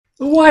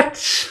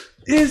What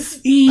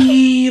is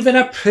even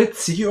up?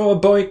 It's your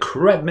boy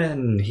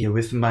Crabman here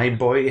with my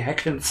boy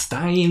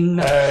Heckenstein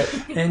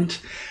and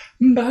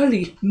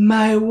Molly,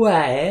 my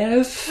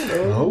wife.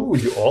 Oh,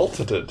 you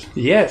altered it.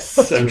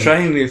 Yes, I'm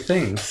trying new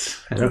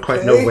things. I don't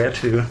quite know where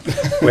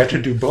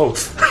to do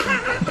both.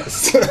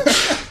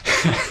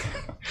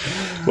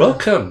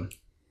 Welcome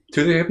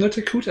to the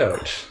Hypnotic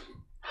Hootout.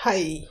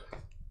 Hi.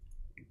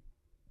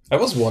 I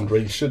was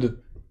wondering, should it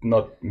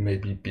not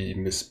maybe be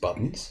Miss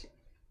Buttons?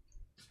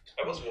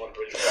 I was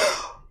wondering.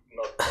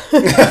 Not.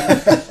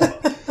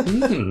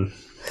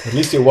 At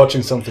least you're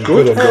watching something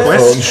good on your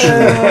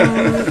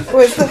phone.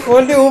 Where's the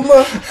volume?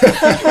 No,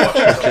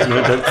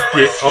 that's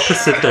the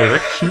opposite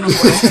direction.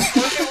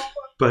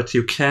 But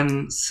you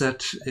can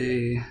set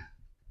a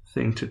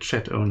thing to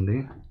chat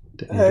only.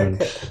 Then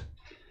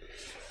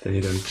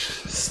you don't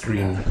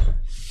stream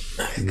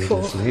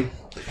immediately.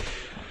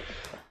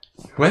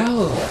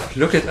 Well,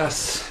 look at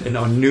us in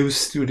our new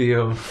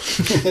studio.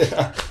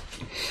 Yeah.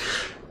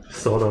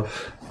 Sort of.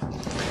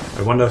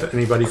 I wonder if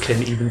anybody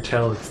can even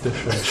tell it's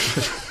different.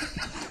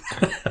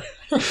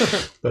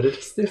 But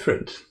it's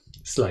different.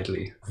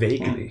 Slightly.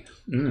 Vaguely.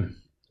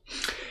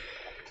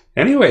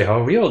 Anyway,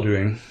 how are we all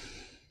doing?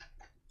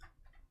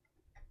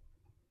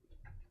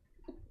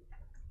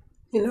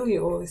 You know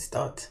you always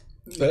start.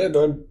 I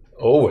don't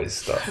always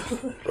start.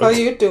 How are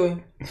you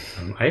doing?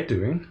 How am I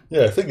doing?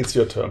 Yeah, I think it's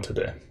your turn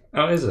today.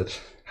 Oh, is it?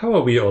 How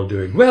are we all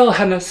doing? Well,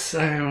 Hannes,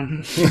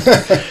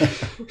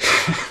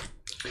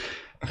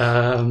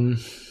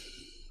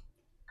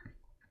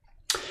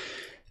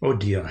 oh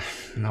dear,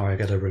 now I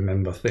gotta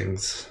remember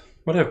things.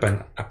 What have I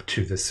been up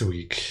to this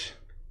week?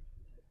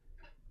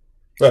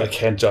 Well, I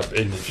can't jump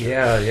in.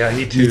 Yeah, I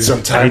need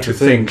some time to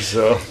think.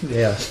 So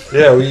Yeah.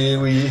 yeah,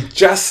 we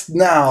just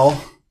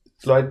now,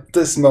 like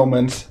this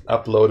moment,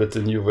 uploaded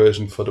the new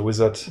version for the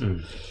Wizard,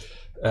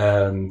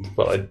 and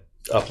well, I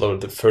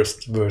uploaded the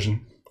first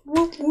version,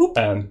 Whoop, whoop.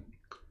 and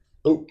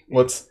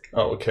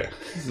okay.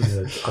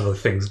 There's other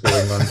things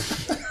going on.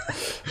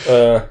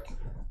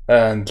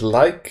 And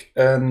like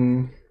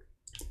an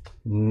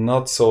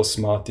not so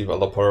smart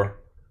developer,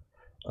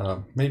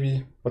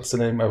 maybe what's the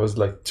name? I was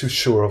like too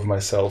sure of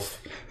myself.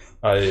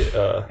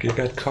 You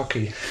got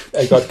cocky.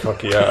 I got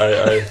cocky.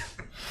 I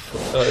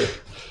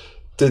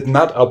did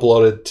not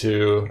upload it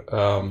to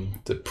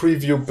the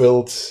preview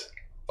build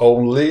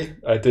only.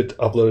 I did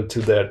upload it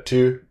to there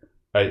too.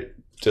 I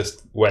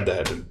just went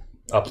ahead and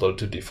uploaded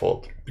to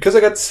default because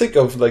I got sick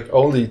of like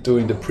only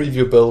doing the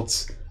preview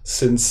builds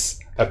since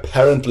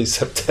apparently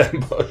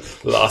September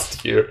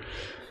last year.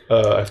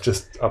 I've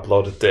just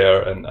uploaded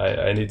there, and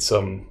I need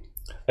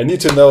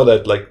to know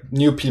that like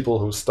new people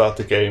who start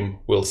the game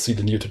will see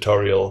the new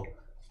tutorial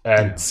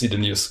and see the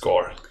new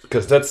score,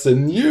 because that's the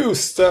new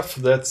stuff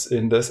that's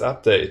in this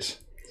update.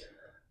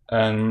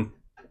 And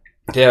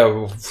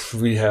yeah,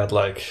 we had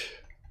like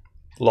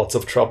lots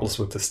of troubles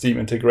with the Steam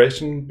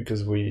integration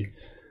because we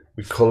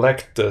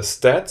collect the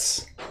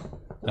stats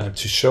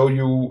to show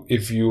you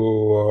if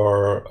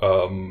your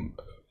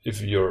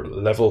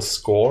level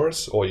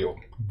scores or your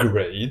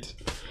grade,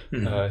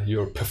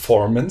 your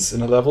performance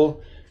in a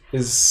level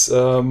is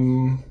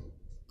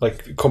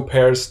like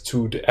compares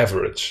to the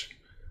average.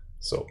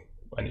 So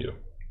when you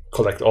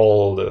collect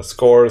all the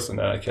scores, and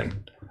then I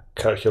can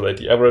calculate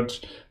the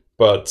average.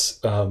 But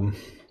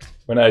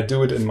when I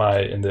do it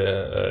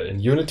in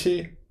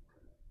Unity,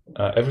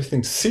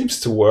 everything seems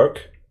to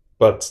work,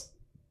 but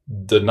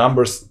the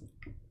numbers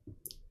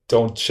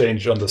don't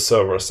change on the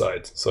server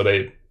side. So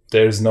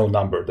there's no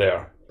number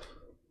there.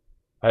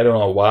 I don't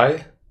know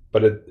why,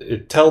 but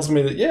it tells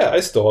me that I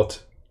stored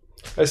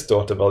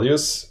the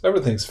values,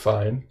 everything's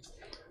fine.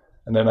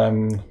 And then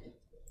I'm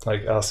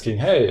like asking,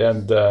 hey,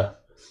 and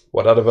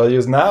what are the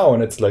values now?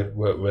 And it's like,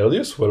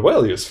 values? What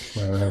values?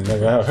 I've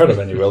never heard of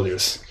any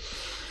values,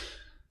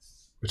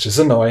 which is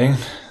annoying.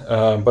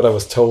 But I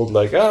was told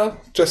like,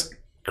 just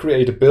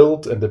create a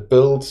build, and the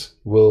build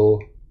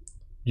will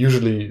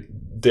usually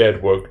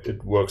it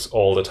works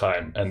all the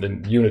time, and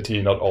in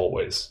Unity not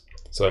always.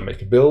 So I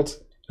make a build,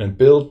 and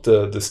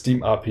the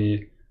Steam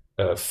API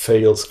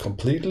fails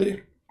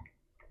completely.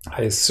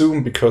 I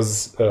assume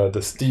because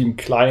the Steam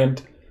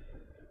client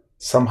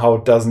somehow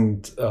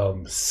doesn't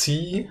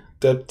see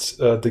that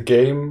the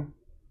game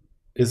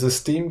is a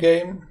Steam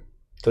game.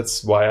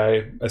 That's why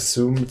I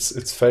assume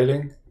it's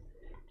failing.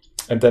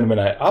 And then when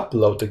I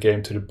upload the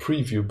game to the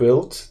preview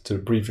build, to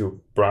the preview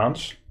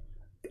branch,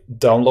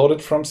 download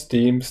it from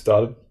Steam,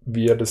 start it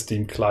via the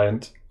Steam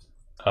client,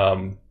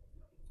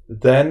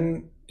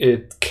 then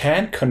it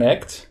can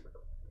connect,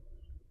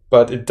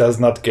 but it does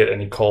not get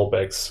any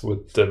callbacks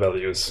with the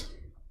values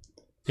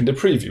in the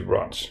preview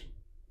branch.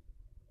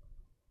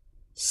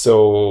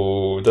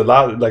 So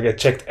I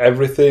checked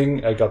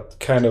everything. I got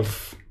kind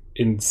of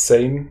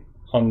insane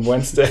on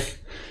Wednesday.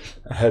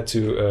 I had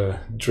to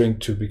drink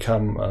to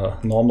become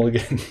normal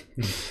again.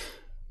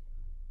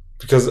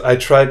 because I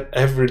tried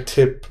every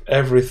tip,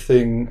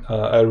 everything.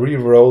 I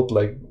rewrote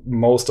like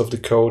most of the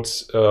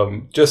codes,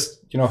 just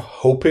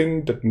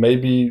hoping that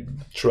maybe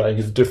trying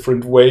a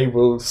different way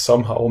will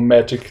somehow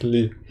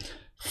magically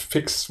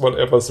fix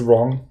whatever's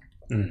wrong.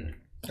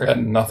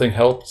 And nothing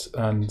helped.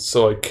 And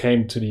so I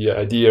came to the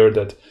idea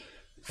that,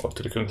 or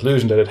to the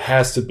conclusion that it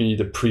has to be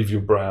the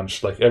preview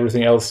branch. Like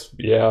everything else,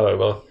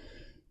 well,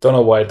 don't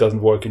know why it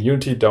doesn't work in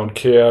Unity, don't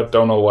care,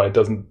 don't know why it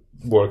doesn't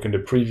work in the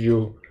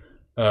preview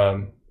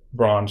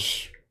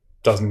branch,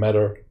 doesn't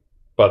matter.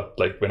 But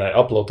like when I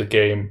upload the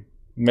game,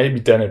 maybe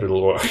then it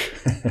will work.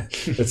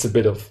 It's a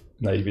bit of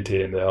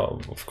naivety in there,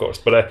 of course.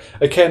 But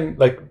I can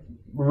like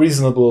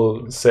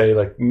reasonable say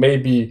like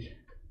maybe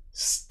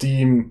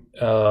Steam,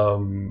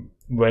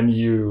 when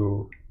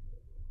you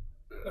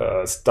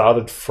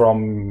started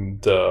from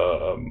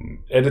the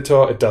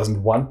editor, it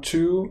doesn't want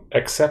to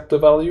accept the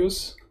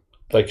values,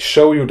 like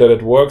show you that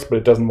it works, but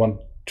it doesn't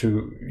want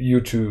you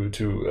to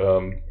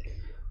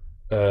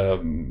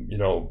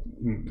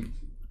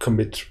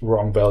commit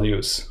wrong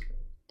values.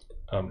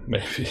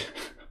 Maybe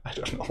I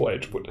don't know why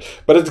it would,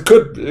 but it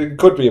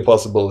could be a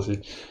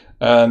possibility.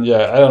 And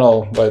I don't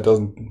know why it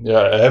doesn't.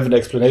 I have an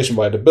explanation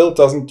why the build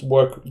doesn't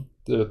work.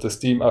 The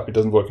Steam API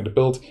doesn't work in the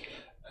build,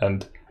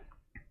 and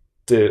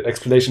the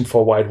explanation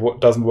for why it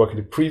doesn't work in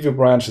the preview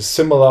branch is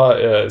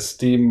similar.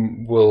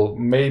 Steam will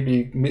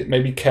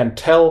maybe can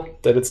tell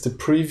that it's the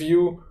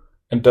preview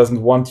and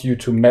doesn't want you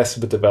to mess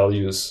with the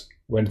values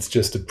when it's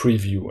just a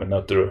preview and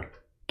not the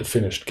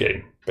finished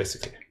game,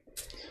 basically.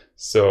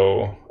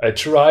 So I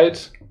tried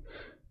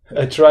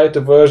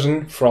the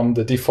version from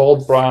the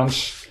default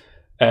branch,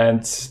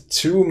 and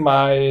to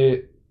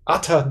my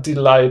utter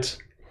delight,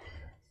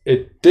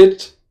 it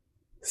did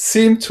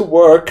seem to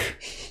work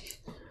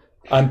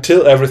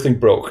until everything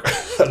broke.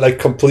 Like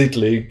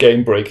completely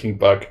game-breaking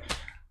bug.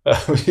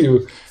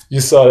 You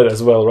saw it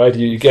as well, right?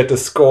 You get the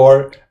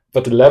score,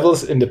 but the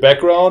levels in the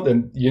background,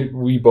 and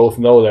we both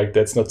know like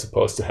that's not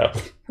supposed to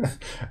happen.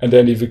 And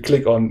then if you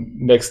click on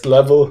next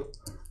level,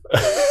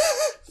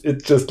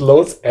 it just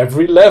loads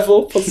every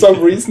level for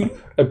some reason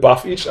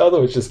above each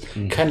other, which is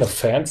kind of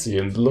fancy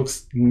and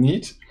looks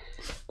neat,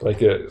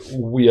 like a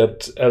weird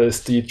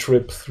LSD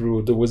trip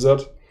through the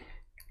wizard.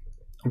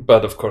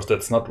 But of course,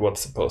 that's not what's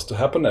supposed to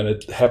happen, and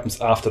it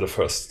happens after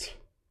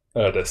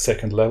the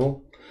second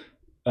level.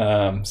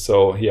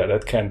 So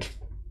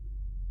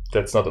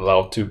that's not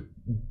allowed to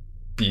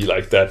be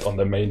like that on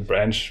the main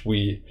branch.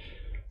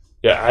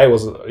 I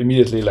was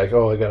immediately like,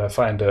 oh, I gotta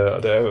find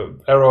the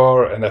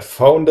error, and I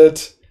found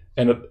it.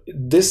 And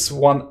this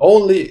one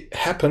only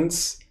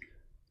happens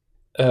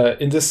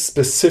in this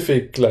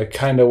specific like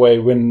kind of way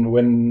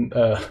when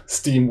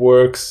Steam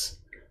works,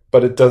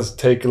 but it does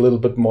take a little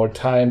bit more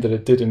time than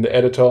it did in the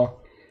editor.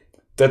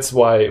 That's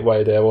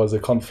why there was a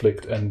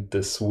conflict and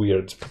this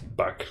weird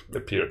bug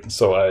appeared.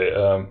 So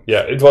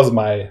it was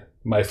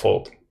my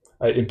fault.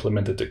 I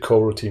implemented the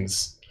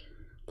coroutines.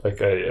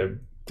 Like I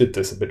did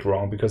this a bit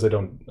wrong because I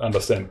don't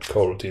understand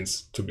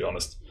coroutines, to be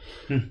honest.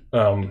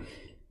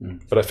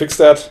 But I fixed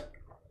that.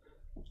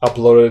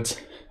 Uploaded.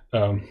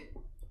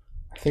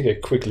 I think I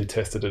quickly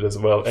tested it as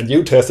well, and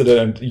you tested it,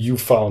 and you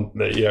found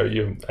that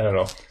I don't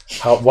know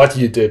what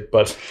you did,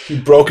 but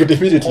you broke it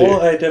immediately. All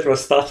I did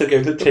was start the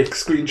game to take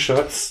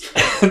screenshots,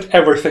 and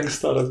everything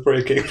started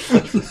breaking.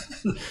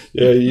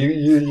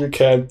 You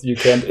can't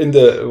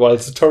while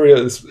the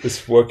tutorial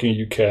is working,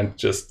 you can't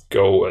just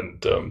go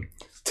and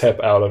tap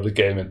out of the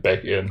game and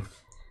back in.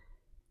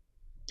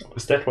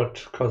 Was that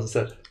what causes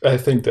that? I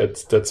think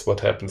that's what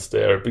happens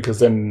there, because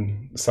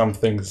then some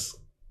things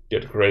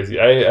get crazy.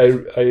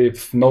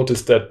 I've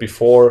noticed that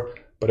before,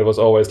 but it was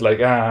always like,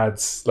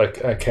 it's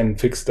like I can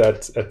fix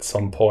that at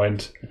some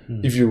point.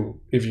 If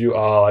you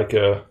are like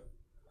a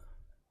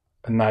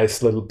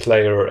nice little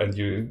player and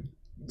you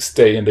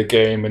stay in the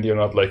game and you're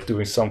not like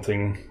doing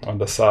something on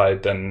the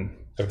side, then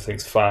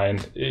everything's fine.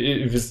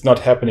 If it's not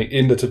happening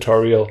in the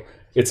tutorial,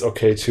 it's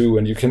okay too,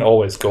 and you can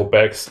always go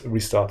back,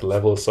 restart the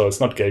level, so it's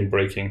not game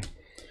breaking.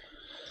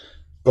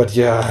 But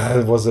I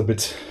was a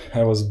bit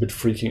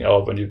freaking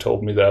out when you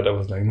told me that. I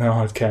was like,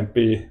 no, it can't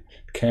be.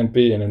 And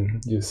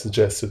then you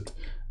suggested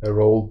a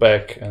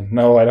rollback, and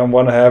no, I don't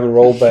want to have a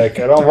rollback.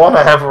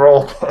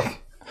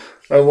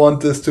 I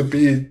want this to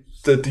be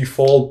the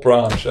default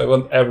branch. I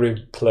want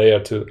every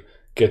player to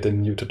get a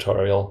new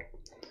tutorial,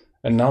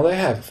 and now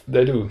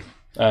they do.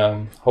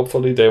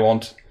 Hopefully, they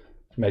won't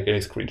make any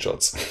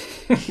screenshots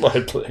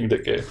while playing the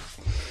game.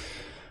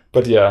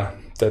 But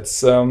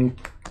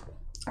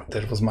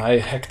that was my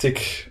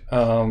hectic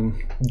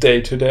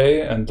day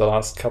today, and the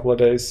last couple of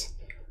days,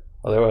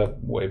 they were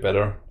way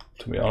better,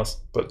 to be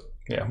honest. But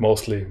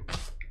mostly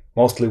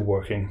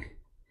working.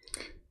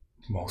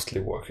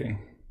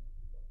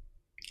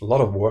 A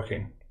lot of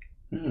working.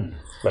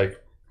 Like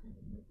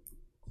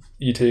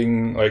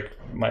eating like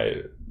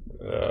my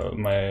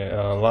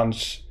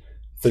lunch,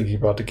 thinking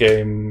about the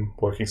game,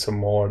 working some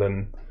more,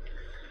 then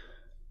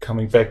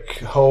coming back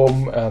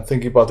home,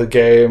 thinking about the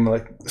game,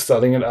 like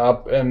starting it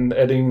up and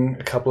adding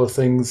a couple of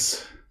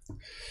things.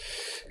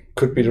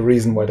 could be the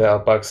reason why there are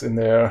bugs in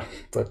there,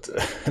 but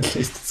at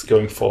least it's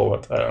going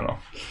forward. I don't know.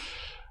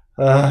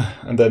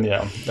 And then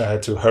I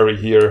had to hurry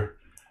here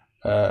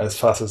as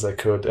fast as I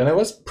could, and it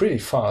was pretty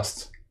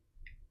fast.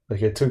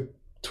 Like it took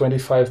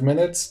 25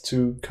 minutes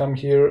to come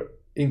here,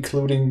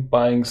 including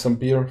buying some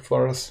beer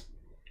for us.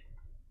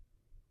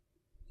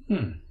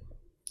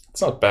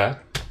 It's not bad.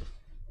 I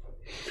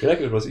feel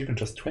like it was even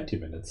just 20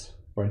 minutes.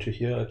 Weren't you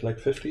here at like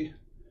 50?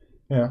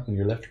 Yeah. And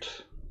you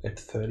left at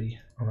 30?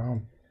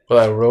 Around. Well,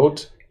 I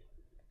wrote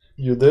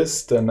you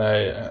this, then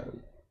I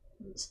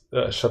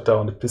shut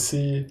down the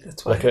PC.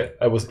 That's why. Like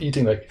I was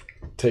eating, like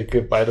take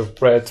a bite of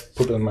bread,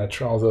 put on my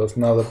trousers,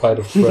 another bite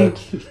of bread,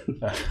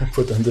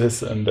 put on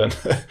this, and then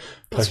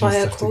That's packing why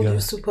I stuff called together.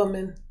 you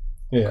Superman.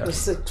 Yeah.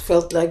 Because it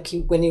felt like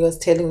when you was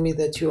telling me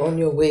that you're on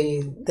your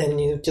way, then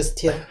you just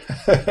here.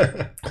 So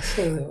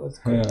that was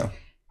good. Yeah.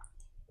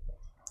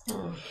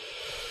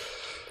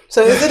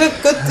 So is it a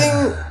good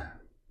thing?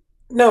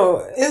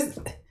 No, is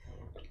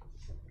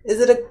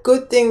it a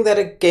good thing that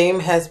a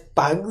game has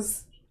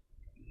bugs?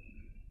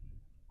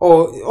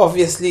 Or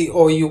obviously,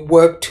 or you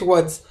work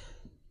towards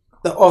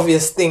the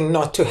obvious thing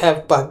not to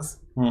have bugs?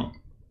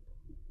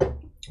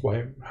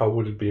 Why? How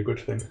would it be a good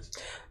thing?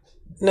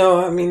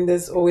 No, I mean,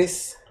 there's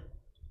always...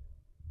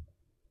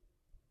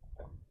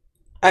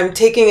 I'm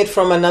taking it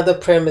from another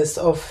premise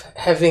of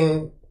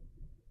having,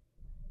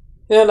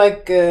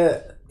 like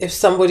if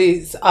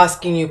somebody's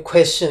asking you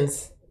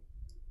questions,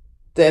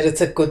 that it's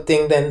a good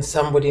thing than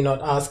somebody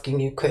not asking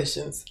you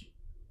questions.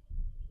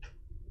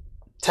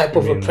 Type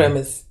of a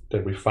premise.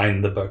 That we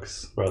find the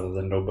bugs rather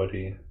than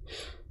nobody.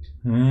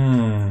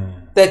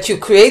 That you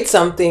create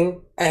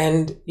something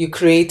and you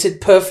create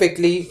it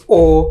perfectly,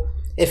 or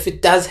if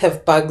it does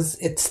have bugs,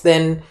 it's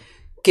then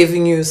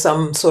giving you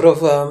some sort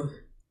of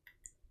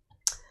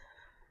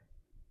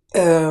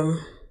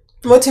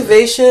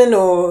motivation,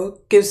 or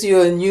gives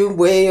you a new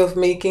way of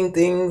making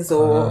things,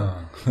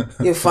 or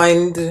you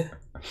find...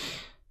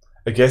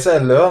 I guess I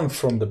learned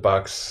from the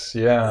bugs.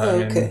 Yeah.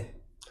 Okay.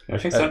 I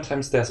think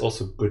sometimes there's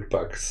also good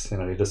bugs.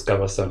 You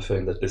discover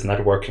something that is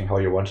not working how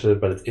you wanted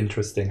it, but it's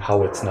interesting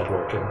how it's not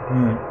working.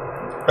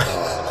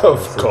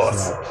 Of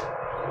course.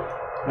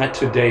 Not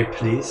today,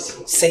 please.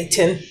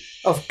 Satan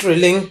of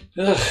drilling.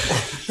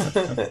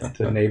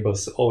 The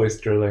neighbors always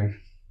drilling.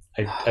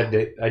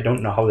 I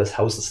don't know how this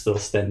house is still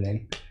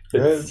standing.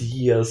 It's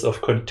years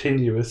of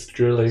continuous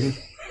drilling.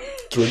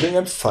 Drilling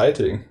and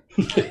fighting.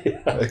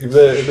 Like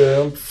they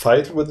don't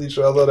fight with each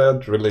other, they're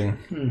drilling.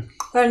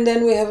 And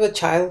then we have a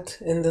child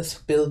in this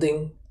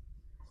building.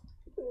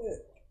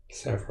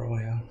 Several,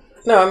 yeah.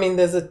 No, I mean,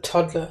 there's a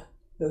toddler.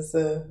 There's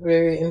a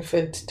very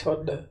infant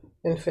toddler.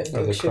 Infant.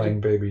 Oh, the actually. crying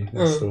baby.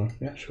 So,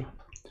 yeah, sure.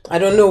 I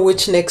don't know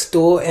which next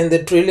door, and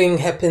the drilling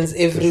happens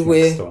This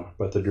everywhere. next door,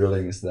 but the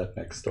drilling is that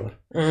next door.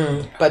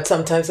 But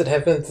sometimes it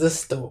happens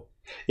this door.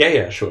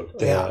 Yeah, sure.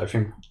 Yeah. I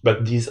think,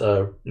 but these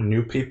are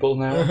new people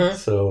now,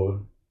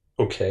 so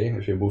okay,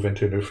 if you move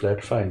into a new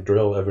flat, fine,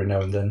 drill every now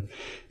and then.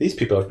 These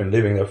people have been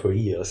living there for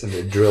years, and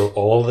they drill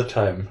all the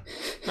time,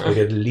 like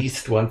at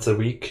least once a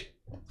week.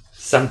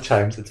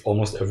 Sometimes it's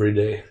almost every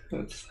day.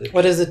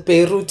 What is it,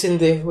 Beirut in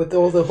there with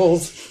all the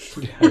holes?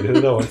 I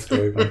don't know what's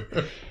going on.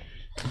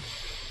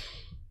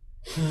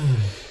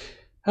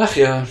 Ach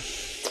yeah.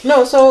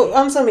 No, so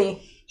answer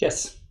me.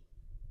 Yes.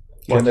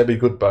 Can there be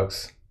good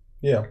bugs?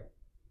 Yeah.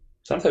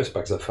 Sometimes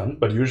bugs are fun,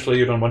 but usually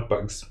you don't want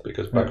bugs,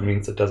 because bug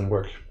means it doesn't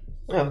work.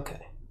 Okay.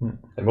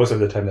 And most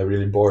of the time they're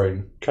really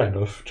boring, kind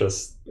of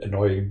just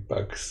annoying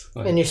bugs.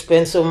 And you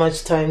spend so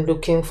much time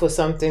looking for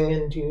something,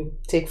 and you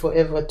take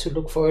forever to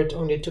look for it,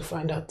 only to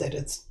find out that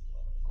it's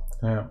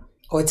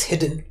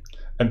hidden.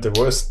 And the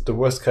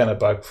worst kind of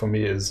bug for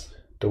me is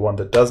the one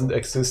that doesn't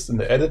exist in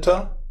the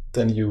editor.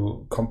 Then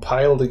you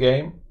compile the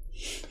game,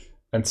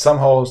 and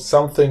somehow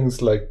some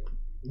things like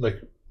there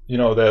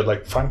are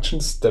like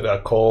functions that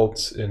are called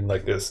in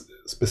like a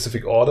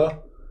specific order,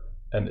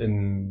 and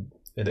in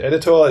the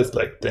editor it's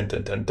like then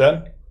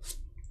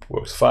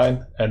works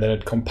fine, and then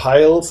it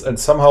compiles and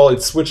somehow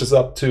it switches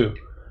up too,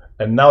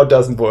 and now it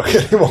doesn't work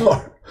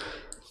anymore.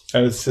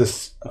 And it's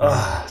just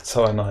it's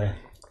so annoying.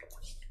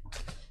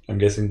 I'm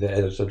guessing the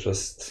editor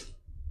just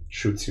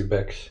shoots you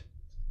back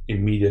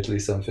immediately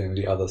something,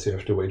 the others you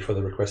have to wait for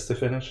the request to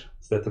finish.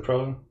 Is that the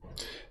problem?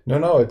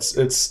 No, it's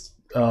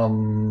I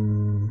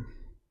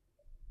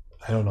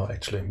don't know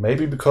actually.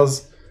 Maybe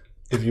because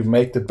if you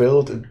make the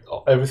build,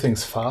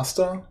 everything's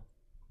faster.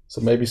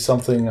 So maybe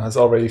something has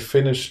already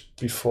finished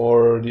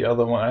before the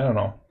other one. I don't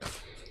know.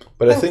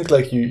 But I think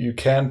like you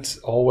can't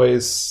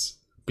always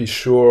be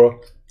sure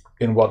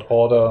in what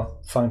order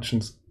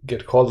functions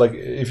get called. Like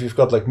if you've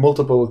got like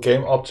multiple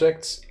game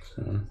objects,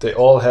 they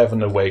all have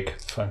an awake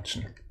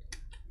function.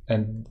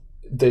 And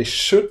they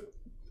should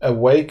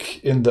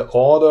awake in the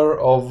order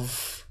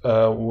of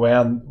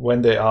where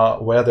they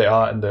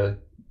are in the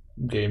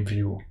game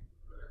view.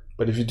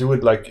 But if you do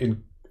it like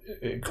in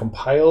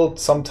compiled,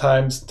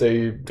 sometimes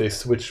they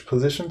switch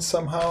positions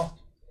somehow,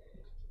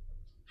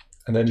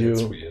 and then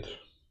That's weird.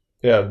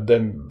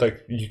 Then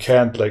like you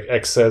can't like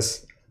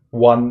access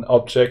one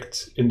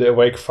object in the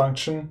awake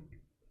function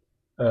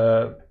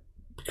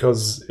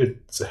because it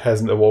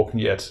hasn't awoken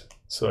yet.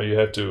 So you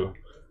have to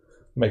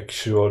make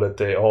sure that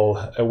they all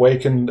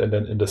awakened, and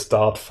then in the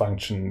start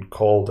function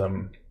call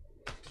them.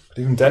 But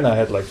even then I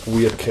had like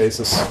weird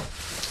cases.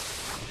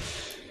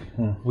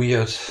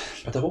 Weird.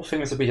 But the whole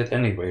thing is weird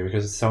anyway,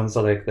 because it sounds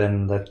like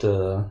then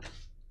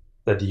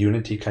that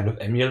Unity kind of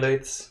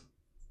emulates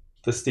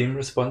the Steam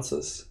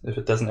responses if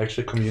it doesn't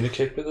actually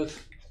communicate with it.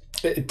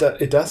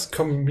 It does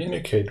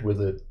communicate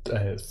with it,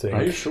 I think.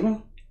 Are you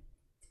sure?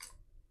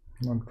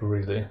 Not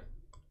really.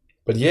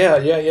 But yeah,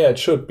 it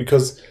should,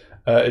 because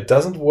it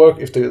doesn't work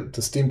if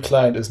the Steam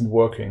client isn't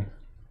working.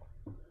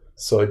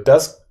 So it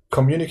does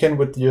communicate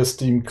with your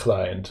Steam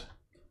client.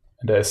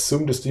 And I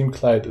assume the Steam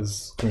client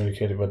is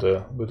communicating with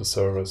the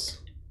servers.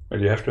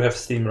 Well, you have to have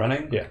Steam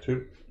running? Yeah.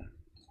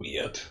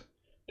 Weird.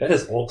 That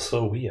is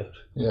also weird.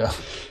 Yeah.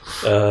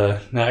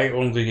 Now I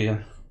only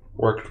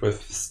worked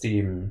with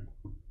Steam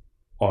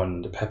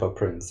on the Pepper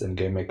Prince in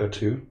Game Maker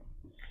 2.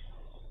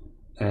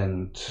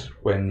 And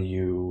when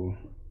you...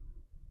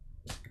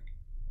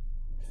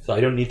 So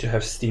I don't need to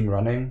have Steam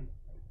running,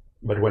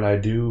 but when I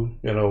do,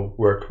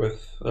 work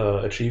with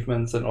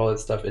achievements and all that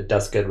stuff, it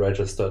does get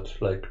registered,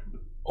 like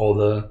all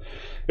the,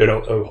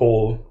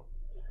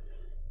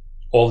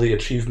 all the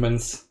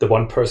achievements. The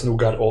one person who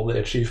got all the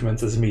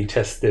achievements is me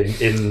testing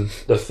in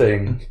the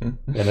thing,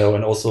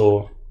 and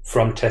also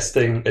from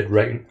testing, it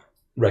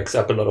racks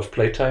up a lot of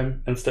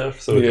playtime and stuff.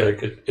 So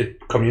it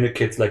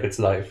communicates like it's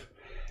live.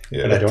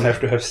 Yeah, and I don't have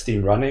to have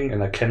Steam running,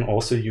 and I can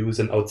also use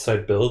an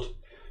outside build,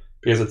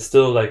 because it's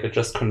still like it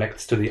just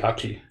connects to the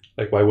API.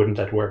 Like, why wouldn't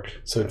that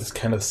work? So it just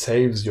kind of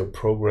saves your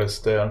progress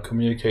there and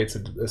communicates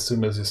it as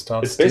soon as you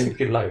start. It's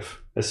basically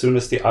live. As soon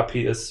as the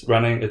API is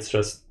running, it's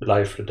just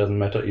live. It doesn't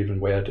matter even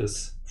where it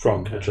is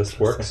from. Okay, it just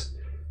works.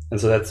 And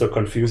so that's so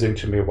confusing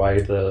to me why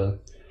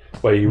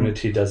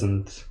Unity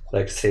doesn't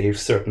like save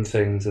certain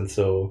things. And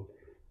so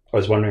I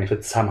was wondering if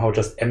it somehow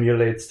just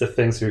emulates the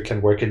things so you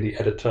can work in the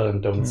editor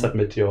and don't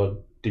submit your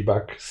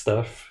debug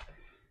stuff.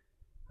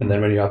 And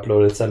then when you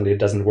upload it, suddenly it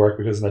doesn't work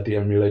because it's not the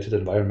emulated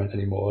environment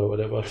anymore or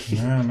whatever.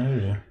 Yeah,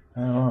 maybe. I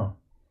don't know.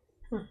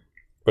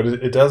 But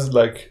it does,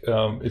 like,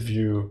 if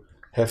you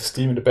have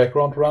Steam in the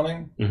background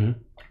running,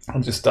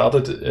 and you start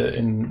it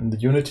in the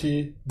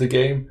Unity, the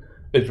game,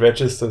 it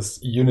registers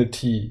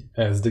Unity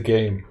as the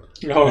game.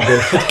 Oh. And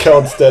then it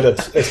counts that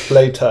as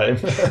playtime.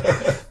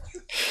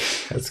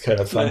 That's kind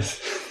of fun.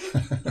 Nice.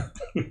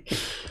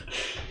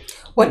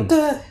 What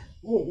the...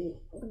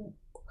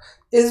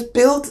 Is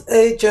build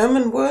a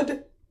German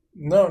word?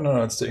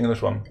 No, it's the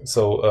English one.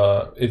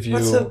 So if you...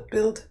 What's a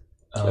build?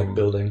 Like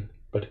building,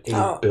 but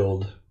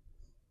build.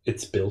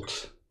 It's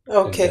built.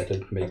 Okay. And that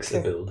it makes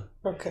a build.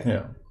 Okay.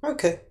 Yeah.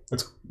 Okay.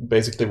 It's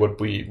basically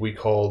what we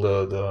call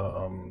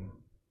the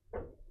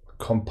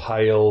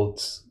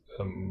compiled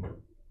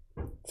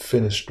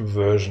finished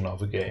version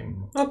of a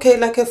game. Okay,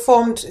 like a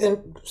formed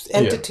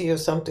entity or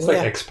something. It's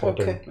like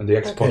exporting, and the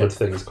exported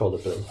thing is called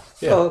a build.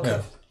 Yeah. Oh, okay.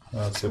 Yeah.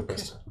 That's your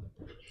best.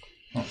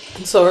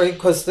 Sorry,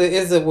 because there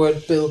is a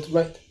word build,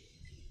 right?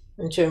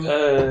 In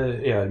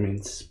German. Yeah, it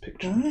means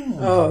picture.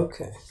 Oh,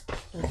 okay.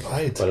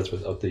 Right. But it's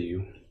without the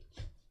U.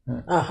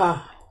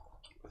 Aha.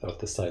 Without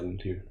the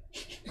silent U.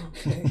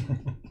 Okay.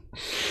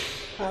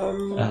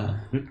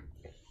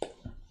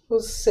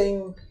 Who's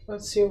saying,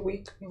 what's your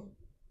week?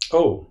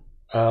 Oh,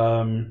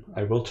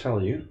 I will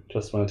tell you.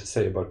 Just wanted to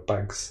say about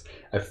bugs.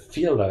 I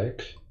feel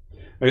like,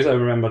 because I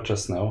remember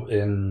just now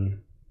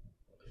in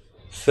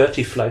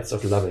 30 Flights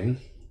of Loving,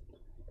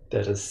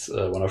 that is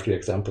one of the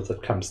examples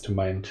that comes to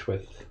mind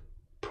with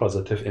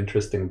positive,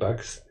 interesting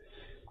bugs.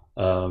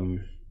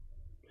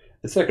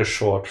 It's like a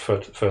short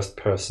first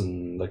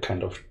person, like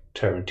kind of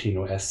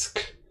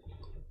Tarantino-esque.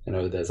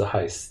 There's a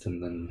heist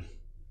and then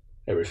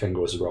everything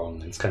goes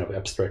wrong. It's kind of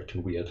abstract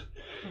and weird.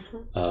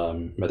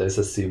 But there's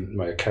a scene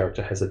where a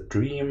character has a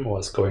dream or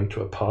is going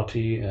to a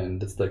party,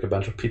 and it's like a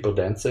bunch of people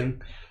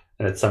dancing.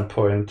 And at some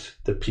point,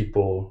 the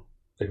people,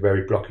 like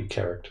very blocky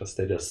characters,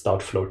 they just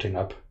start floating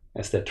up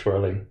as they're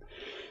twirling.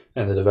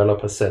 And the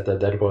developer said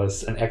that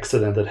was an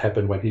accident that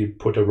happened when he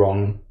put a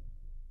wrong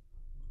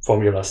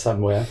formula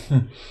somewhere,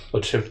 or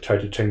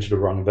tried to change the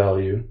wrong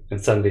value, and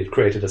suddenly it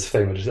created this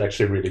thing, which is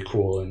actually really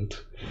cool, and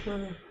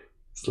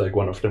it's like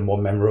one of the more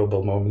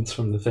memorable moments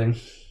from the thing.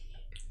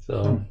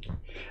 So,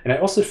 and I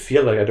also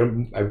feel like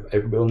I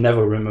will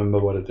never remember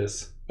what it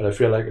is, but I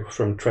feel like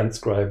from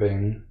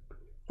transcribing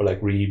or like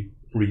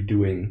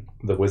redoing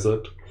the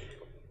wizard,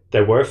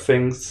 there were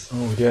things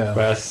where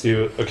I asked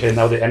you, okay,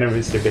 now the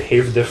enemies, they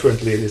behave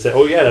differently, and you say,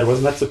 oh yeah, that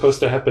was not supposed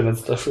to happen and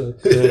stuff.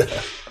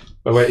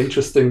 But where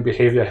interesting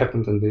behavior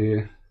happened in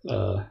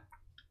the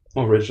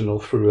original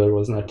through that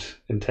was not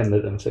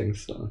intended and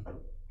things. So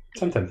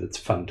sometimes it's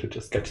fun to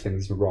just get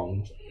things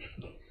wrong.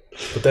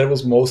 But that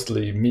was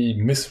mostly me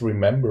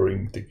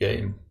misremembering the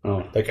game.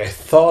 Oh. Like, I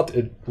thought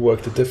it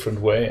worked a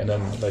different way, and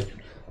then, like,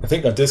 I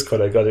think on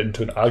Discord I got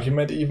into an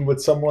argument even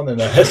with someone,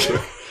 and I had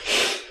to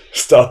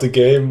start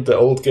the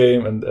old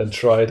game, and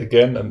try it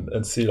again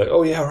and see, like,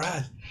 oh yeah,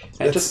 right.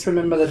 I just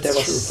remember that there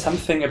was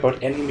something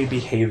about enemy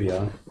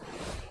behavior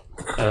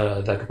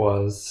that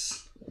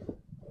was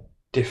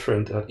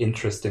different,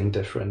 interesting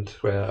different,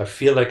 where I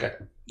feel like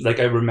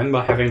I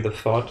remember having the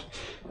thought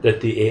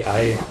that the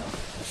AI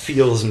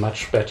feels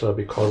much better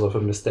because of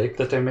a mistake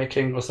that they're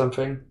making or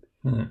something.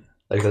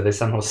 Like that they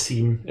somehow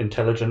seem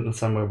intelligent in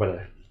some way, but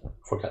I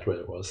forgot what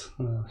it was.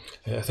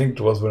 Yeah, I think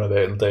it was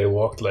when they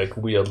walked like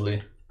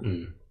weirdly.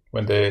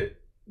 When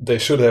they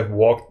should have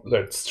walked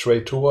like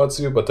straight towards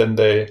you, but then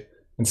they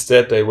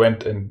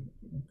went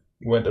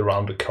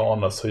around the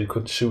corner so you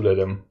could shoot at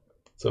them.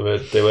 So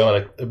they were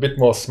like a bit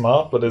more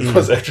smart, but it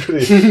was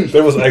actually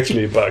there was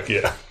actually a bug.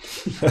 Yeah.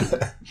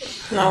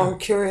 Now I'm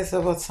curious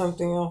about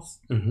something else.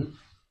 Mm-hmm.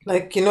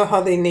 Like, you know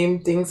how they name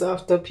things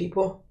after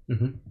people?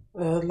 Mm-hmm.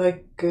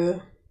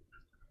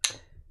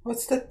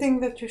 What's that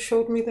thing that you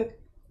showed me, that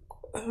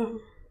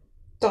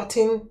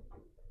dotting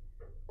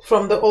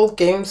from the old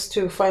games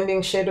to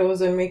finding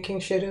shadows and making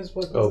shadows?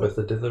 With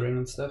the dithering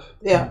and stuff?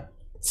 Yeah.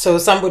 So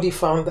somebody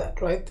found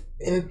that, right?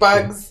 In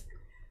bugs,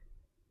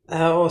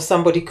 or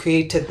somebody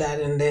created that,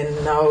 and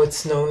then now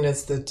it's known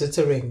as the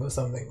dithering or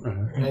something,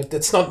 right?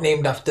 It's not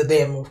named after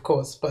them, of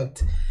course,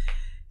 but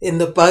in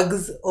the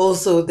bugs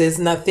also is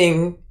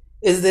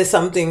there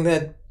something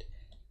that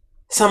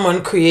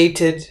someone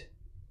created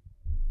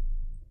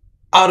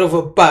out of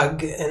a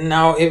bug and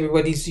now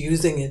everybody's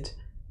using it?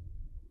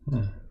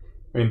 I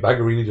mean, bug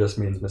really just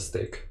means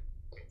mistake.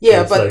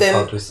 Yeah, so but like then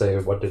how to say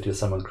what did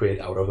someone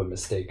create out of a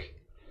mistake?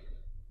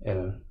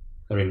 I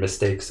mean,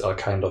 mistakes are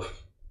kind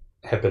of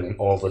happening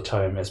all the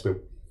time as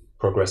we're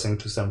progressing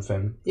to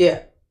something.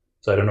 Yeah.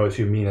 So I don't know if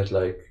you mean it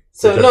like.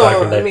 So no,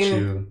 I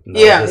mean,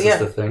 this is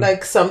the thing.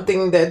 Like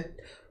something that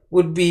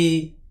would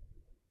be,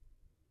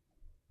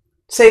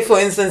 say for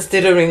instance,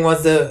 dithering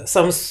was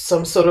some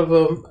sort of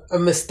a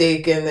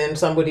mistake, and then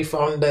somebody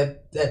found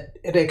that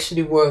it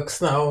actually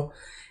works now.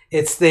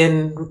 It's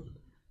then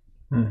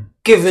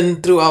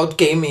given throughout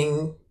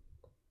gaming,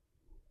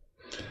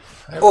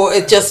 or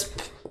it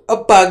just a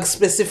bug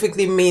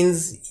specifically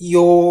means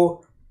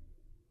your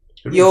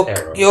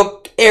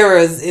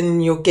errors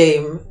in your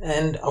game,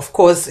 and of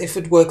course if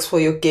it works for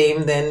your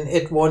game, then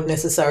it won't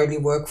necessarily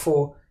work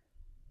for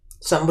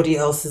somebody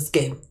else's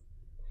game,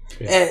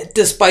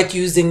 despite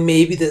using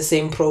maybe the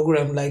same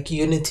program like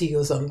Unity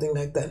or something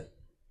like that.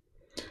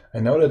 I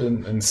know that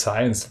in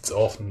science it's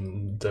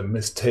often the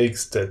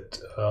mistakes that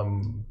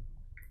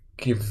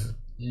give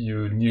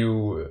you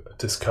new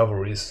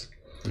discoveries,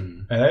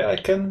 and I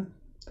can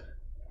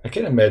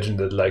imagine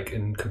that like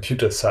in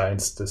computer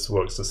science this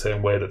works the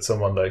same way, that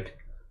someone like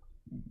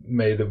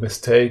made a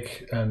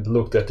mistake and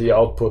looked at the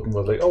output and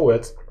was like, oh,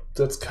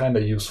 that's kind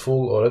of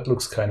useful, or that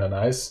looks kind of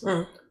nice.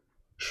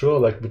 Sure,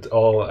 like with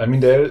all, I mean,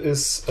 there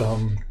is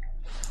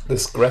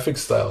this graphic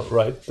style,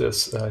 right?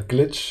 There's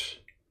glitch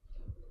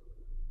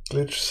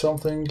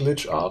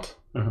art,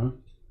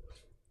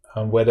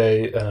 where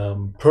they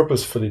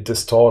purposefully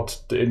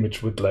distort the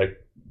image with like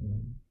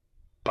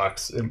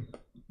bugs.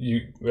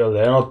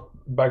 They're not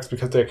bugs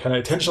because they're kind of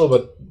intentional,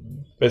 but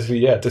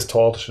basically,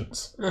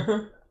 distortions.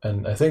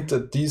 And I think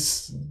that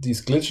these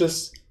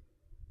glitches,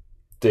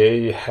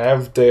 they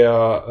have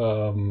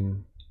their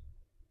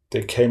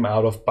they came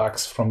out of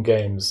bugs from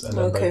games, and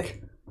then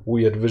like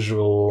weird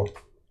visual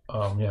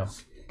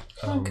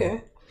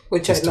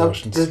which I love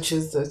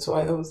glitches, that's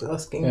why I was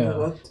asking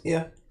about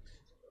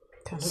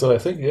So I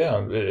think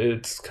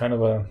it's kind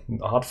of an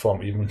art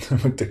form even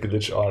with the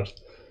glitch art.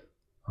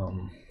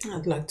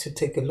 I'd like to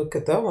take a look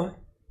at that one.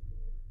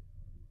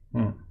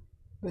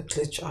 The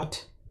glitch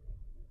art.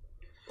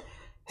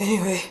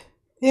 Anyway,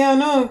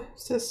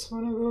 it's just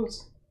one of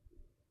those.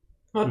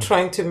 Not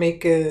trying to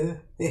make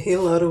a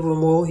hill out of a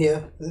mole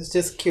here. It's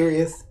just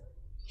curious.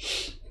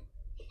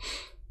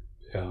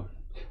 Yeah.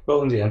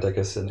 Well, in the end, I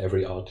guess in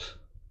every art,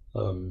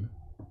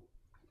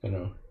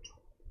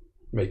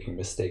 making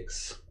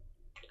mistakes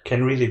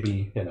can really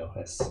be,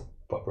 as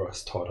Bob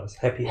Ross taught us,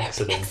 happy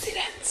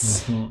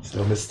accidents.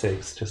 No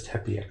mistakes, just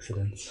happy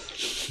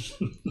accidents.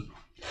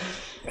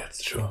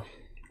 That's true.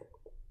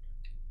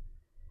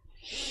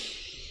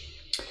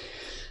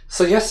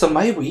 So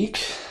my week,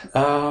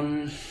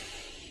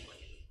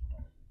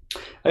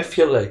 I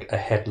feel like I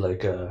had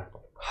like a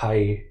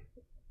high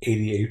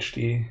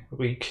ADHD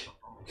week.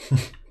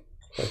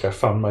 Like I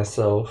found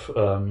myself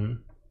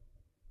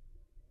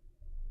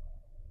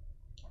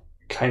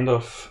kind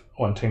of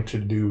wanting to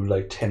do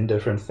like 10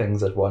 different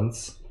things at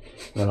once,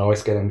 and then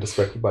always getting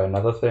distracted by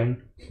another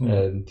thing.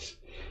 And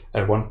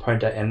at one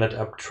point I ended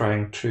up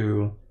trying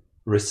to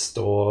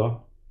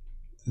restore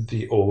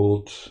the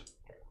old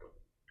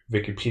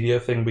Wikipedia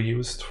thing we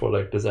used for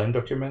like design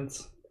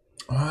documents.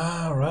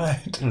 Ah,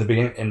 right. In the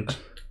beginning, and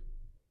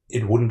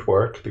it wouldn't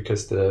work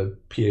because the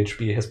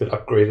PHP has been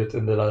upgraded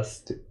in the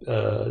last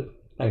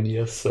 9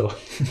 years. So,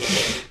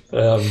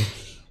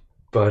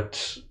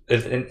 but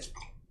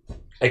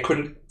I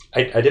couldn't.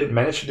 I didn't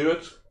manage to do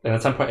it, and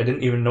at some point I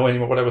didn't even know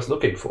anymore what I was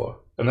looking for.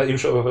 I'm not even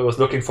sure if I was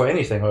looking for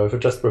anything or if I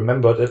just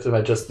remembered it, and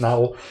I just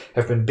now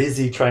have been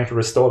busy trying to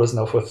restore this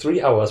now for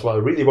 3 hours while I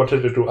really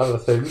wanted to do other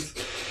things,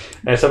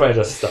 and at some point I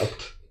just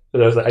stopped.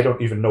 And I was like, I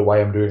don't even know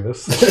why I'm doing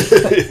this.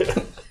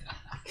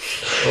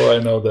 Oh, I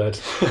know that.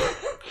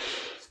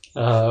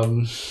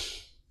 But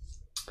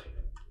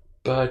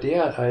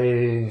yeah,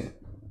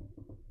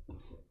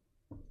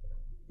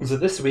 so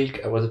this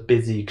week I was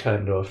busy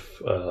kind of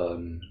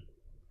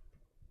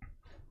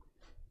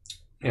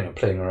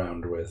playing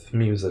around with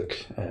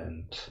music,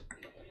 and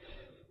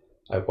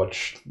I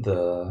watched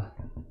the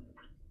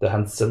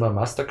Hans Zimmer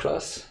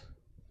masterclass.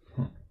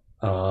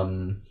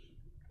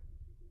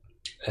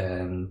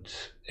 And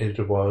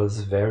it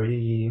was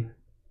very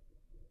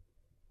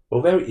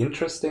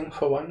interesting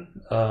for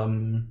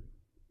one.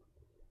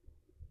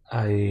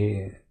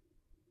 I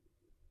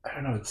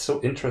don't know, it's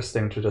so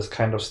interesting to just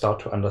kind of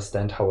start to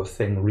understand how a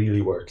thing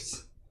really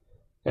works.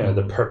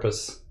 The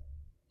purpose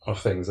of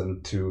things,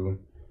 and to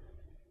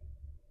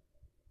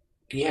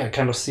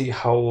kind of see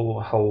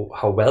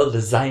how well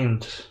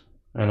designed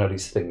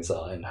these things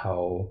are, and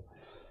how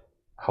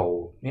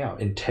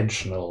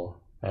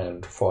intentional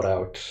and thought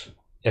out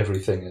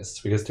everything is.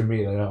 Because to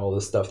me, all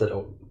the stuff that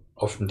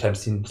oftentimes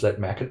seems like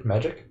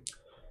magic.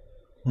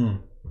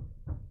 And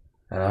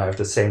I have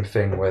the same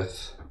thing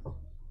with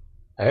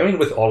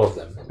all of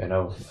them,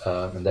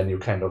 and then you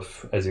kind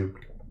of, as you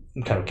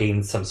kind of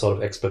gain some sort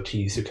of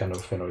expertise, you kind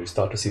of, you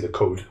start to see the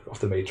code of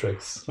the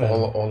Matrix.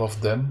 All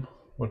of them?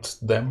 What's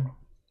them?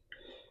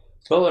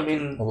 Well, I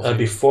mean,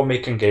 before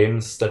making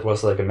games, that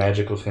was like a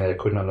magical thing. I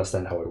couldn't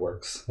understand how it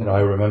works. I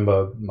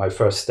remember my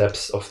first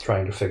steps of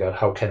trying to figure out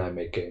how can I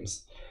make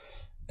games,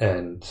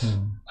 and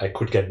I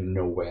could get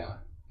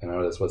nowhere.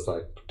 This was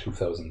like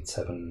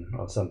 2007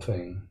 or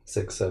something,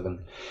 6,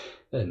 7,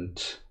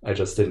 and I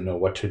just didn't know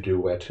what to do,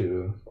 where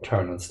to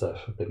turn and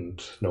stuff. I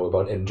didn't know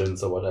about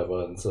engines or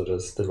whatever, and so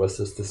there was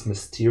this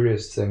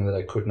mysterious thing that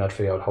I could not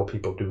figure out how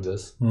people do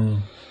this.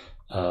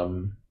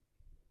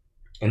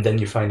 And then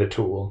you find a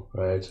tool,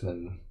 right?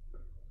 And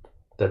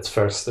that's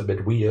first a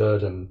bit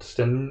weird, and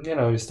then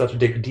you start to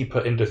dig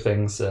deeper into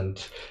things. And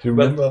do you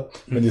remember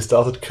when you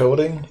started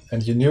coding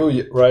and you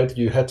knew, right,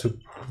 you had to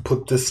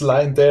put this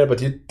line there,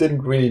 but you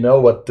didn't really know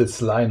what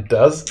this line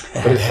does,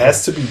 but it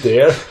has to be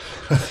there.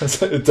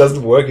 So it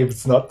doesn't work if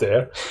it's not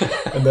there.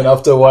 And then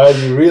after a while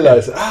you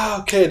realize,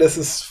 okay, this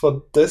is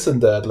for this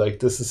and that. Like,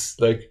 this is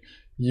like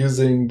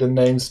using the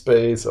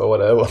namespace or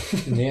whatever.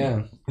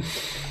 Yeah.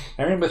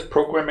 I mean, with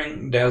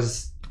programming, I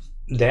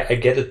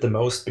get it the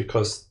most,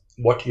 because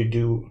what you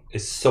do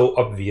is so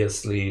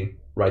obviously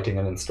writing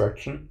an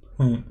instruction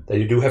that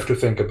you do have to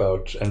think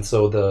about. And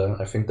so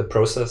I think the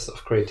process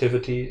of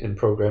creativity in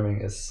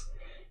programming is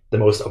the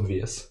most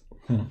obvious.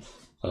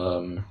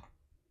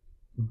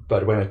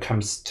 But when it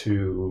comes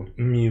to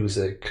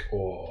music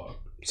or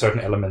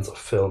certain elements of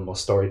film or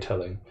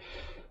storytelling,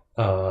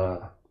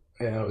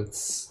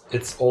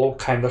 it's all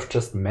kind of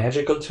just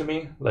magical to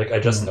me. Like, I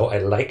just know I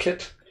like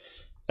it.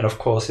 And of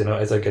course,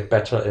 as I get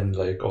better in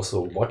like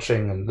also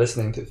watching and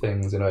listening to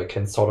things, I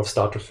can sort of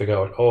start to figure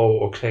out,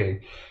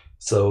 okay,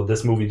 so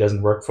this movie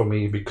doesn't work for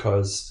me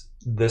because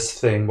this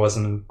thing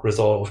wasn't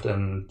resolved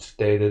and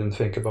they didn't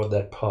think about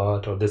that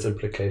part or this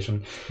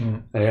implication.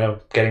 And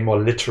getting more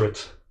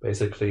literate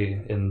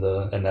basically in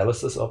the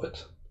analysis of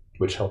it,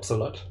 which helps a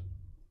lot.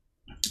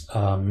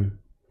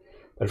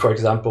 But for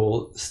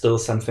example, still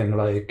something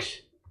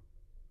like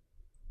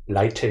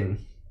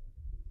lighting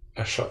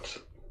a shot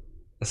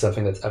is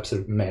something that's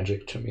absolute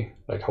magic to me.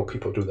 Like, how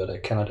people do that, I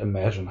cannot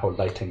imagine how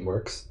lighting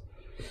works.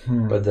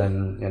 But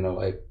then,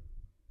 I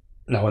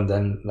now and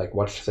then like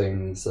watch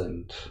things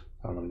and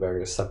on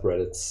various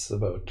subreddits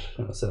about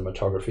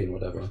cinematography and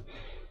whatever.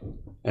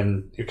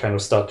 And you kind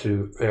of start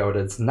to figure out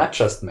it's not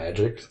just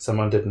magic.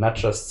 Someone did not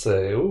just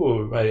say,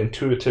 "Oh, I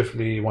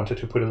intuitively wanted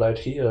to put a light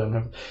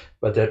here,"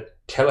 but they're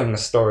telling a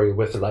story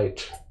with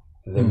light.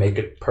 They make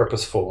it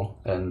purposeful,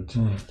 and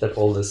that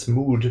all this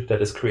mood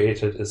that is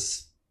created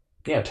is,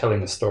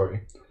 telling a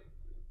story.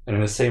 And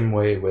in the same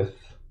way with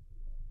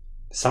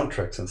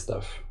soundtracks and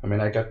stuff. I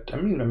mean,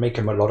 I'm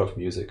making a lot of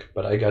music,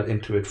 but I got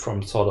into it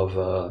from sort of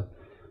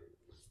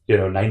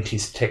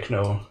 90s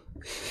techno.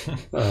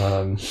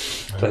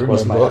 That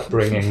was my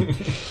upbringing.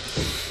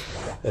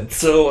 And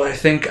so I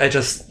think I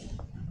just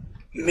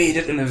made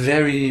it in a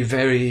very,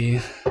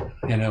 very,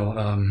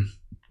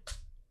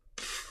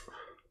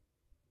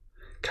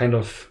 kind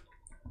of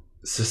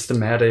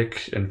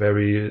systematic and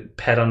very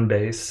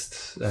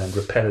pattern-based and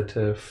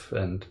repetitive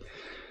and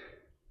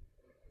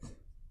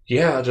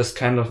just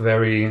kind of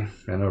very,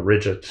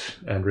 rigid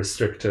and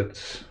restricted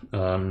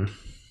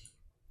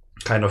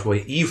kind of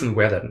way, even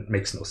where that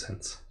makes no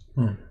sense.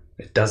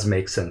 It does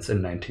make sense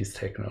in 90s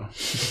techno.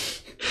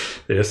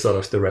 There's sort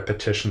of the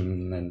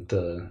repetition and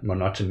the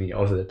monotony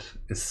of it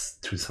is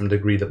to some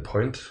degree the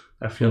point,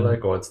 I feel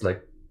like, or it's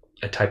like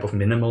a type of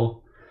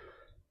minimal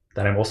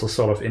that I'm also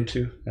sort of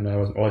into. And I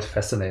was always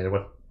fascinated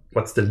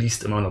what's the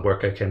least amount of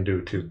work I can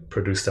do to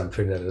produce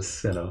something that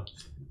is,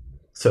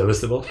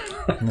 serviceable.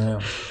 Yeah.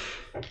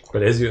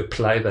 But as you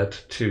apply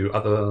that to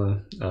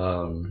other,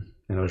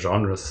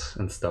 genres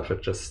and stuff,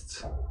 it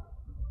just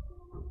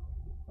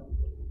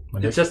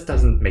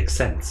doesn't make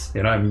sense.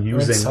 I'm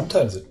using.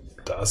 Sometimes it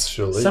does,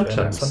 surely.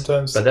 Sometimes,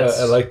 but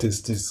I like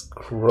these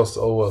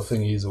crossover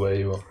thingies where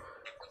you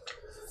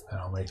I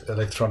don't know, make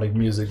electronic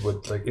music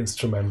with like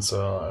instruments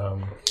or.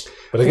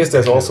 But I guess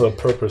there's also a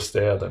purpose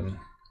there then.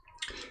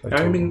 Like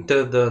I mean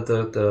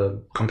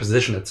the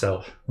composition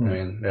itself. I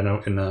mean, you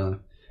know, in a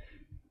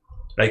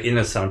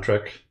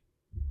soundtrack,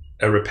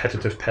 a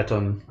repetitive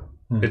pattern,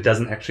 it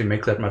doesn't actually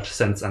make that much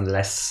sense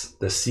unless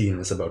the scene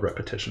is about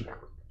repetition.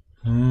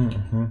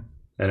 Mm-hmm.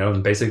 You know,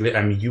 and basically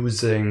I'm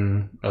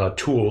using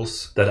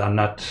tools that are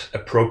not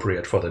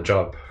appropriate for the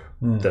job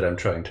that I'm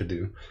trying to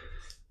do,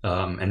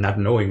 and not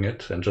knowing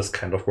it and just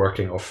kind of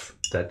working off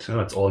that. You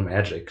know, it's all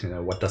magic. You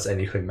know, what does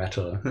anything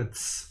matter?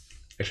 It's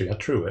actually not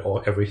true.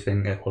 All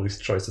these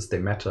choices, they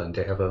matter, and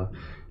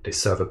they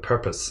serve a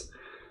purpose.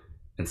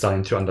 And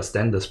starting to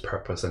understand this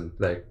purpose, and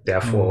like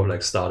therefore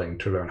like starting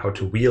to learn how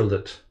to wield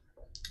it,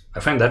 I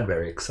find that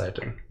very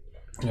exciting.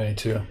 Yeah, me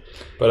too.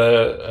 But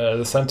at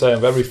the same time,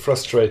 very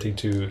frustrating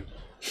to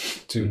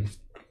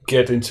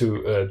get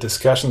into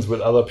discussions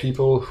with other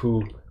people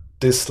who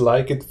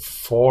dislike it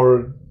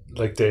for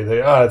like they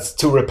it's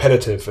too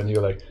repetitive, and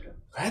you're like,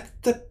 at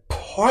the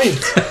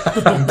point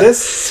in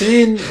this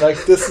scene,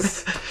 like this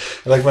is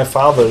like my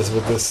father is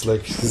with this,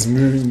 like his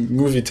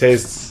movie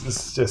taste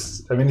is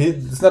just, I mean,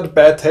 it's not a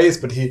bad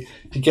taste, but he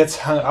gets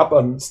hung up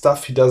on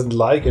stuff he doesn't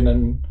like, and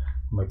then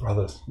my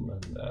brother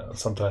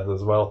sometimes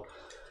as well,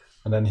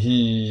 and then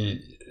he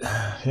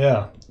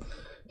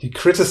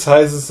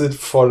criticizes it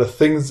for the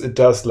things it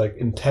does, like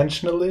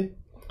intentionally,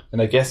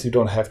 and I guess you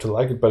don't have to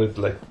like it, but it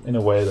like in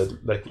a way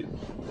that like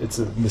it's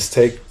a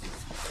mistake,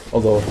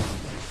 although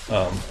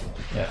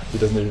he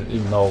doesn't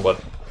even know what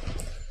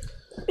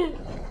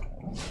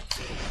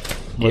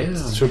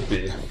it should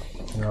be,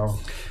 you know.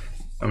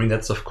 I mean,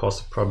 that's of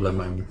course a problem.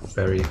 I'm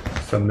very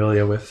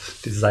familiar with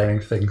designing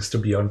things to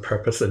be on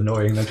purpose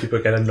annoying, and people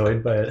get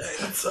annoyed by it.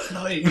 That's so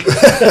annoying.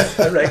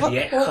 I'm like,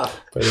 yeah.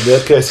 But in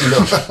that case, you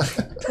know.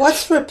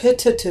 What's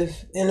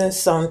repetitive in a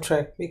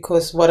soundtrack?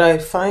 Because what I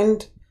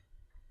find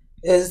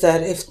is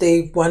that if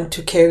they want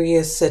to carry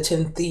a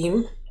certain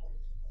theme,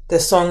 the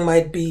song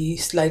might be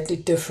slightly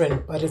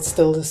different, but it's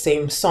still the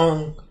same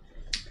song.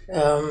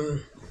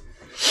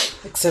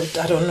 Except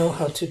I don't know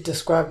how to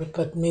describe it,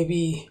 but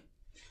maybe...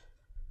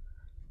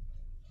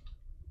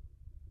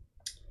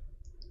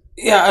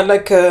 Yeah, I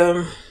like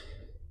how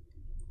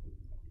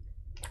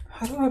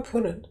do I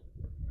put it?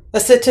 A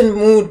certain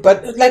mood,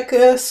 but like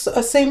a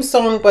same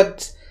song,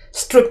 but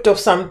stripped of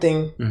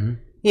something. Mm-hmm.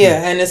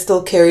 Yeah, and it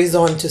still carries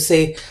on to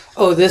say,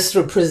 oh, this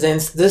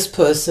represents this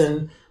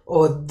person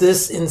or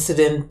this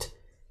incident.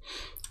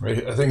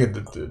 Right. I think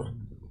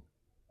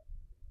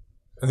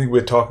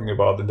we're talking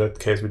about, in that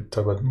case, we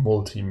talk about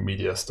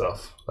multimedia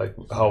stuff, like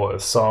how a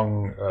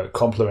song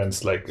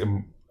complements like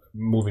a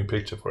moving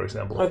picture, for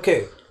example.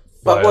 Okay.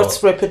 But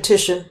what's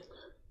repetition?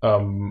 I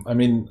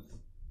mean,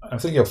 I'm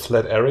thinking of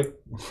Flat Eric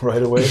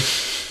right away.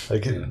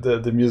 Like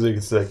the music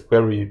is like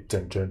very,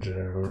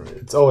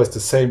 it's always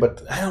the same,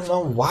 but I don't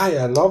know why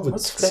I love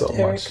it so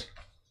much.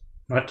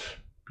 What?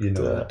 You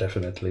know that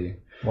definitely.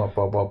 It's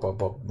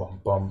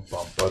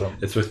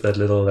with that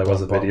little, there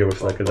was a video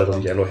with like a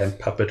little yellow hand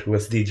puppet who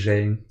was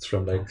DJing. It's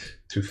from like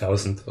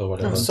 2000 or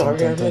whatever. I'm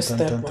sorry, I missed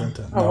that one.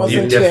 I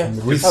wasn't here.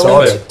 We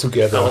saw it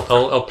together.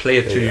 I'll play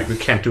it to you. We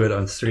can't do it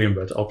on stream,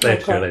 but I'll play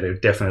it to you later. You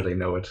definitely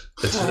know it.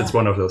 It's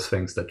one of those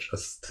things that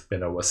just, you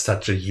know, was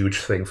such a huge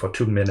thing for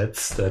 2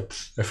 minutes that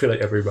I feel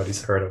like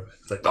everybody's heard of it.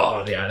 It's like,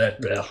 oh yeah, that,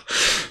 well.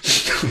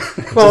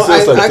 Well,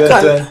 I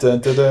can't.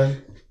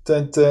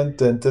 Dun dun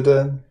dun dun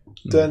dun.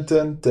 Dun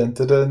dun dun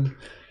dun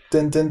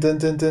dun dun dun dun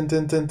dun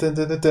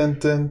dun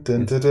dun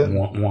dun dun.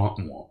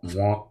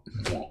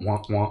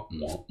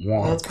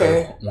 Okay.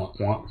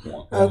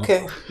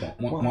 Okay.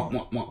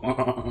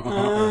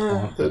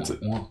 That's it.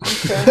 Okay.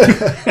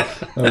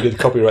 Now we get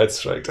copyright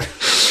strike.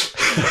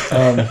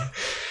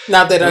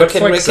 Now that I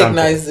can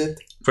recognize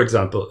it. For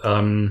example,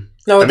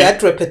 that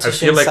repetition. I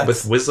feel like sucks.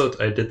 with Wizard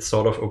I did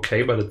sort of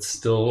okay, but it's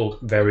still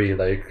very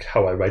like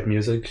how I write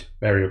music,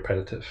 very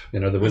repetitive.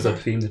 You know, the Wizard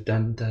theme, the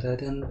dun dun dun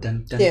dun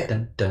dun dun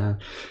dun dun.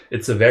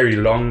 It's a very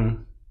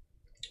long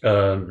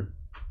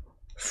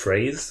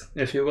phrase,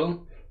 if you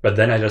will, but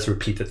then I just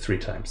repeat it 3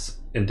 times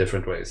in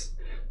different ways.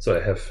 So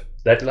I have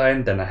that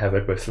line, then I have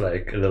it with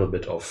like a little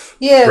bit of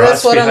brass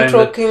that's what I'm behind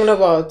talking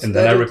about. and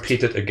then I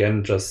repeat it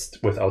again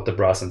just without the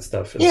brass and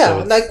stuff. And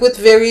so like with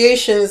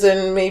variations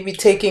and maybe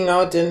taking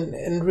out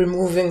and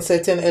removing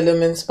certain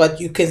elements, but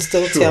you can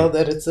still tell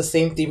that it's the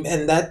same theme,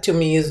 and that to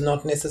me is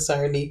not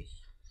necessarily...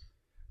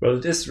 Well,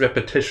 it is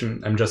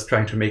repetition. I'm just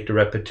trying to make the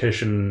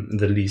repetition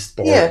the least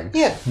boring.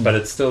 Yeah. But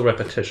it's still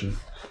repetition.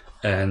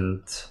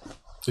 And...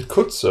 it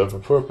could serve a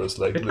purpose,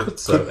 like it could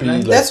be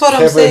like that's what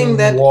I'm saying.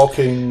 That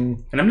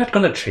walking, and I'm not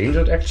gonna change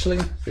it actually,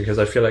 because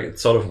I feel like it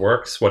sort of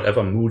works.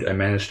 Whatever mood I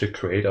managed to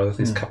create out of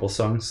these couple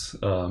songs,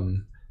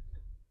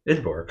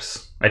 it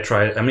works. I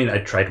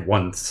tried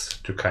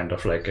once to kind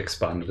of like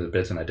expand it a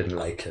bit, and I didn't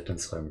like it,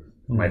 and so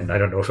I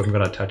don't know if I'm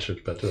gonna touch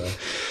it. But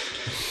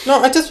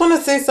no, I just want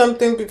to say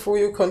something before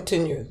you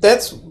continue.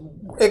 That's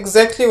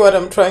exactly what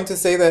I'm trying to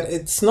say. That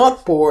it's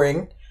not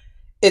boring.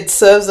 It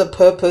serves a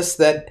purpose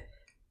that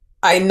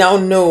I now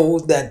know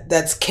that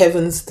that's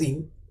Kevin's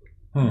theme.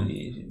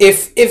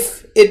 If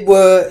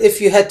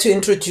you had to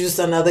introduce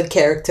another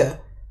character,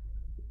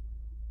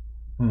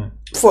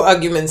 for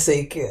argument's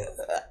sake,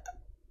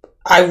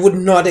 I would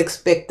not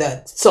expect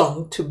that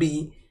song to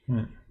be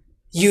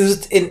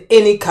used in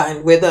any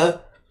kind,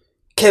 whether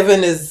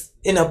Kevin is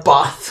in a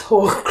bath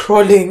or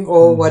crawling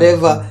or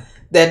whatever.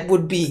 That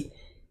would be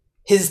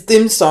his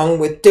theme song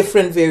with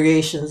different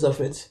variations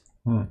of it.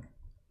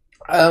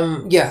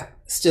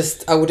 It's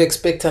just I would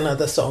expect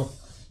another song.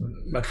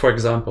 But for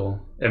example,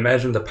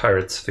 imagine the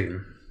Pirates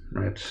theme,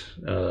 right?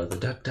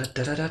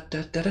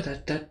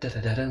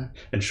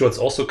 And sure, it's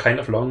also kind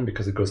of long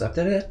because it goes up.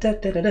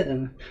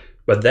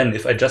 But then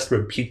if I just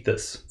repeat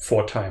this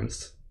 4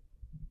 times,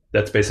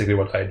 that's basically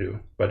what I do.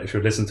 But if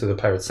you listen to the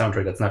Pirates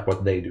soundtrack, that's not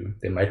what they do.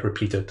 They might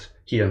repeat it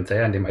here and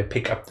there, and they might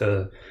pick up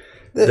the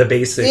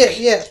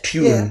basic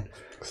tune.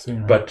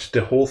 But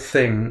the whole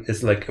thing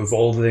is like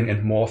evolving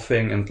and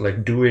morphing and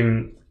like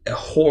doing a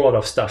whole lot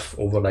of stuff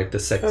over like the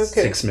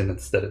 6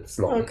 minutes that it's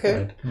long.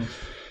 Right?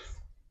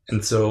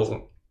 And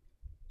so,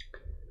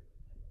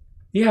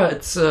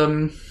 it's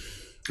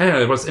I don't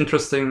know, it was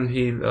interesting.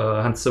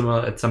 Hans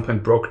Zimmer at some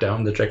point broke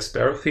down the Jack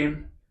Sparrow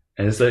theme,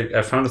 and it's like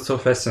I found it so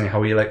fascinating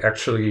how he like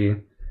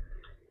actually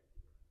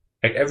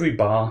like every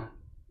bar,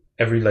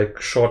 every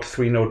like short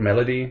 3-note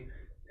melody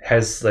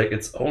has like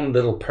its own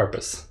little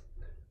purpose.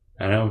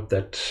 I know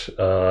that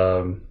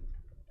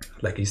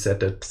like he said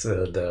that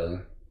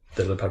the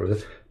little part of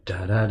it,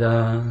 da da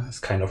da, it's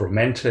kind of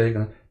romantic,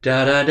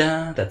 da da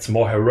da, that's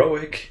more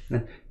heroic,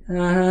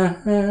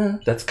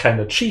 that's kind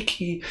of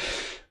cheeky,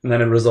 and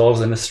then it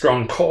resolves in a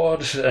strong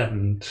chord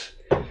and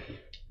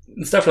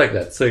stuff like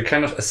that. So it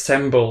kind of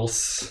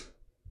assembles,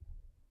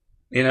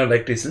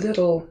 like these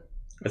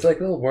it's like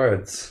little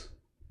words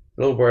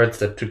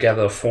that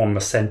together form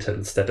a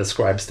sentence that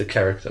describes the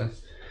character.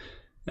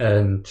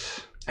 And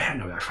I don't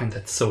know, I find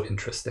that so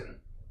interesting.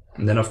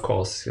 And then of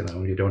course,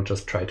 you don't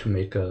just try to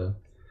make a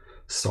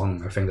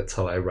song. I think that's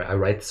how I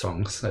write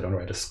songs. I don't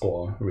write a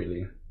score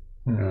really.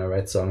 I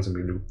write songs and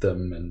we loop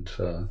them, and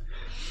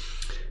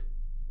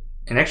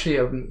actually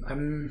I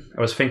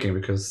was thinking,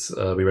 because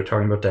we were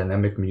talking about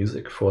dynamic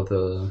music for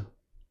the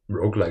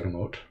roguelike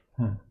mode,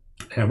 and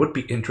it would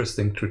be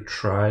interesting to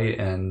try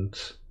and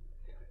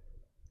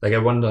I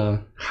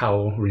wonder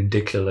how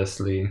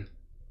ridiculously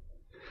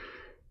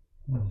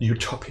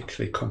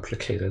utopically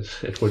complicated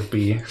it would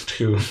be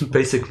to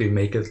basically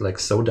make it like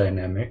so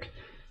dynamic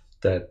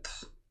that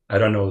I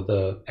don't know,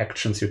 the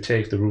actions you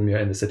take, the room you're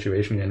in, the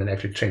situation you're in, and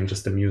actually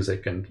changes the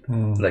music and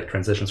like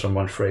transitions from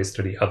one phrase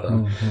to the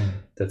other.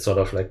 That sort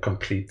of like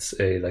completes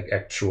a like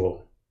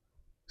actual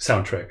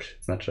soundtrack.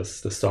 It's not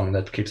just the song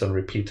that keeps on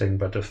repeating,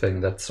 but the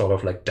thing that sort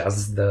of like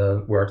does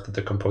the work that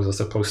the composer's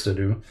supposed to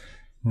do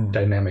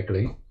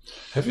dynamically.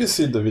 Have you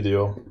seen the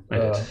video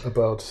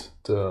about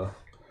the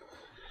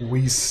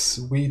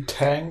Wii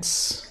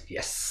tanks?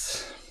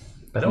 Yes.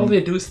 But all they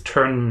do is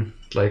turn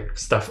like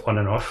stuff on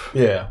and off.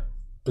 Yeah.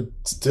 But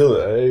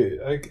still,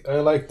 I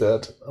like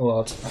that a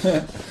lot.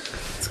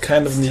 It's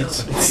kind of neat.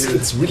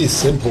 It's really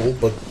simple,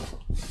 but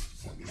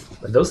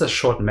those are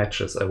short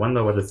matches. I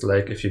wonder what it's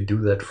like if you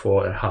do that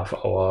for a half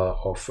hour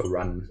of a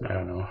run. I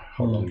don't know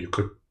how long you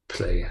could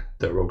play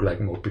the roguelike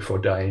mode before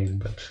dying,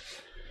 but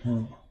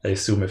I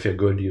assume if you're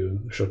good,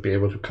 you should be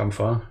able to come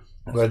far.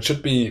 Well, it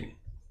should be...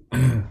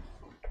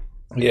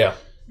 yeah,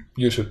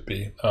 you should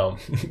be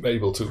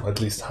able to at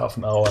least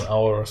an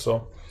hour or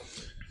so.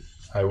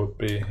 I would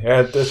be.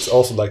 Yeah, that's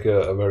also like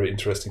a very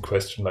interesting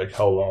question, like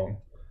how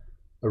long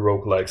a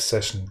roguelike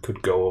session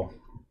could go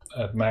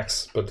at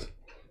max. But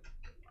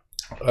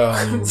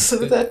so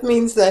that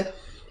means that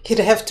he'd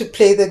have to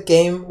play the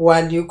game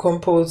while you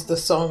compose the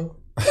song.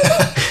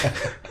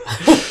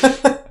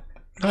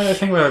 I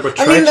think what I would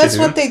try that's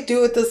what they do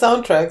with the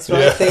soundtracks,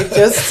 right? Yeah. They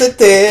just sit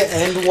there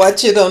and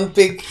watch it on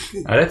big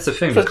that's the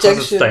thing, projection.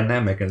 Because it's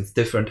dynamic and it's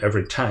different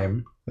every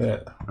time. Yeah.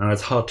 And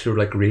it's hard to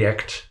like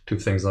react to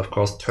things. Of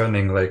course,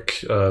 turning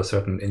like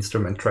certain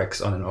instrument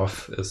tracks on and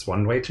off is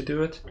one way to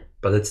do it,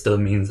 but it still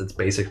means it's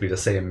basically the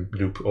same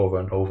loop over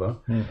and over.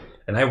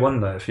 And I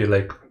wonder if you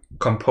like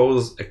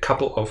compose a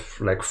couple of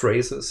like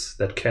phrases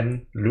that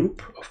can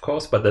loop, of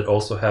course, but that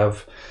also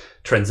have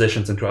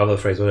transitions into other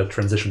phrases, or that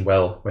transition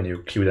well when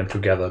you cue them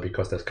together,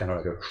 because there's kind of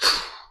like a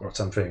or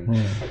something.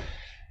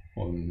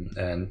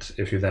 And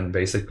if you then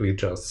basically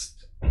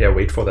just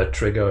wait for that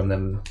trigger and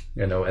then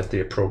at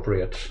the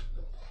appropriate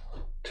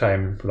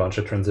time launch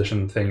a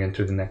transition thing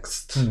into the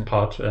next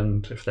part,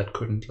 and if that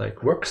couldn't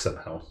like work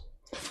somehow.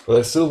 Well,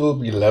 there still will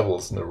be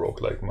levels in the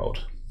roguelike mode,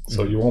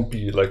 so you won't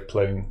be like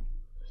playing.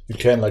 You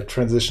can like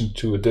transition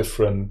to a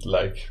different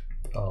like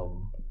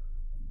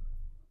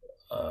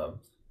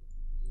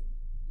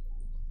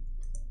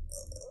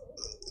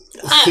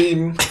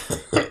theme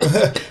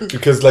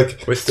because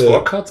like with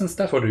scorecards and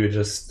stuff, or do you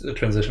just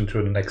transition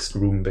to the next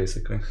room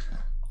basically?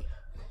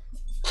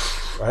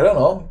 I don't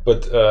know,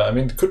 but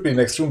it could be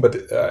next room, but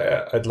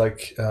I'd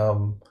like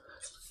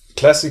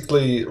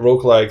classically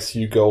roguelikes,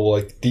 you go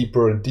like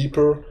deeper and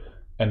deeper,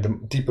 and the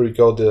deeper you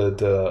go,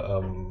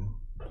 the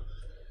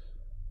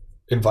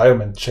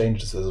environment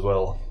changes as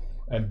well,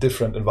 and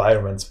different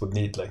environments would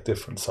need like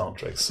different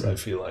soundtracks. I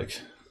feel like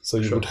so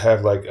you would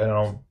have like I don't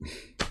know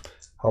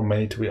how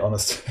many to be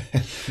honest,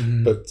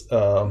 but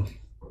I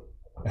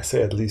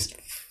say at least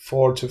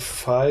 4 to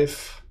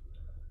 5.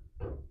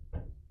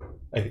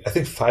 I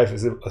think 5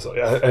 is.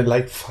 I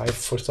like 5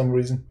 for some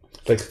reason.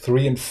 Like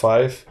 3 and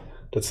 5.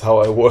 That's how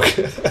I work.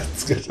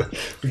 It's good.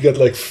 We got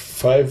like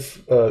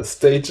 5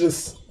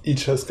 stages.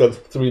 Each has got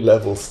 3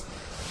 levels,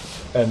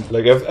 and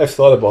like I've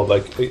thought about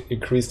like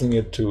increasing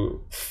it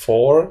to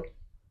 4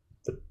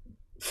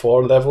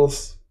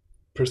 levels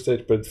per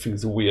stage, but it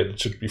feels weird. It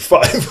should be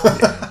 5.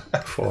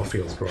 4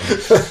 feels wrong.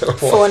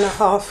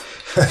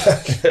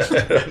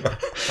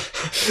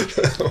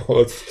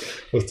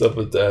 4.5. What's up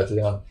with that?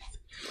 Yeah,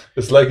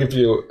 it's like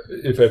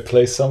if I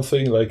play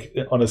something like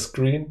on a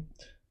screen,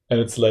 and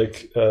it's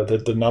like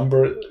that the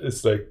number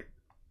is like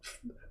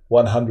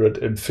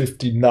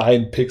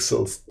 159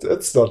 pixels.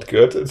 That's not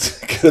good. It's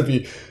gonna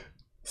be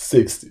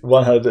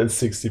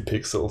 160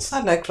 pixels.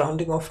 I like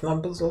rounding off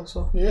numbers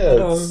also.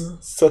 Yeah, it's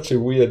such a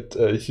weird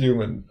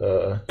human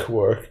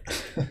quirk.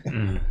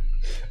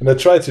 And I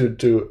try to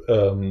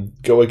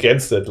go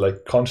against it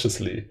like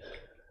consciously,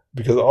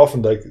 because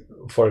often like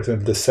for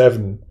example the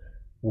 7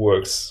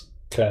 works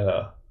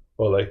kinda,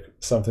 or like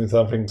something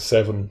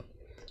 7,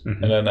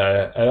 and then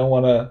I don't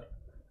wanna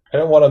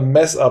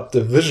mess up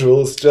the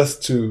visuals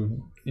just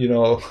to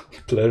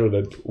pleasure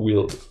that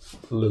weird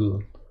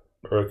little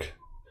irk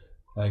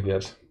I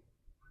get.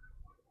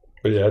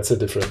 But yeah, it's a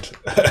different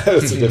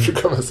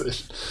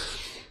conversation.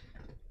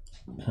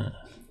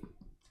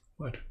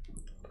 What?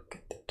 Look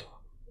at the door.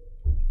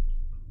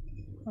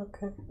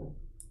 Okay.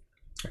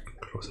 I can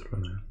close it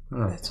from there.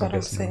 That's what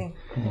I'm saying.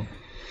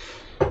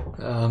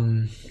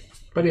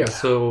 But yeah,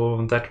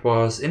 so that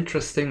was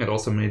interesting. It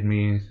also made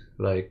me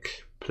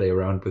like play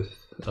around with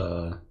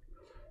the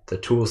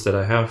tools that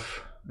I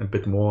have a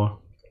bit more.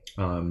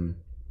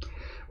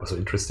 Also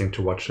interesting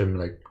to watch him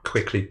like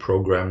quickly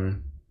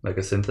program like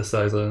a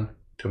synthesizer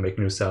to make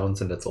new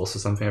sounds, and that's also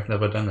something I've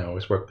never done. I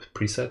always work with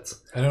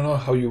presets. I don't know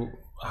how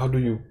do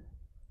you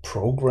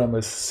program a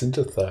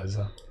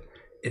synthesizer?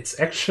 It's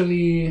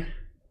actually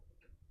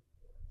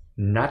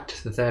not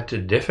that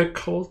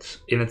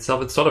difficult in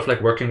itself. It's sort of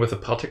like working with a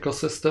particle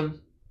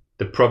system.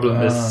 The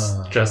problem is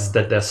just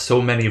that there's so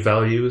many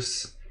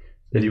values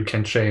that you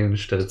can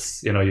change that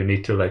it's, you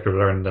need to like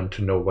learn them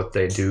to know what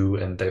they do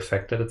and the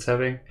effect that it's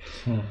having.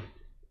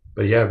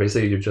 But yeah,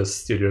 basically you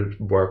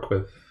work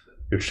with,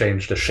 you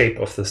change the shape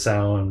of the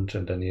sound,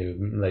 and then you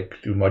like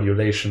do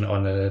modulation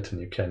on it,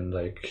 and you can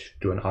like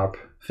do an ARP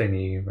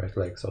thingy, right?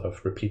 Like sort of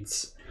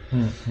repeats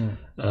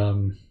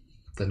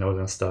the note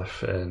and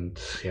stuff, and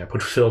yeah,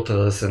 put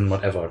filters and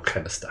whatever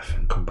kind of stuff,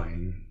 and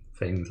combine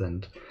things,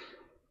 and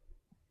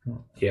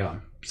yeah.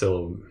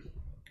 So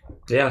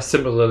yeah,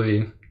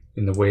 similarly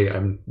in the way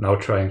I'm now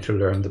trying to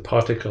learn the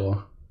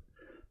particle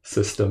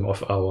system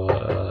of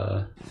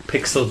our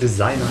Pixel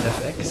Designer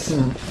FX.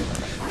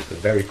 It's a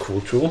very cool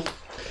tool.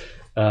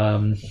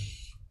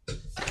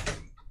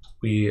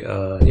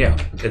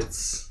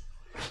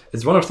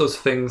 It's one of those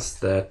things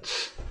that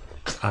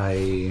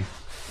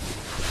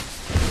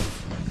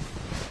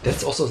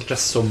that's also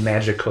just so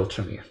magical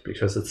to me,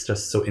 because it's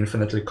just so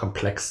infinitely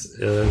complex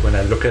when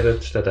I look at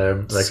it, that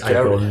I'm like, scary.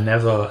 I will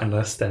never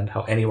understand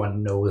how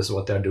anyone knows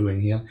what they're doing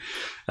here.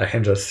 I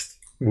can just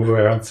move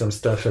around some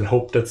stuff and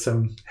hope that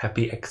some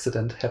happy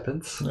accident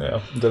happens.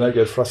 Yeah, then I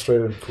get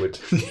frustrated and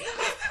quit.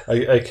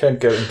 I can't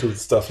get into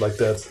stuff like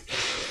that.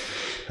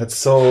 It's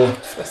so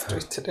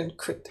frustrated and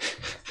quit.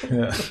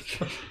 Yeah,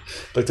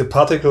 like the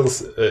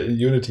particles in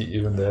Unity,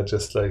 even they're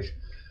just like,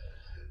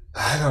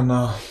 I don't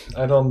know.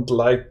 I don't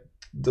like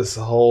this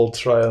whole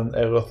trial and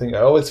error thing.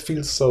 I always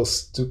feel so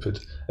stupid.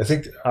 I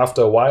think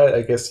after a while,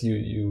 I guess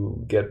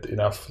you get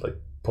enough like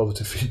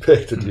positive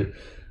feedback that you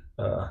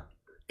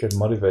get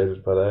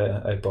motivated.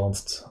 But I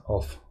bounced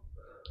off.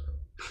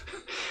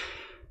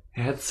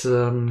 It's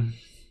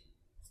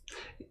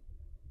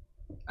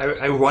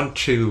I want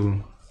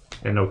to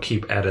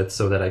keep at it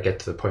so that I get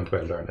to the point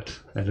where I learn it,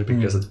 and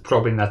because it's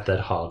probably not that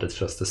hard. It's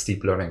just a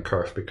steep learning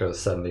curve, because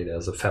suddenly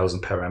there's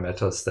 1,000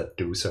 parameters that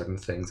do certain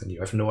things and you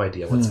have no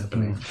idea what's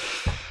happening.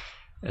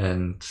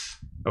 And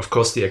of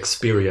course the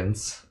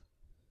experience,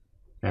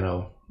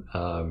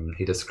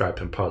 he described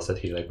in parts that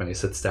he, like, when he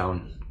sits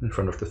down in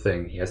front of the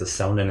thing, he has a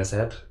sound in his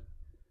head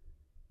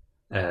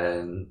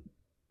and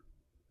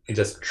he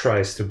just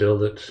tries to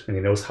build it, and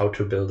he knows how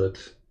to build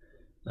it,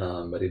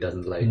 but he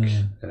doesn't like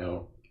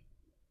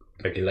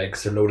like he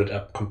likes to load it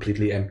up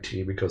completely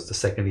empty, because the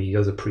second he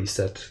hears a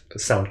preset, the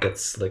sound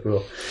gets like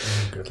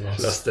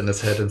lost in his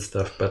head and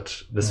stuff.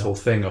 But this whole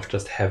thing of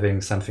just having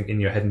something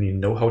in your head and you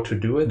know how to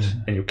do it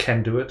and you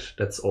can do it,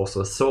 that's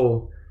also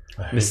so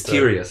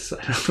mysterious. I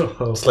don't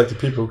know how. It's like the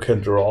people who can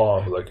draw.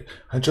 Like,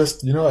 I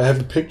just, I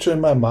have a picture in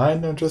my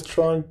mind. I'm just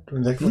drawing.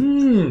 Like,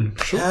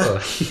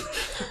 sure.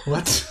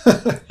 What?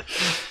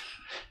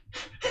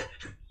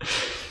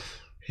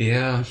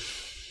 Yeah.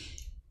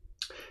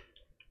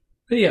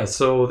 Yeah,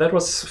 so that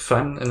was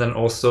fun. And then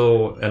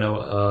also,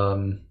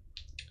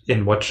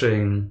 in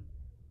watching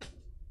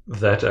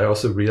that, I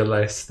also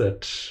realized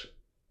that,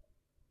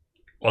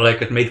 or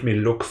like it made me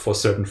look for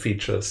certain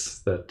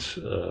features that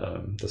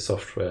the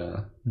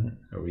software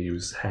we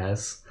use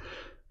has,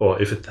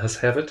 or if it does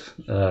have it,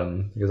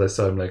 because I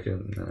saw him like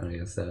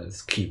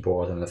his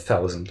keyboard and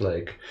 1,000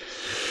 like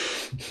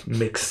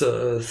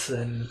mixers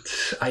and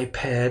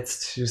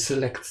iPads to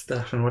select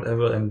stuff and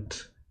whatever,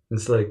 and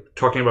it's like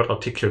talking about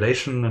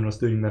articulation, and was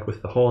doing that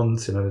with the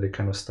horns. They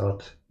kind of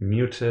start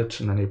muted,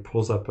 and then he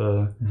pulls up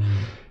a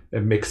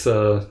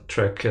mixer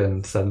track,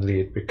 and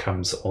suddenly it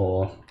becomes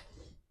all,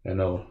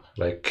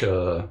 like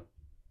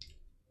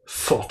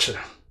forte,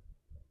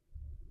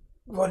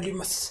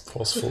 voluminous,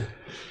 forceful.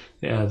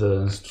 Yeah,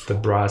 the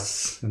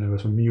brass,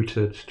 was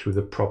muted to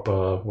the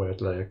proper, where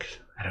it like,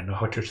 I don't know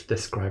how to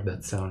describe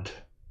that sound,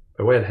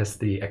 but where it has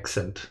the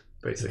accent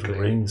basically. It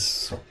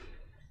rings.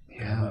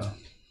 Yeah.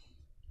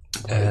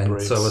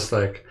 And so I was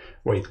like,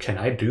 wait, can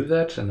I do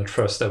that? And at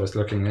first I was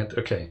looking at,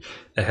 okay,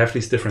 I have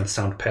these different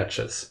sound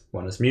patches.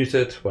 One is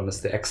muted, one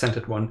is the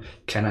accented one.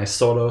 Can I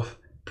sort of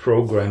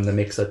program the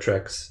mixer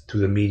tracks to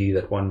the MIDI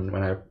that one,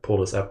 when I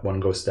pull this up,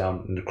 one goes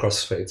down and the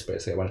crossfades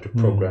basically. I wanted to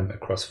program a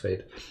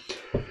crossfade.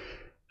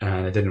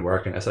 And it didn't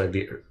work in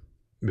SID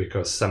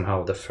because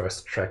somehow the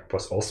first track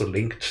was also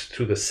linked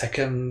to the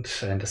second,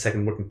 and the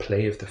second wouldn't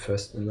play if the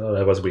first,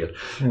 that was weird.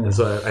 And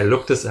so I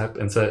looked this up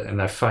and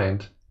I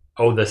find,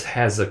 oh, this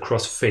has a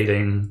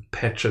crossfading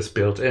patches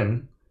built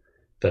in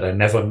that I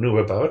never knew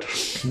about.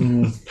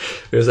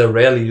 Because I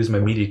rarely use my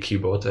MIDI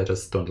keyboard. I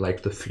just don't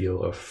like the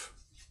feel of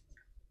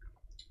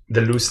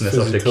the looseness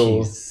of the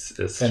keys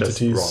is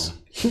entities.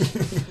 Just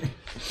wrong.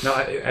 No,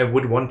 I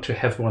would want to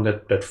have one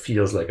that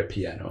feels like a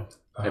piano.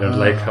 I don't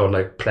like how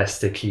like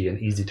plasticky and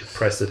easy to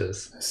press it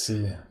is. I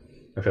see.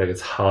 I feel like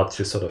it's hard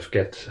to sort of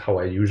get how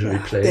I usually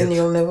play then it.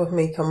 You'll never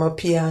make a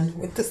piano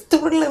with this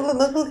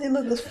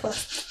this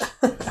fast.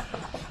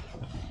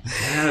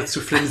 Yeah, it's too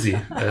flimsy.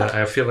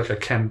 I feel like I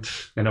can't,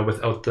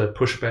 without the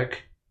pushback.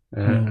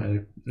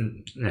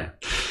 Yeah.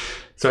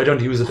 So I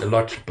don't use it a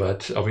lot,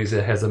 but obviously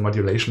it has a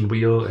modulation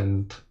wheel,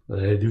 and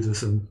I do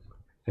this, and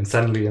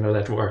suddenly,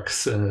 that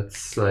works. And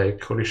it's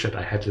like, holy shit,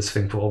 I had this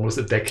thing for almost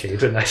a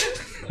decade, and I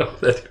didn't know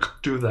that I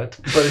could do that.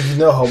 But you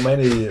know how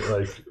many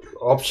like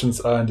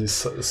options are in these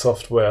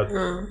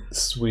software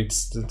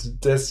suites.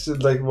 That's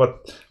like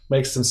what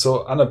makes them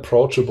so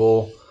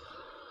unapproachable.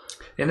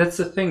 And that's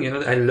the thing,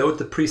 I load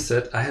the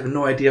preset. I have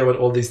no idea what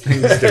all these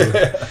things do.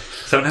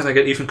 Sometimes I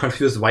get even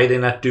confused why they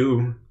not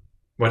do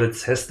what it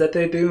says that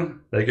they do.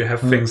 Like you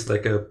have things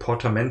like a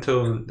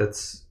portamento, that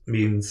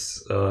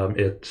means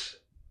it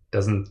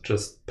doesn't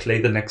just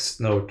play the next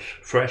note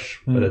fresh,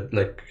 but it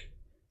like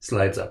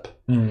slides up.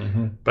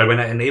 But when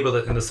I enable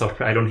it in the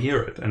software, I don't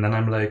hear it. And then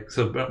I'm like,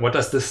 so what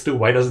does this do?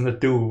 Why doesn't it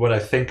do what I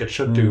think it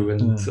should do?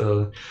 And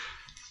so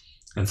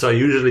I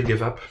usually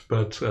give up.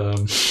 But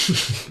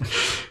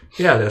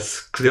yeah,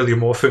 there's clearly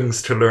more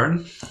things to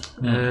learn.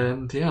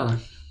 And yeah,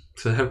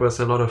 so that was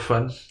a lot of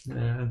fun.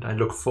 And I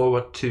look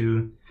forward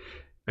to,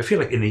 I feel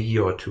like in a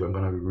year or two, I'm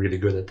going to be really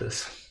good at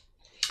this.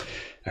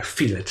 I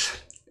feel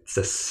it.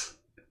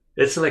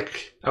 It's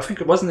like, I think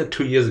it wasn't it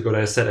 2 years ago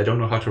that I said I don't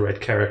know how to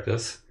write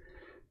characters.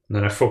 And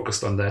then I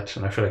focused on that,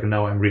 and I feel like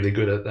now I'm really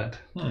good at that.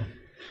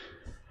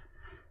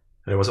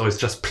 I was always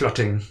just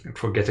plotting and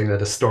forgetting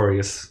that a story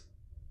is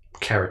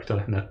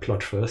character, not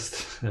plot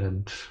first.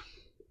 And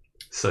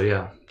so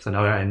yeah, so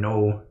now I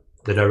know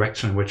the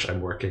direction in which I'm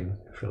working.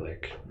 I feel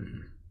like,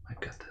 I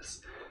got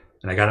this.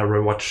 And I gotta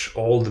rewatch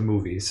all the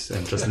movies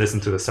and just listen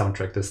to the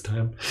soundtrack this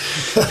time.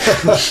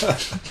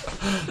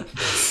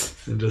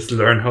 And just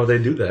learn how they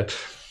do that.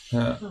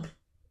 Yeah.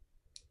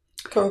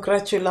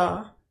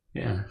 Congratula.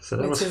 Yeah, so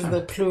that was fun. Which is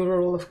the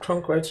plural of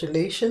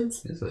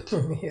congratulations. Is it?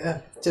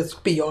 Yeah,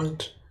 just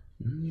beyond.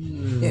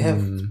 You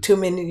have too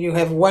many. You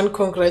have one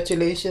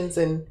congratulations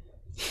and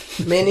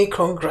many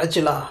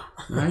congratula.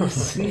 I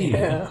see.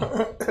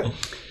 Yeah.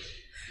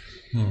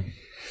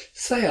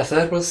 So yeah, so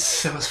that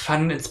was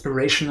fun,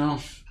 inspirational.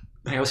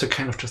 I also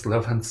kind of just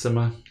love Hans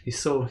Zimmer. He's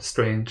so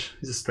strange.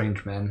 He's a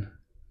strange man.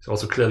 He's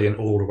also clearly an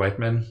old white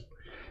man.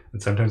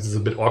 And sometimes it's a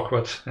bit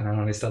awkward, and then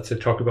when he starts to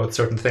talk about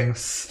certain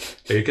things,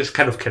 you just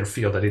kind of can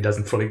feel that he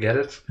doesn't fully get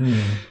it.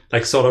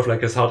 Like sort of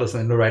like his heart is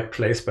in the right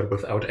place, but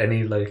without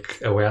any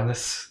like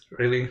awareness,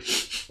 really.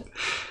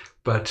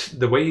 But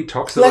the way he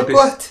talks about like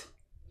what?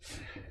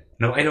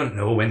 No, I don't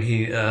know when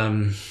he.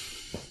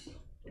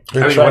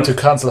 We're trying to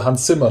cancel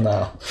Hans Zimmer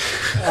now.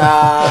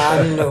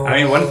 No.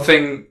 I mean, one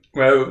thing,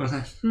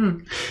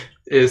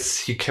 is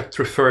he kept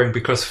referring,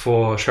 because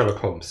for Sherlock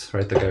Holmes,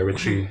 right, the Guy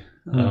Ritchie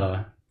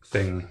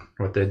thing,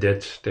 what they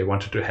did, they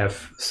wanted to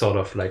have sort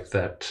of like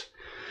that,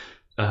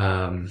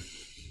 I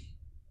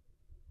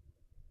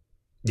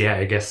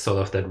guess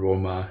sort of that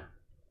Roma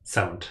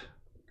sound.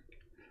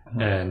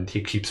 And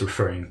he keeps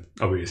referring,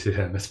 obviously, to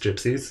them as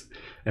gypsies.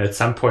 And at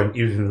some point,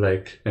 even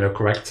like,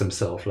 corrects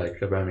himself.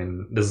 Like, I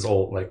mean, this is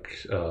all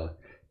like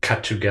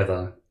cut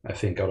together, I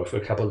think, out of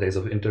a couple of days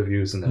of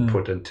interviews and then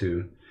put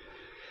into,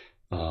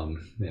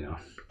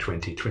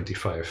 20,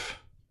 25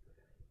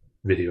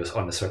 videos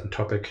on a certain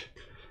topic.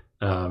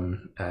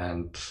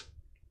 And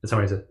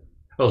somebody said,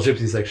 well,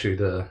 gypsy is actually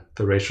the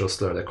racial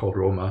slur. They're called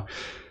Roma.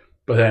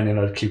 But then,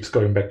 it keeps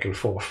going back and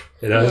forth.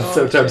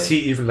 Sometimes he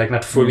even like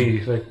not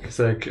fully like it's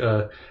like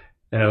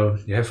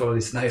you have all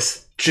these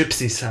nice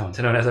gypsy sounds.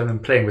 And as I've been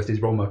playing with these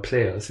Roma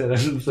players, so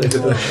that's like,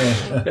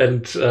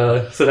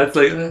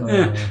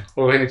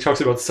 or when he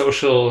talks about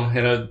social,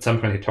 at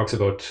some point he talks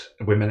about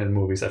women in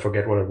movies. I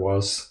forget what it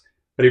was,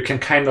 but you can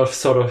kind of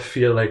sort of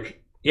feel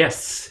like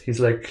yes,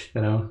 he's like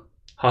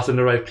heart in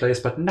the right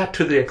place, but not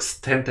to the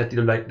extent that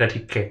you like that he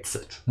gets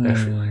it. I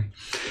feel like.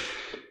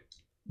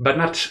 But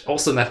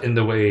not in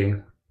the way,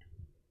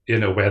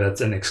 where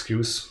that's an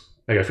excuse.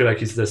 Like I feel like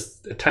he's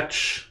just a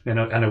touch,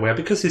 unaware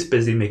because he's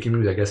busy making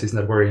music. I guess he's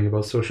not worrying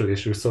about social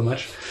issues so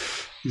much.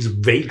 He's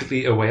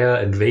vaguely aware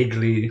and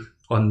vaguely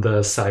on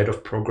the side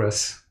of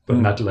progress, but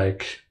not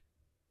like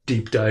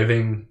deep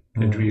diving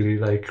and really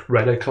like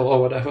radical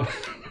or whatever.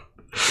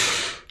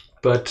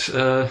 But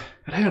I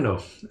don't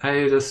know.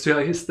 I just feel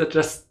like he's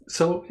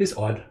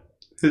odd.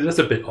 He's just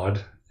a bit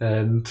odd,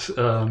 and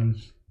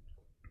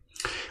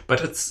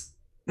but it's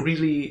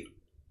really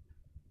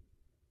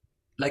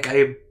like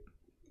I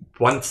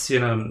once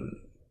sometimes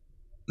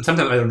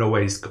I don't know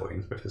where he's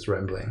going with his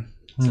rambling.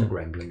 It's like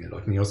rambling a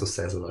lot, and he also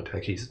says a lot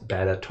like he's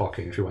bad at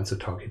talking. If he wants to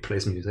talk, he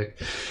plays music,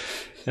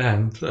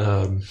 and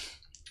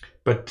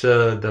but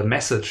the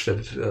message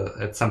that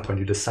at some point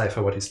you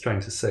decipher what he's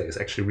trying to say is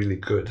actually really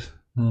good.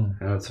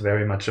 It's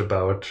very much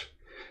about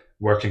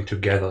working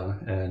together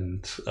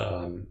and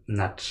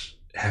not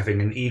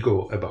having an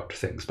ego about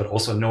things, but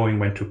also knowing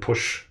when to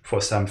push for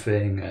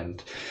something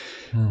and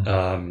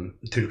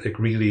to like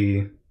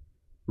really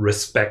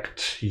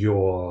respect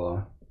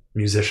your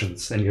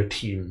musicians and your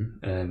team.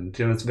 And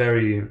it's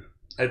very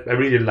I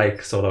really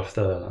like sort of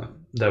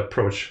the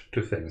approach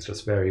to things,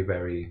 just very,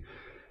 very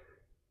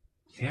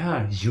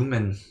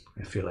human,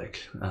 I feel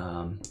like.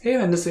 Hey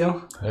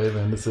Vendisio. Hey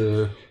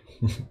Vendisio.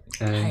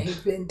 And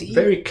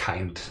very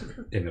kind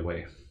in a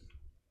way.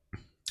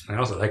 I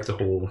also like the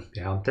whole,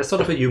 there's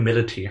sort of a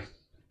humility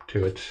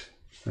to it.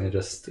 I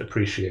just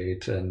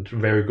appreciate, and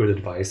very good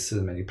advice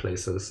in many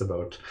places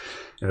about,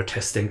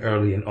 testing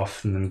early and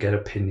often and get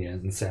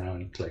opinions.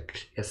 And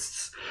like,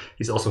 yes,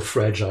 he's also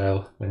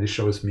fragile when he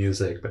shows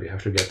music, but you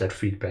have to get that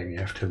feedback. You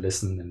have to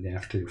listen, and you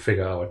have to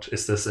figure out,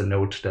 is this a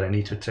note that I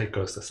need to take,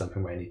 or is there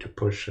something where I need to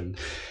push? And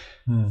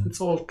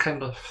it's all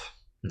kind of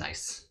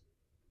nice.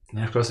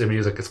 And of course, the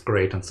music is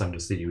great, and so I'm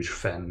just a huge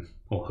fan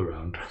all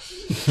around.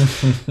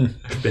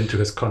 I've been to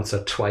his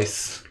concert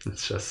twice.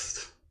 It's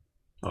just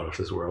out of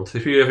this world.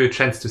 If you have a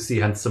chance to see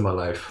Hans Zimmer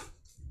live,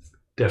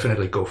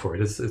 definitely go for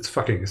it. It's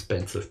fucking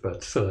expensive,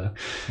 but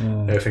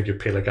I think you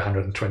pay like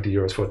 120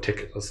 euros for a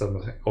ticket or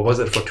something. Or was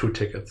it for 2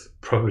 tickets?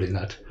 Probably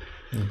not.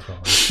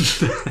 Probably.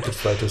 Could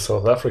fly to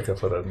South Africa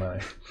for that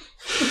money.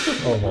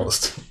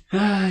 Almost.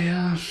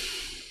 Yeah.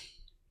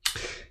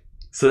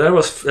 So that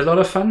was a lot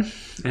of fun.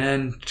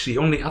 And the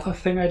only other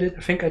thing I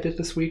think I did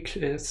this week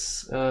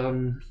is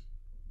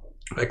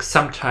like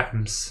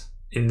sometimes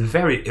in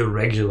very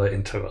irregular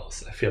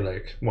intervals, I feel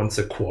like once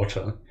a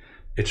quarter,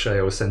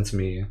 itch.io sends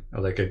me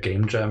like a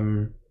game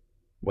jam,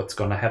 what's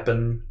gonna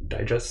happen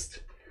digest.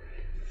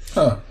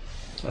 Huh.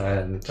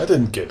 And I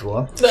didn't get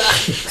one.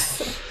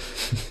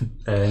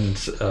 And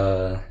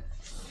so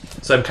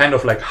I'm kind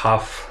of like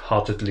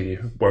half-heartedly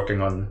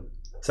working on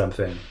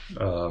something.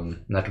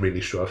 Not really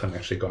sure if I'm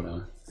actually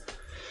gonna.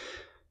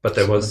 But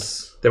there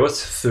was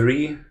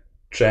 3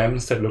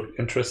 jams that looked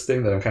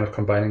interesting that I'm kind of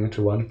combining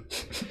into one.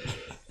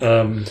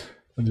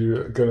 And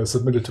you're gonna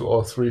submit it to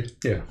all 3?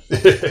 Yeah.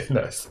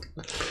 Nice.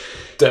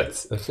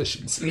 That's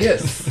efficiency.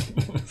 Yes.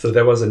 So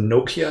there was a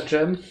Nokia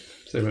jam.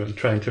 So we were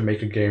trying to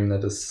make a game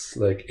that is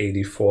like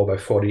 84 by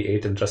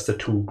 48 in just the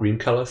 2 green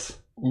colors.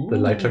 Ooh. The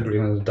lighter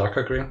green and the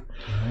darker green.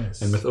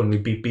 Nice. And with only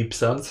beep beep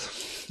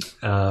sounds.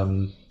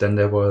 Then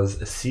there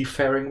was a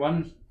seafaring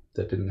one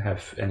that didn't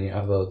have any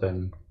other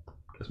than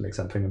just make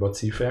something about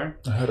seafaring.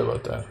 I heard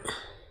about that.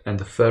 And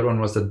the third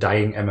one was the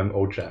dying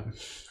MMO jam.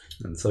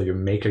 And so you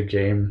make a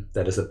game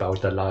that is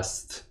about the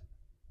last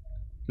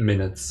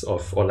minutes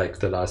of, or like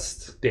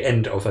the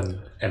end of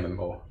an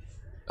MMO.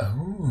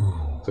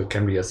 Oh. So it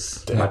can be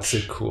as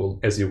much cool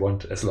as you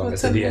want, as long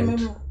as in the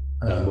end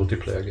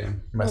multiplayer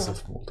game.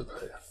 Massive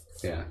multiplayer.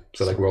 Yeah.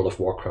 So like World of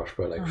Warcraft,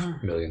 where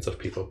like millions of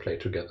people play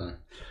together.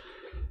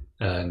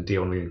 And the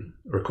only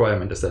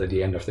requirement is that at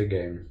the end of the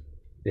game,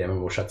 the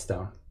MMO shuts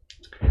down.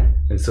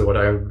 And so what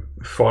I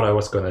thought I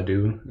was going to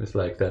do is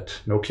like that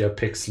Nokia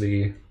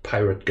Pixley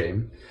pirate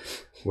game,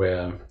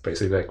 where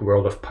basically like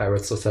World of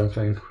Pirates or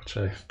something, which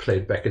I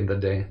played back in the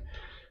day.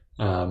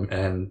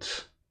 And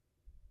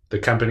the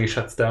company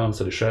shuts down,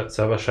 so the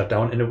server shut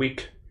down in a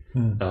week.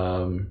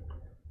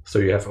 So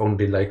you have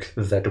only like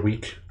that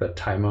week, that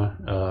timer,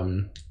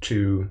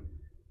 to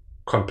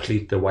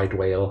complete the white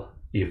whale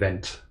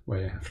event,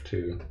 where you have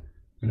to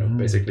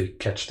basically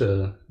catch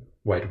the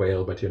white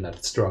whale, but you're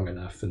not strong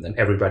enough, and then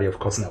everybody of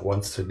course now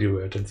wants to do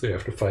it, and so you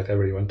have to fight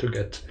everyone to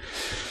get.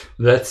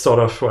 That's sort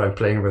of what I'm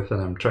playing with,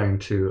 and I'm trying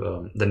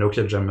to the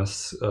Nokia gem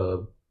is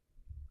what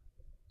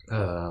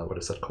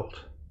is that called?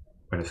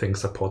 when a thing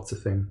supports a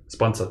thing.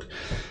 Sponsored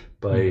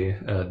by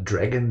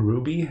Dragon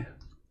Ruby,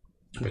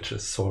 which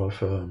is sort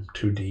of a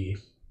 2D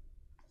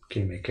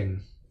game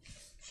making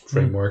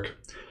framework.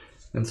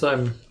 And so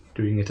I'm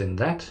doing it in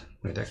that.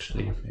 Wait,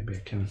 actually, maybe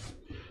I can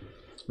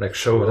like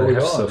show what I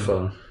have so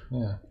far.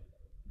 Yeah.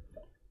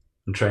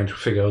 I'm trying to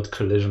figure out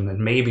collision, and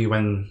maybe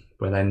when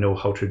I know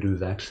how to do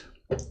that,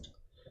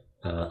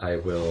 I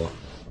will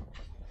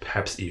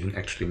perhaps even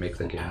actually make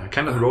the game. I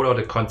kind of wrote out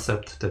a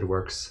concept that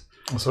works.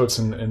 So it's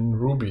in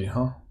Ruby,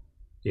 huh?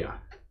 Yeah.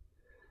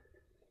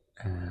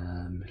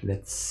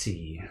 Let's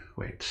see.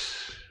 Wait,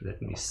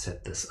 let me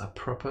set this up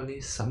properly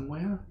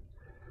somewhere.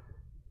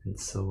 And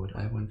so what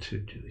I want to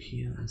do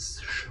here is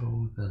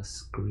show the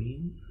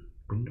screen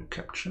window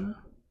capture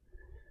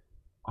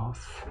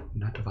of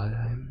not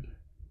Valheim.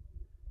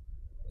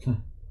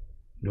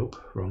 Nope,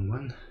 wrong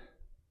one.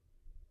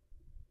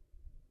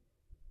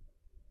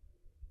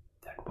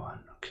 That one,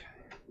 okay.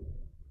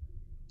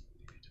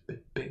 Make it a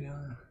bit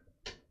bigger.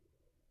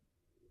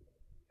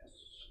 Yes.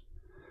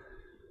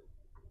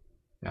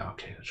 Yeah,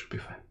 okay, that should be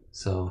fine.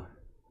 So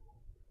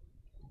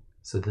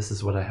this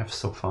is what I have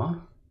so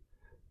far.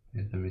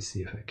 And let me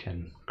see if I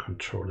can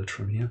control it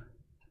from here.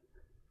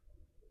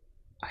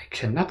 I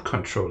cannot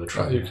control it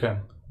from here. You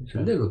can.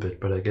 A little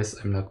bit, but I guess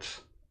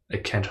I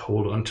can't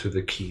hold onto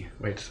the key.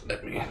 Wait,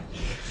 let me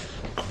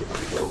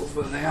quickly go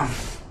over there.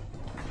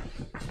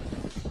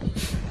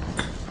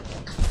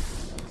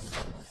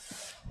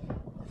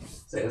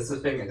 So that's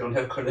the thing, I don't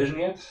have collision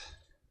yet,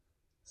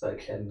 so I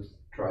can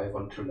drive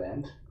onto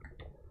land.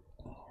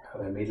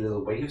 But I made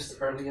little waves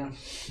earlier.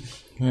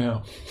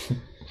 Yeah.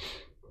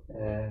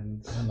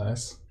 And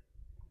nice.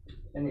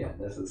 And yeah,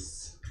 this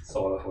is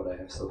sort of what I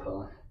have so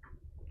far.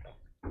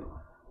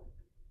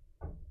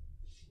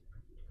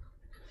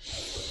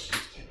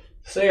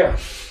 So yeah,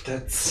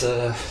 that's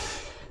and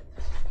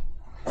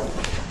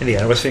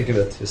yeah, I was thinking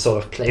that you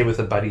sort of play with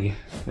a buddy,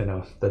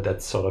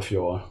 that's sort of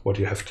what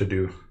you have to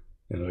do.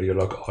 You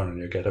log on and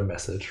you get a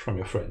message from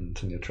your friend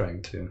and you're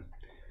trying to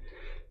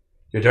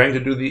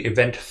do the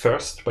event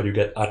first, but you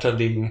get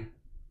utterly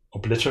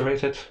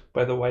obliterated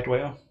by the white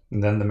whale.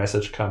 And then the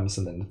message comes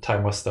and then the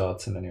timer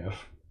starts and then you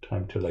have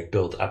time to like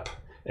build up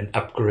and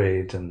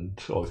upgrade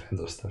and all kinds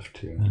of stuff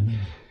too.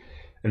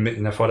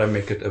 And I thought I'd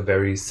make it a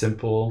very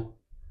simple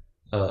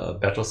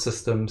battle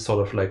system,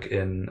 sort of like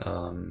in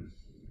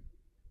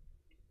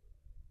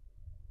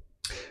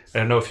I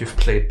don't know if you've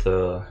played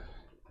have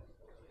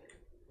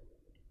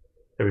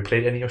you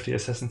played any of the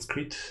Assassin's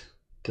Creed?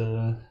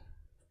 The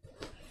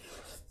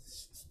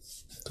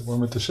one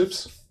with the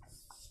ships?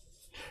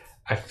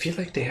 I feel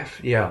like they have,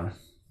 yeah.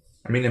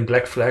 I mean, in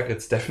Black Flag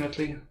it's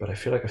definitely, but I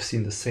feel like I've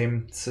seen the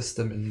same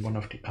system in one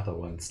of the other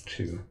ones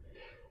too.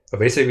 But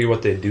basically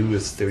what they do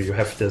is you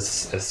have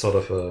this as sort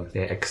of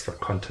extra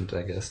content,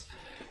 I guess.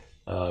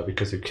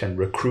 Because you can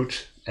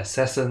recruit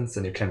assassins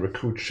and you can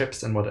recruit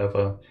ships and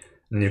whatever,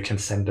 and you can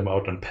send them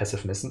out on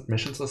passive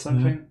missions or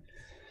something.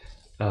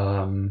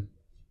 And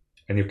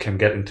you can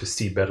get into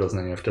sea battles, and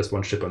then you have just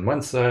one ship on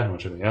one side, one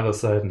ship on the other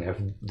side, and you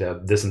have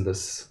this and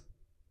this,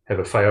 have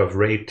a fire of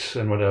rate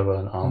and whatever,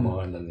 and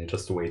armor, and then you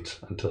just wait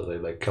until they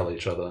like kill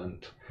each other,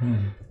 and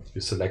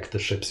you select the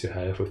ships you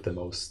have with the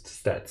most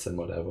stats and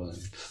whatever. And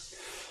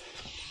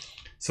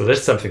so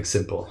that's something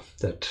simple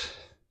that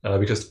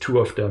because 2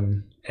 of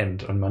them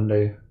end on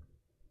Monday,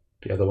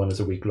 the other one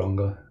is a week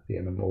longer, the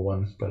MMO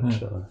one, but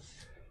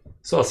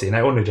so I'll see. And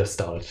I only just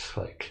started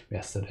like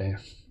yesterday.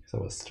 So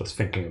I was just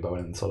thinking about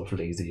it and sort of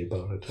lazy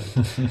about it.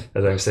 And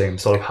as I'm saying, I'm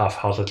sort of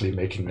half-heartedly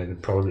making it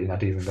and probably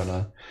not even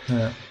gonna.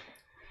 Yeah.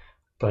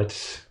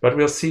 But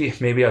we'll see.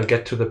 Maybe I'll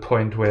get to the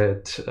point where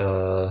it.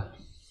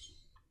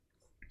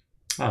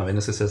 When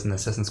this is an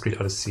Assassin's Creed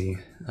Odyssey,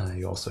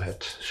 you also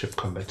had ship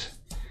combat.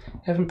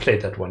 I haven't played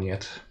that one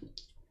yet.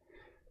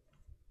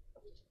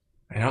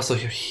 And also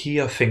you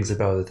hear things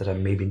about it that I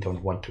maybe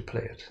don't want to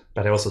play it.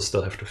 But I also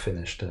still have to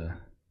finish the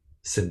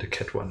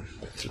Syndicate one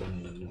with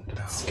London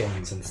and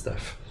scans and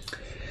stuff.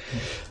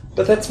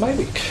 But that's my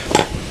week.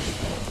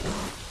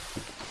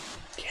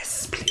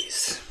 Yes,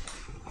 please.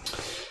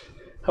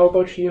 How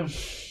about you?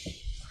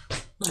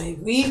 My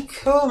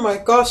week? Oh my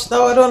gosh,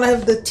 now I don't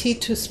have the tea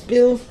to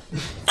spill.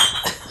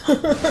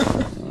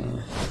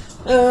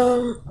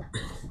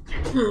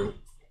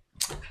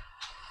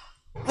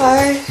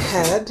 I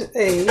had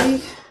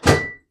a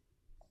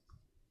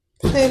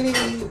fairly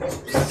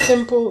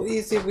simple,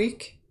 easy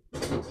week.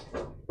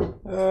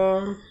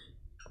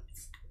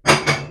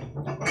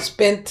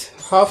 Spent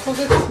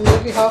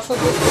nearly half of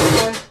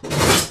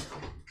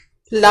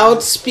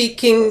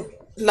it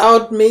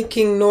loud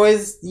making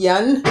noise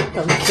Jan.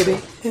 I'm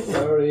kidding.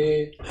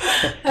 Sorry.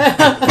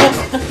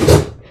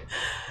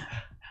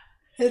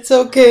 It's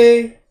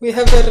okay. We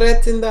have a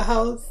rat in the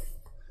house.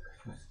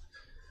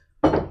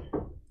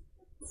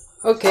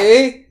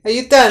 Okay, are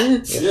you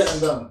done? Yeah, I'm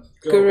done.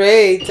 Go.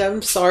 Great.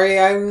 I'm sorry.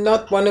 I'm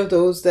not one of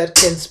those that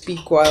can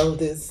speak while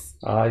this.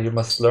 You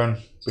must learn.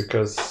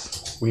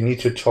 because we need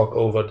to talk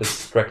over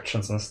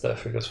distractions and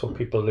stuff, because for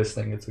people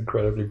listening it's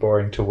incredibly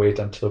boring to wait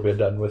until we're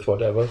done with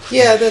whatever.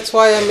 Yeah, that's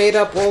why I made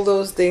up all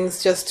those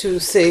things just to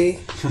say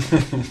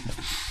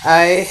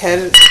I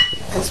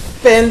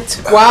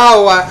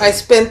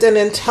spent an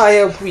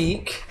entire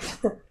week,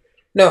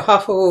 no,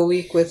 half of a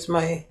week with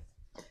my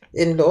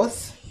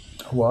in-laws.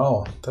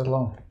 Wow, that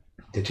long.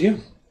 Did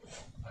you?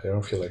 I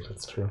don't feel like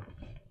that's true.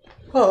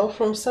 Oh,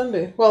 from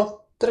Sunday.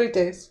 Well, 3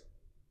 days.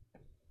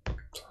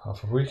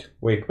 Half a week.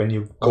 Wait, when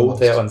you go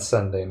there on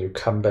Sunday and you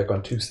come back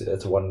on Tuesday,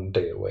 that's 1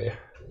 day away.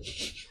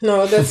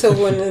 No, that's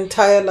an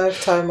entire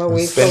lifetime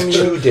away from you.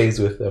 Spend 2 days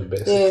with them,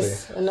 basically.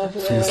 Yes,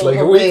 feels like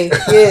a week.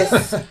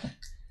 Yes,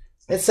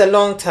 it's a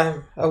long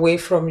time away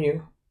from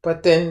you.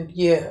 But then,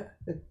 yeah,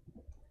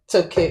 it's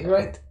okay,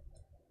 right?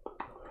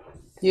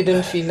 You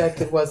didn't feel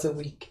like it was a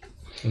week.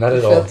 Not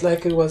at all. It felt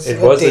like it was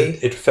a day.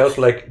 It felt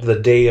like the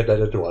day that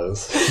it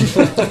was.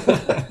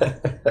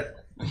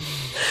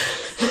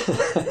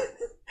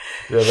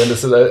 Yeah, Wendy,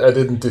 I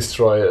didn't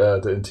destroy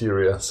the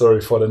interior. Sorry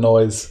for the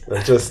noise.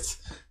 I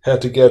just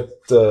had to get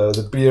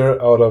the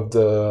beer out of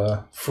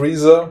the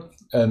freezer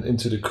and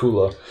into the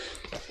cooler.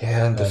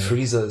 Yeah, and the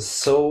freezer is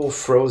so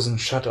frozen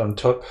shut on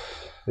top.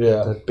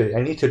 Yeah. That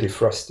I need to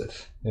defrost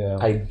it. Yeah.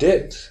 I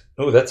did.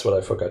 Oh, that's what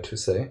I forgot to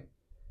say.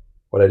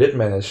 What I did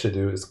manage to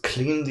do is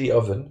clean the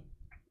oven.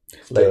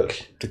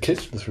 Like the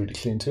kitchen is really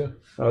clean too.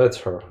 Oh, that's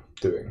her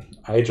doing.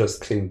 I just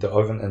cleaned the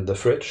oven and the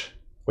fridge,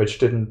 which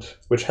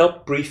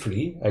helped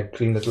briefly. I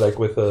cleaned it like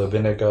with a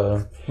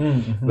vinegar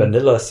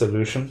vanilla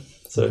solution.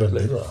 So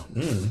vanilla.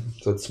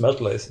 So it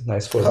smelled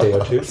nice for a day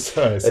or two.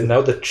 Nice. And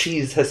now the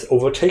cheese has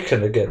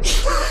overtaken again.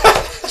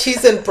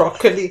 Cheese and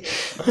broccoli.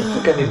 I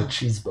think I need a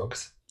cheese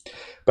box.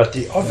 But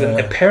the oven,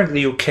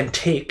 apparently you can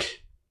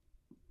take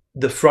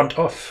the front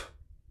off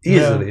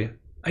easily. Yeah.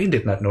 I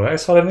did not know. I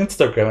saw it on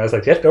Instagram. I was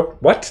like, yeah, no,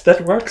 what?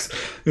 That works?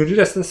 You do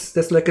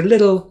there's like a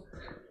little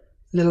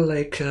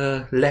like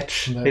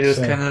latch. It is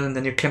kind of, and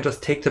then you can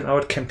just take them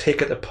out, can take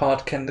it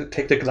apart, can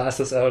take the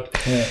glasses out.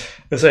 Yeah.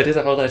 And so I did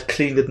all that,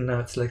 cleaned it, and now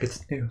it's like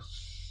it's new.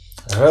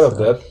 I heard of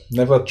that.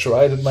 Never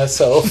tried it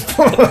myself,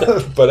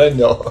 but I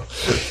know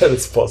that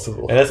it's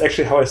possible. And that's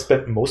actually how I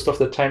spent most of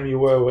the time you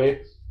were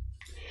away.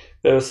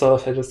 So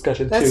I just got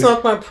into. That's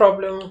not my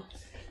problem.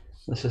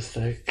 It's just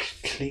like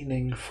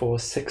cleaning for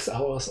 6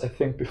 hours, I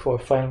think, before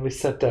I finally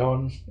sat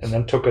down, and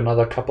then took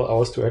another couple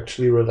hours to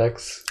actually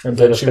relax. And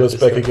then she was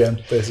back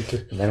again,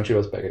 basically. And then she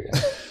was back again.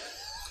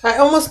 I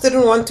almost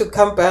didn't want to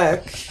come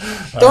back.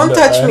 Don't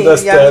touch me,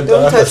 yeah.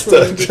 Don't touch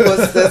me,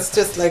 because that's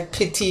just like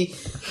pity.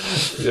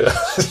 Yeah,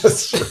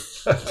 that's true.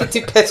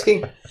 Pity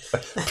petting.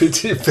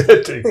 Pity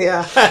petting.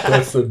 Yeah.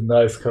 That's a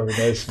nice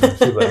combination. I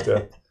feel like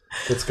that.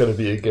 That's gonna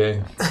be a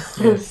game.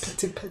 Yes.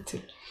 Pity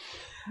petting.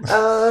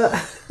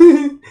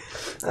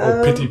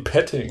 Pity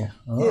petting.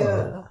 Oh.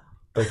 Yeah.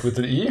 Like with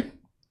the E?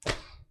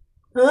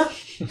 Huh?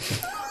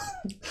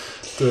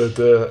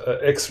 the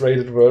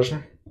X-rated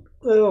version.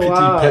 Oh,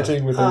 Pity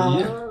petting with an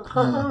E.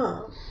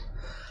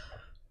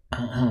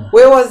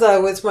 Where was I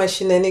with my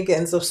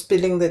shenanigans of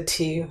spilling the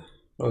tea?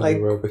 Oh,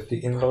 you were with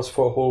the in-laws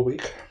for a whole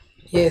week?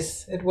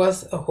 Yes, it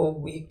was a whole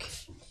week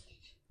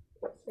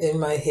in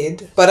my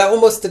head. But I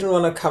almost didn't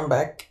want to come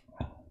back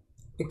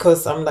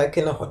because I'm like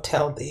in a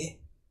hotel there.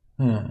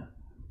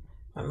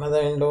 My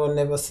mother-in-law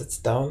never sits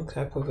down,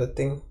 type of a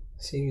thing.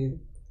 She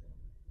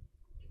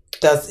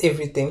does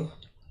everything.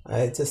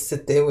 I just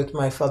sit there with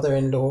my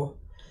father-in-law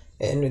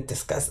and we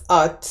discuss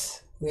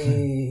art.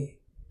 We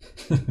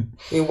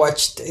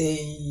watched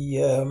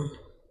a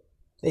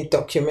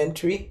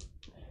documentary,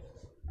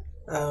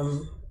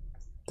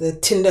 the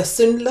Tinder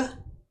Swindler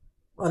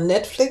on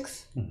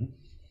Netflix.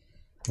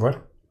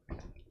 What?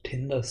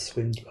 Tinder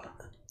Swindler.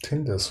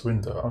 Tinder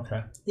Swindler,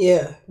 okay.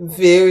 Yeah,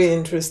 very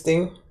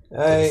interesting.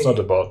 It's not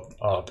about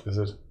art, is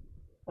it?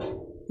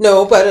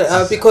 No,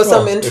 but because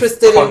I'm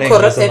interested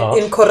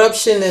in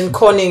corruption and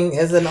conning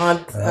as an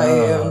art,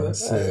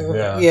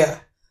 yeah.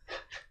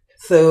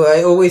 So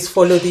I always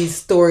follow these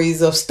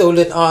stories of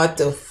stolen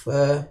art, of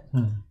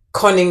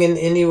conning in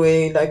any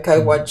way. Like I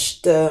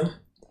watched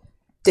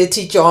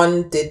Dirty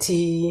John,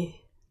 Dirty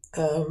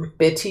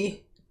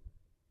Betty.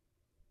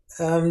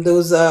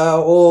 Those are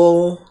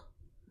all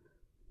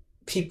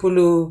people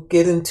who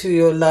get into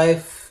your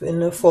life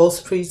in a false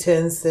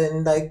pretense,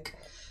 and like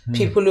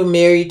people who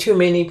marry too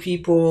many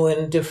people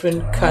in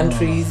different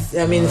countries,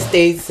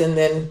 states, and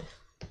then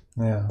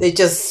they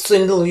just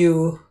swindle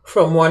you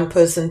from one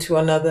person to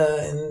another,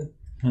 and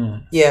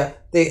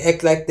they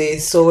act like they're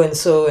so and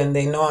so and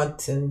they're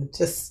not, and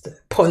just a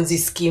Ponzi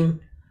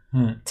scheme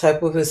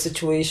type of a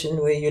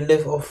situation where you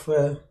live off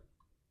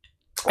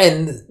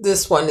and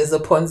this one is a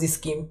Ponzi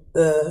scheme.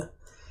 The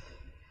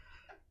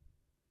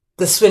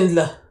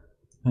swindler,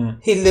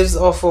 he lives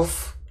off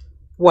of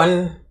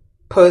one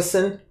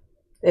person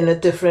in a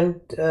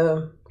different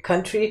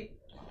country,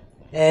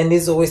 and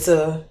he's always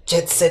a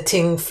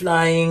jet-setting,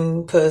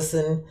 flying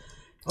person,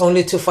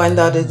 only to find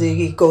out that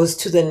he goes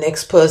to the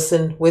next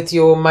person with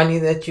your money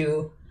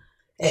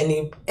and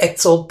he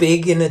acts all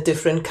big in a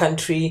different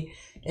country.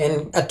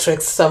 and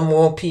attracts some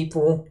more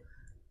people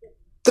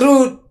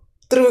through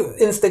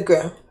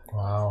Instagram.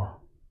 Wow.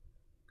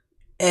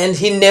 And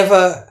he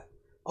never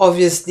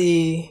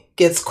obviously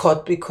gets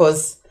caught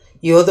because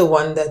you're the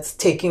one that's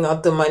taking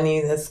out the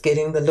money, that's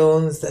getting the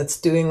loans, that's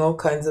doing all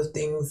kinds of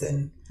things.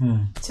 And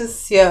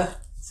just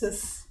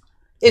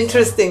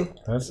interesting. Wow.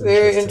 That's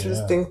very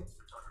interesting.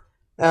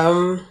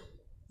 Yeah.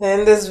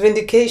 And there's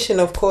vindication,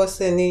 of course,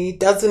 and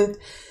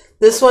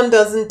this one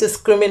doesn't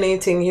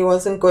discriminating. He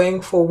wasn't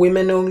going for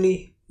women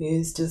only.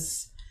 He's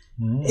just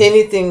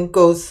anything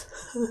goes.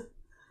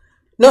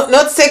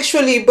 Not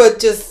sexually, but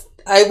just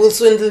I will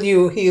swindle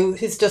you.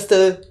 He's just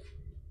a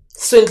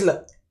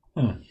swindler.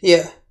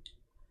 Yeah.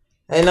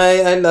 And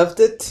I loved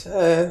it.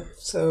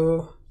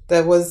 So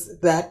that was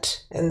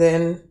that. And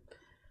then,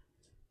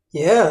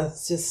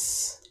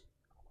 just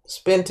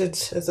spent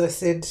it, as I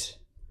said.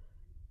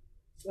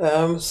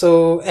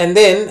 And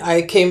then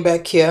I came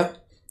back here,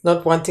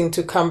 not wanting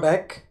to come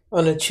back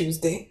on a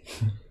Tuesday,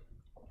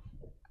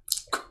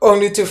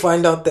 only to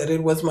find out that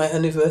it was my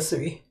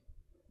anniversary.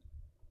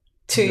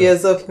 2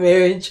 years of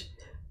marriage.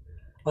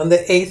 On the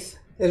 8th,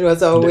 it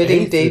was our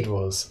wedding date. It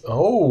was.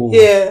 Oh.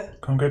 Yeah.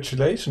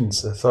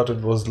 Congratulations. I thought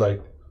it was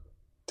like,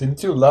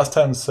 didn't you last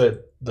time say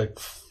like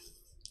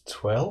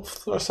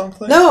 12th or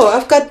something? No,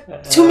 I've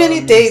got too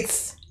many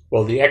dates.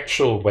 Well, the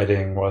actual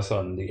wedding was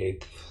on the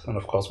 8th, and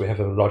of course we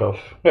have a lot of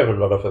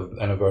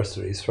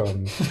anniversaries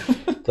from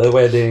the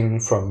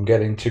wedding, from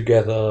getting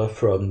together,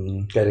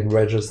 from getting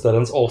registered,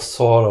 and it's all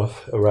sort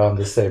of around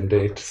the same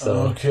date.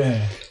 So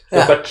okay.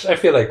 Yeah. But I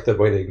feel like the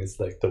wedding is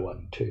like the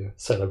one to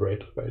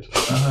celebrate, right?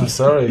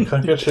 Sorry,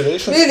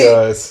 congratulations, Really?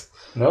 guys.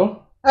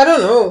 No? I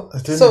don't know. I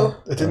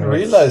didn't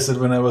realize it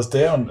when I was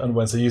there on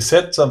Wednesday. You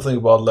said something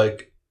about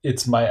like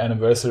it's my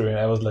anniversary, and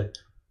I was like,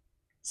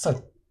 it's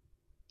not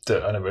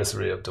the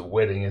anniversary of the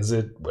wedding, is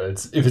it? Well,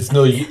 if it's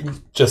not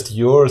just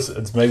yours,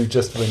 it's maybe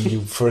just when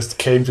you first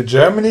came to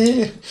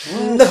Germany.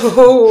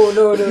 No.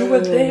 You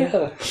were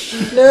there.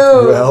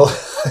 No. Well,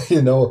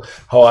 you know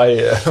how I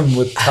am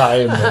with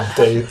time and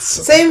dates.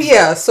 Same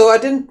here. So I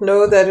didn't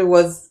know that it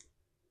was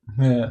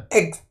Yeah.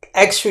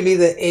 actually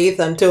the 8th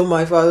until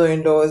my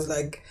father-in-law was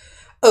like,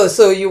 oh,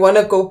 so you want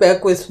to go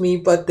back with me,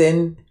 but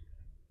then,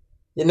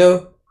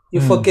 you're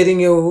forgetting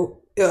your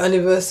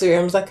anniversary.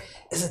 I was like,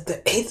 is it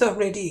the 8th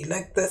already?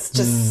 Like, that's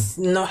just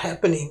not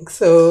happening.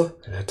 So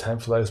Yeah, time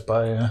flies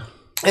by. Yeah.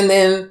 and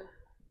then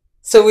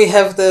so we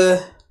have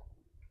the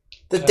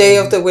day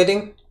of the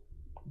wedding.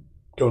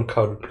 Don't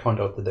count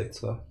out the dates,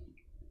 though.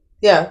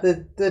 Yeah,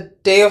 the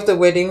day of the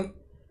wedding,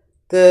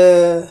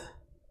 the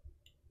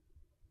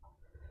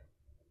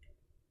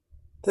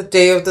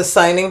day of the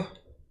signing.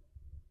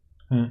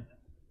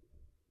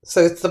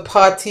 So it's the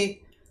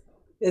party,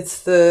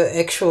 it's the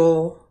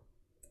actual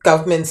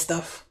government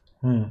stuff.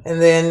 And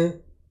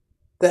then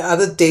the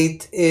other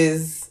date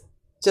is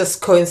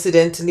just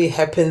coincidentally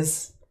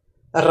happens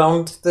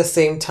around the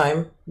same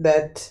time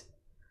that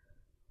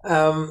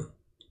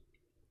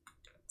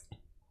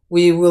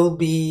we will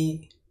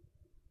be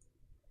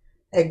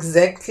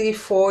exactly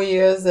 4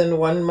 years and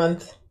 1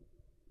 month.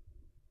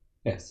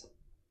 Yes.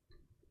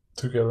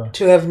 Together.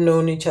 To have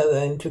known each other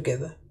and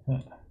together.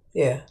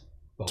 Yeah.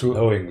 Well,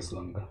 knowing is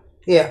longer.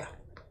 Yeah.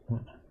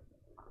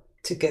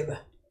 Together.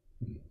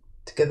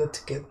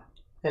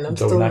 And I'm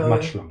still not knowing.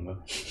 much longer.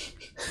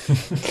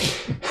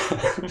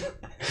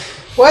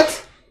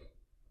 What?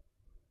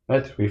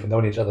 Right? We've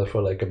known each other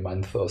for like a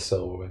month or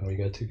so when we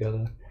got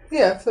together.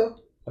 Yeah, so.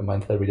 A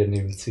month that we didn't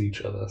even see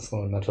each other. So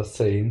I'm not just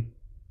saying,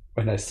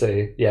 when I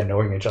say,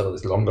 knowing each other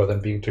is longer than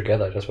being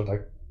together, I just want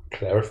to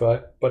clarify,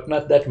 but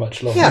not that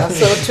much longer. Yeah,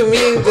 so to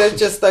me, they're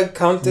just like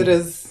counted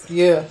as,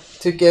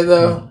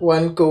 together,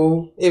 one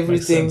go,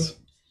 everything. Makes sense.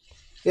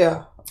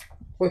 Yeah,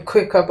 we're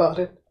quick about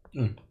it.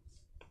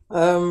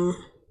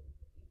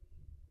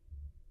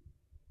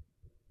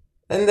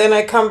 And then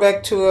I come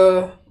back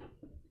to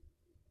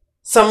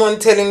someone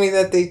telling me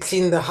that they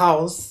cleaned the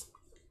house.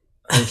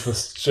 It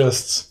was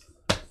just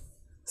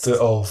the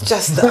oven.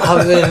 Just the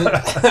oven.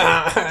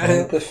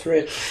 And the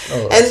fridge.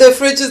 Oh, And the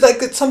fridge is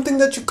like, it's something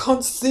that you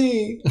can't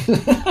see.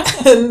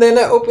 And then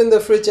I open the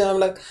fridge and I'm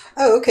like,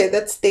 oh, okay,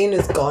 that stain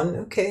is gone.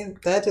 Okay,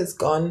 that is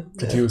gone.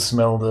 did you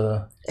smell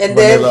the And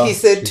vanilla? then he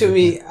said to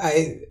me,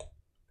 I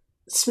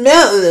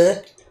smell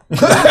it.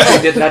 I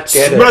did not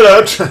get Smell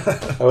it.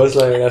 it! I was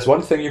like, there's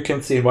one thing you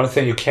can see and one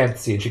thing you can't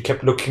see. And she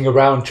kept looking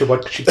around to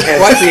what she can't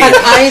What see. can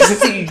I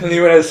see? And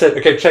then when I said,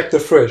 okay, check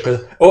the fridge. I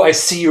was, oh, I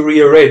see you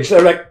rearranged.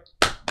 I'm like,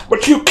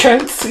 but you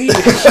can't see.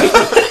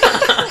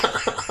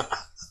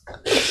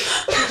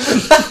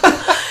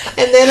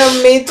 And then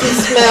I'm made to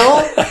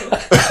smell.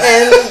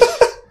 And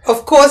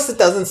of course it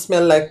doesn't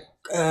smell like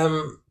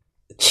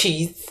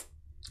cheese.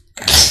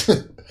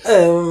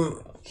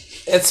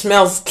 It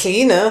smells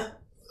cleaner,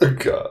 Oh,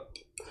 God.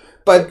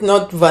 but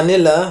not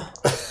vanilla.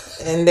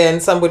 And then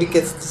somebody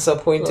gets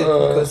disappointed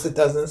because it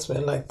doesn't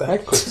smell like I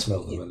that. could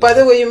smell the vanilla. By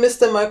the way, you missed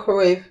the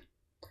microwave.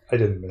 I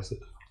didn't miss it.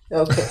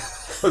 Okay.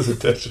 Was it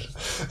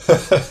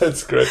that?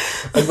 That's great.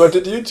 And what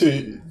did you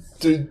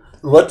do?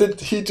 What did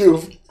he do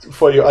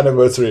for your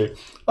anniversary?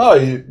 Oh,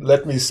 you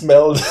let me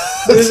smell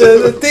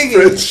the thing.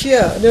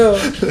 Yeah,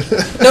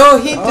 no,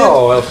 he did.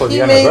 Oh, well, for the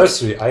he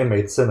anniversary, I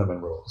made cinnamon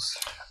rolls.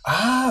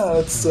 Ah,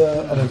 it's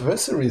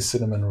anniversary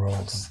cinnamon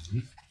rolls.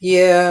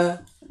 Yeah.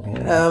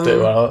 They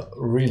were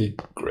really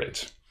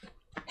great.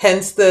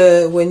 Hence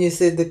when you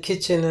said the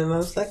kitchen, and I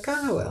was like,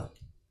 well,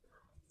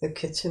 the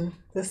kitchen.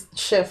 This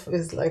chef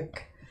is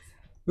like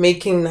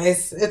making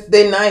nice.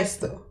 They're nice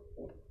though.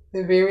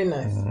 They're very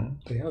nice.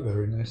 They are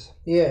very nice.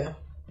 Yeah.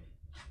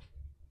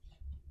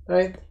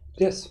 Right?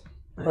 Yes.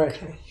 Right.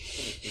 Okay.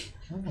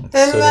 And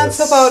so that's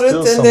about it.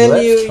 And then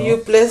left, you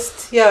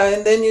blessed,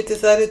 and then you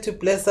decided to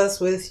bless us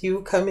with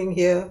you coming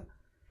here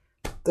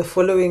the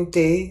following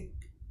day.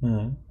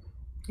 Mm.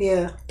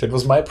 Yeah. That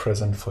was my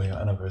present for your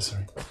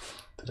anniversary.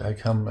 Did I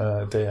come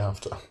a day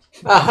after?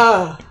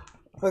 Aha.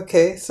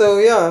 Okay. So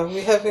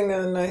we're having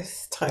a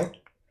nice time.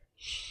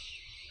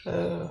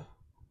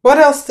 What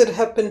else did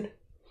happen?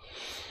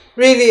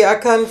 Really, I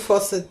can't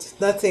force it.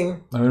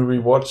 Nothing. I mean, we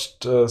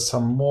watched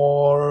some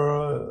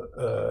more.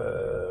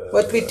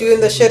 What we do in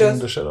the shadows. In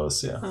the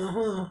shadows, yeah.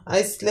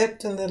 I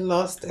slept in the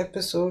last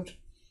episode.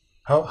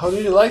 How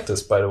do you like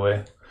this, by the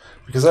way?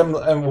 Because I'm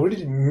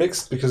really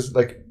mixed, because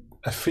like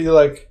I feel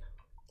like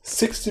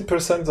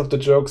 60% of the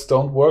jokes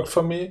don't work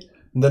for me,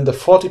 and then the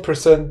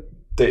 40%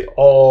 they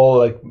all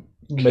like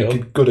make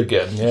it good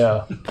again.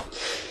 Yeah.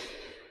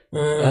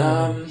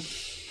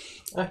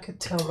 I could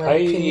tell my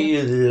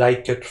opinion. I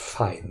like it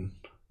fine.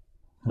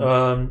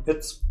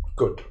 It's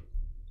good,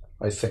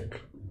 I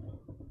think.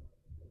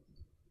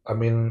 I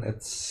mean,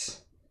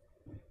 it's...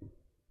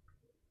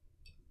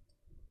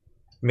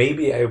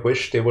 Maybe I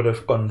wish they would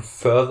have gone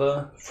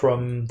further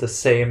from the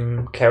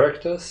same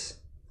characters.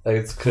 Like,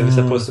 it's clearly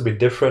supposed to be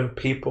different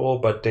people,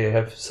 but they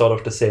have sort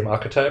of the same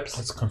archetypes.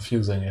 That's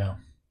confusing, yeah.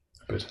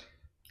 A bit.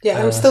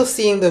 Yeah, I'm still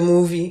seeing the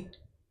movie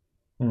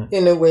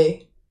in a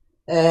way.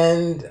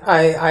 And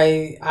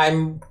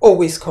I'm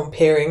always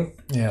comparing,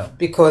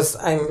 because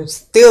I'm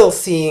still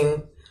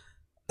seeing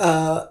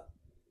the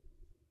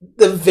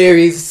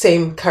very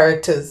same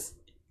characters,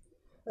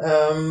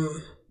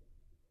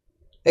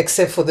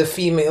 except for the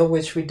female,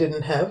 which we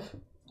didn't have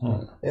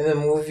in the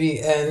movie,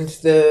 and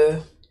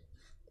the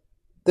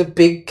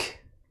big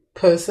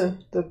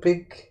person, the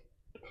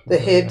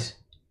head,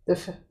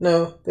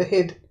 the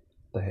head.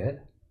 The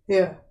head?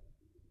 Yeah.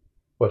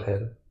 What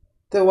head?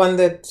 The one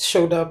that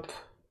showed up.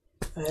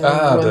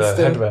 The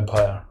head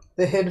vampire.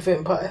 The head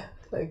vampire,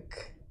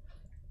 like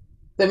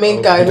the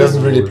main guy who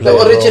doesn't really play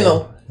the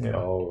original. Yeah.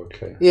 Oh,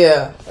 okay.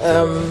 Yeah.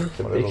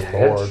 The big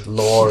head.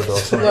 Lord or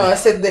something. No, I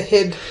said the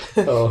head.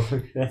 Oh,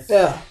 okay.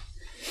 Yeah.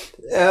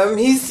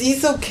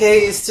 He's okay.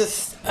 It's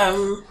just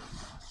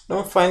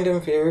don't find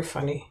him very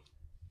funny.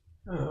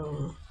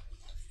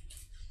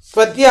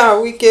 But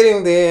we're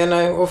getting there, and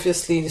I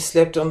obviously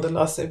slept on the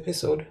last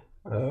episode.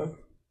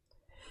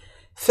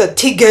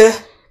 Fatigue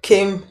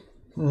came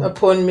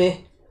upon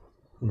me,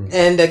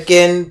 and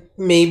again,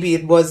 maybe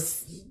it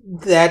was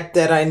that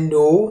I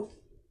know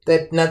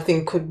that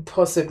nothing could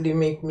possibly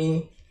make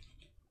me.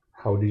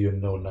 How do you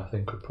know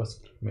nothing could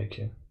possibly make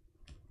you?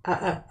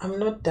 I'm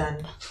not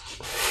done.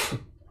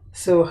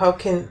 So how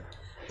can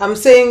I'm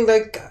saying,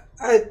 like,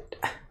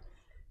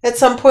 at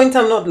some point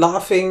I'm not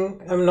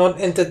laughing, I'm not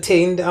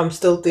entertained, I'm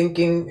still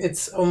thinking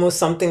it's almost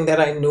something that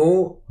I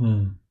know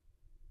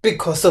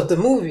because of the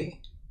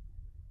movie.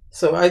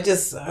 So I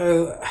just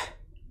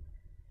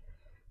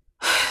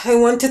I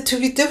want it to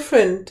be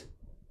different.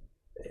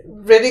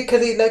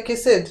 Radically, like you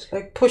said,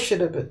 like push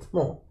it a bit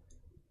more.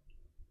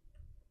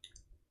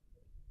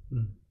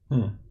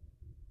 I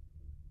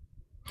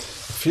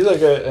feel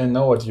like I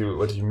know what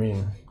you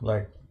mean.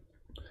 Like,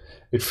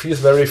 it feels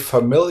very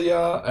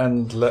familiar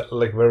and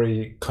like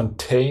very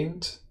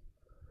contained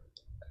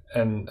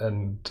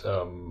and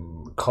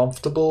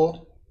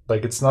comfortable.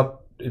 Like, it's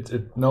not.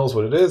 It knows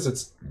what it is.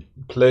 It's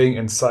playing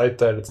inside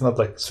that. It's not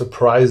like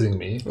surprising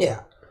me.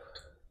 Yeah.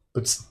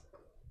 But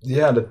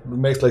that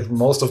makes like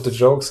most of the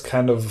jokes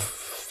kind of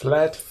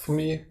flat for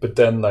me. But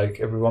then, like,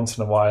 every once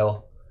in a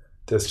while,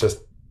 there's just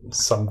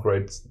some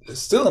great.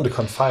 Still in the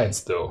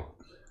confines, though.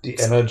 The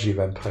energy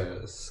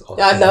vampires.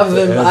 Yeah, I love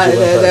him.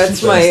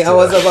 That's my. I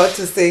was about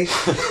to say,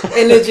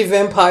 energy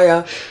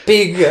vampire,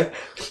 big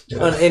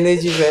on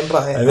energy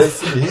vampire. And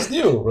he's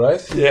new,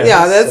 right?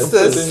 Yeah, that's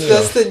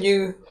the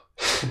new.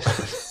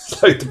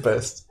 It's like the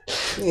best.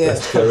 Yeah.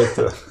 Best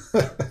character.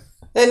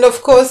 And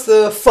of course,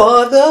 the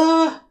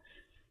father,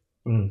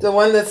 the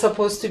one that's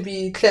supposed to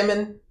be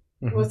Clement.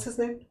 What's his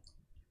name?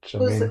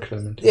 Jermaine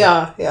Clement.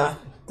 Yeah.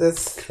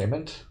 That's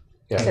Clement.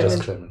 Yeah,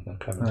 just Clement, not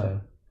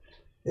Clement.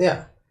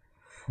 Yeah.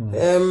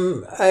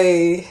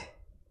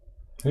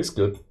 He's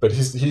good, but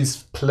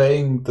he's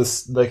playing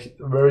this like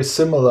very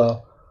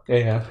similar.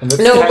 Yeah. And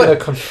it's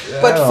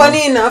but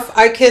funny enough,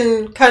 I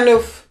can kind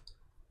of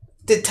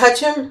detach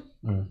him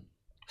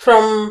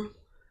from.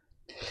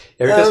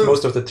 Yeah, because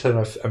most of the time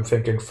I'm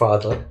thinking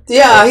father.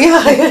 Yeah,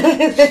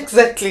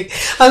 exactly.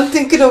 I'm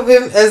thinking of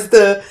him as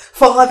the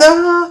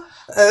father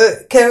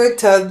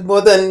character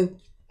more than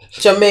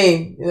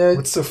Jermaine. You know?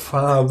 What's the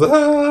father?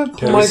 Oh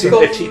my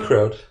God. T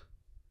crowd.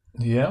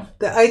 Yeah.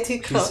 The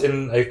IT crowd. He's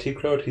in IT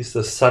crowd. He's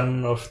the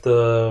son of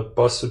the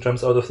boss who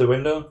jumps out of the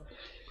window.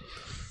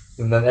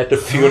 And then at the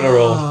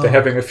funeral, they're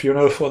having a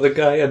funeral for the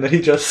guy, and then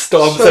he just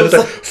storms in and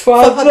like,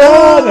 Father!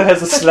 And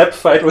has a slap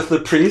fight with the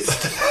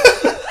priest.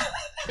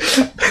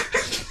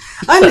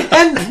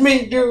 Unhand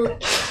me, dude.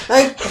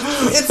 Like,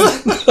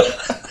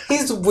 it's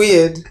he's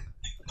weird.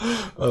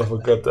 I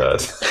forgot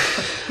that.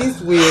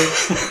 He's weird,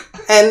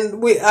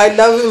 and I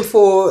love him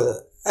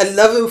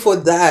for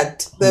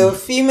that. The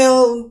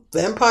female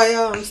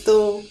vampire, I'm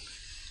still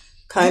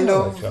kind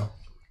of. Like her.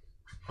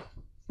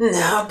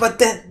 No, but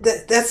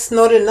that's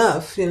not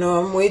enough. You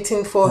know, I'm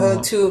waiting for her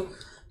to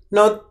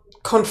not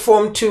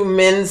conform to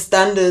men's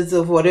standards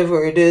of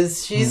whatever it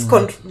is. She's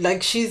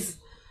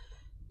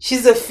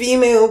she's a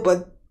female,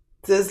 but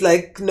there's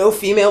like no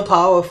female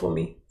power for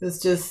me. It's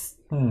just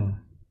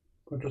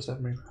What does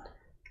that mean?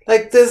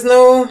 like there's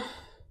no.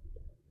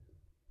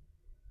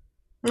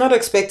 Not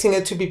expecting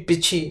her to be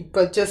bitchy,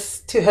 but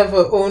just to have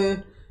her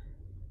own.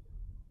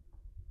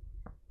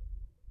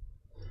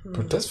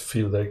 But it does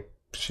feel like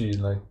she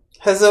like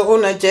has her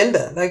own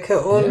agenda, like her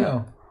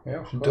own.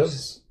 Yeah, she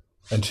does,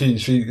 and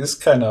she is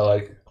kind of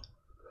like.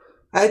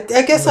 I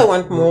guess I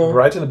want more.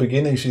 Right in the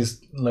beginning,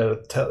 she's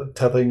like,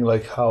 telling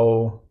like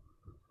how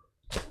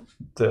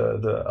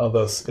the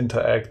others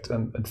interact,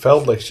 and it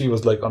felt like she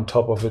was like on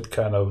top of it,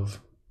 kind of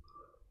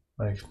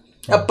like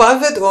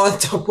above it or on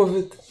top of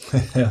it.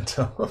 Yeah, on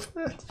top of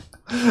it.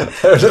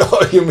 I don't know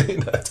how you mean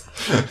that.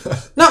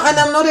 No, and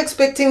I'm not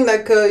expecting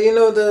like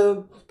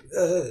the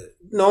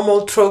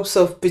normal tropes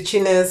of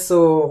bitchiness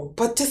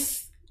but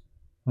just.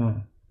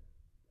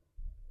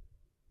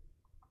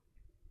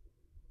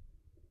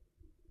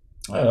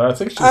 I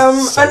think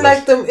she's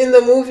unlike them in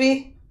the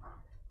movie,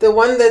 the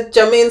one that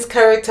Jermaine's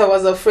character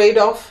was afraid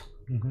of.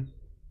 Mm-hmm.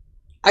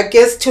 I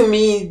guess to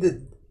me,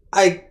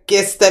 I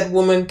guess that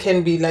woman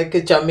can be like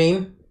a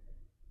Jermaine.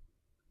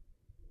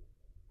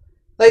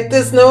 Like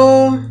there's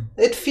no.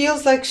 It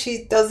feels like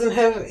she doesn't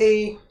have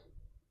a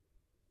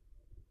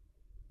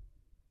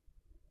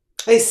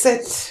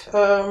set.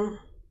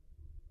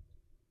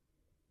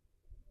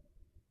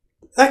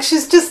 Like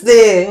she's just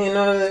there, you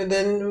know.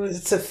 Then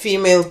it's a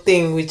female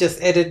thing. We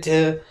just added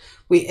her.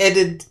 We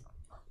added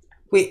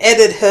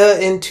her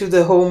into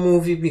the whole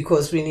movie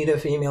because we need a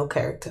female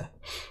character.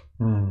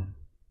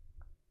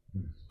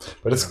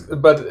 But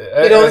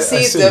we don't see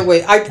it that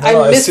way.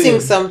 I'm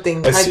missing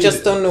something. I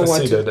just don't know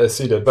what. I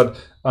see that. But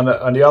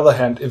on the other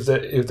hand, if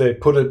they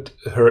put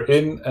her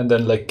in and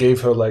then like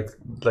gave her like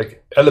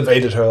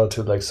elevated her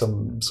to like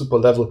some super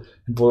level,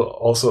 it will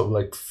also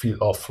like feel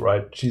off,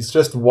 right? She's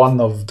just one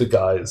of the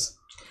guys.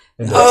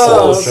 Okay.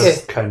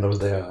 Just kind of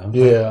there.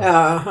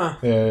 Yeah.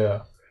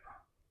 Yeah.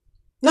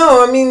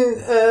 No, I mean.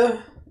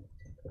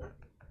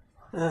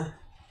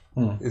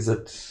 Is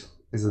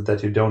it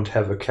that you don't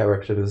have a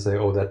character to say,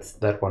 oh, that's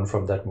that one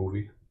from that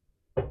movie?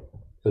 So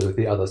with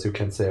the others, you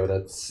can say, oh,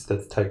 that's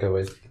Taika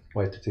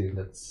Waititi,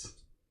 that's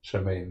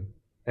Jermaine,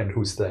 and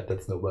who's that?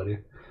 That's nobody.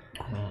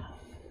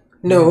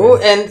 No,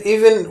 and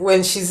even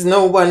when she's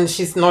no one,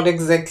 she's not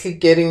exactly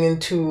getting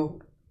into.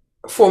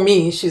 For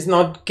me, she's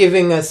not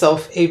giving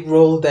herself a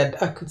role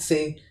that I could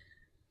say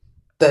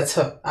that's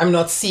her. I'm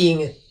not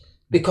seeing it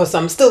because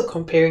I'm still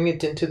comparing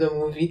it into the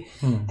movie,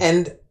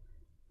 and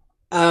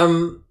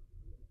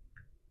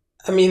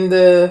I mean,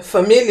 the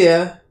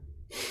Familiar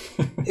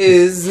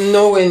is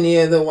nowhere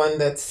near the one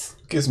that's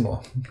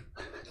Gizmo.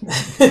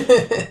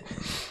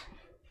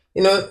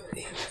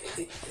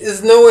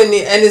 Is nowhere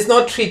near, and is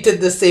not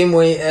treated the same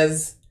way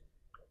as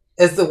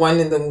the one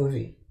in the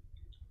movie.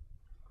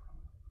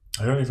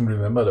 I don't even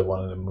remember the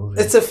one in the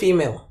movie. It's a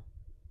female.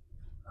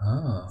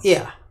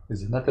 Yeah.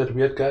 Is it not that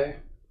weird guy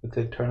that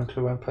they turn into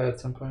a vampire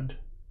at some point?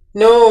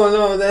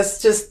 No,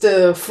 that's just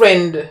a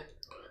friend.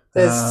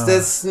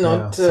 That's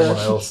not someone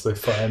else they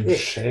find.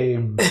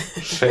 Shame.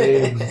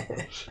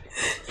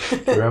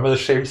 Remember the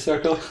shame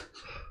circle?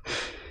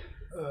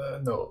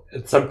 No.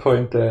 At some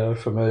point, they're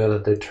familiar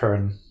that they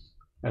turn.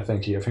 I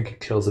think he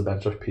kills a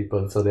bunch of people,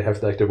 and so they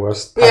have like the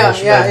worst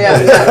punishment.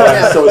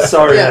 Yeah. I'm so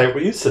sorry.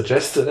 You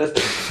suggested it.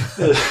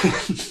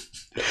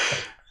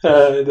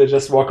 They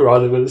just walk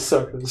around in a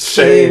circle.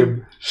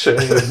 Shame.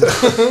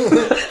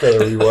 Better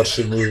rewatch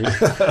the movie.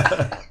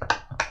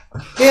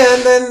 Yeah,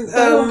 and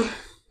then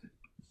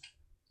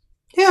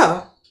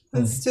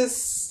it's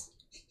just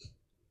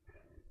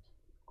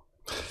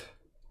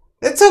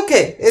it's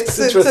okay. It's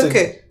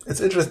okay. It's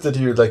interesting that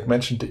you like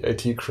mentioned the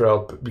IT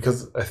crowd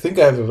because I think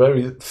I have a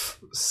very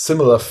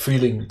similar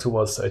feeling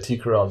towards the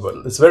IT crowd, but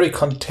it's very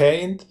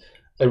contained.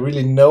 I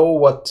really know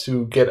what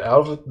to get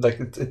out of it. Like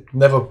it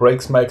never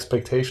breaks my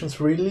expectations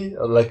really,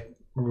 like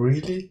a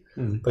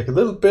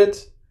little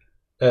bit.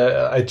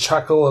 I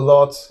chuckle a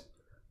lot,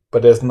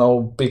 but there's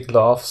no big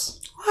laughs.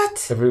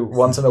 What? Every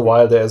once in a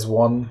while there's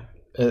one.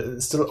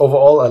 Still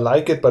overall I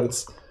like it, but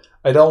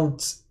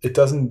it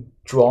doesn't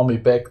draw me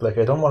back. Like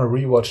I don't want to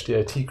rewatch the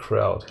IT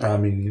crowd.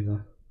 Me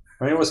neither.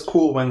 I mean, it was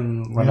cool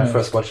when I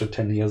first watched it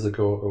 10 years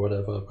ago or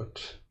whatever,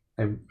 but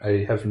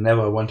I have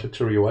never wanted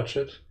to rewatch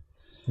it.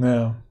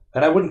 Yeah.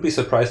 And I wouldn't be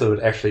surprised if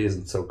it actually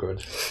isn't so good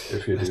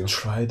if you do. I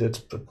tried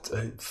it, but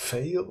I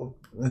failed.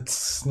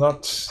 It's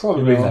not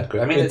Probably not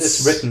good. I mean,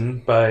 it's written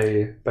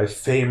by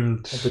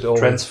famed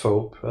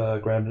transphobe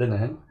Graham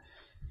Linehan,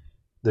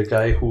 the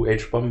guy who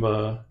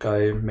H-Bomber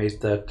guy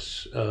made that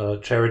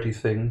charity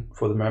thing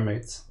for the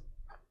mermaids.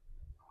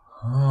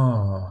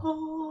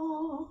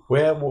 Oh.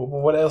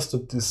 What else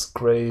did this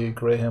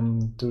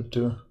Graham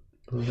do?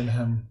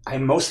 Linehan? I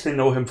mostly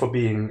know him for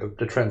being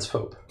the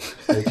transphobe.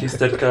 Like he's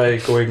that guy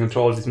going into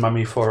all these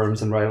mummy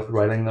forums and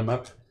riling them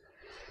up.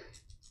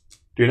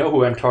 Do you know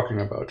who I'm talking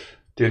about?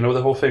 Do you know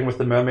the whole thing with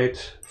the Mermaid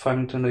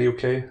Fund in the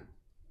UK?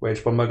 Where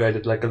H-Bomber guy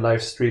did like a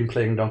live stream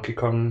playing Donkey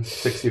Kong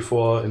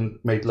 64 and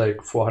made like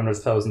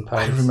 £400,000.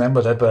 I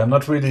remember that, but I'm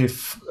not really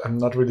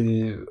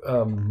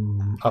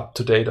up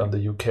to date on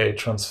the UK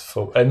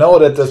transphobe. I know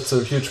that that's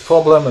a huge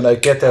problem, and I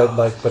get that.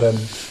 But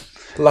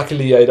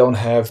luckily I don't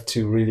have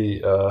to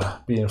really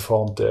be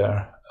informed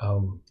there.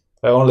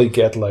 I only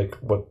get like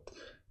what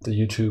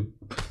the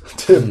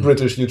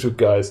British YouTube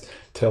guys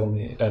tell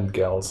me, and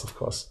gals, of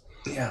course.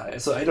 Yeah,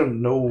 so I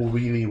don't know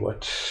really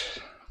what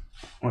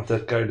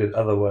that guy did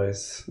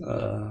otherwise.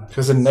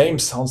 Because the name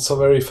sounds so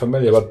very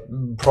familiar, but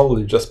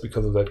probably just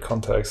because of that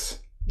context.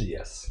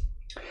 Yes.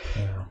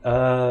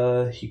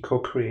 Yeah. He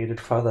co-created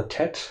Father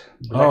Ted,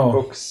 Black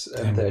Books,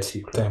 and the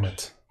IT Crowd. Damn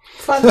it.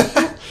 Father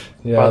Ted?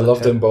 Yeah, Father I love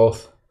Ted. Them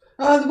both.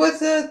 What's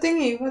the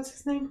thingy? What's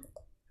his name?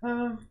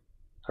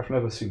 I've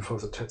never seen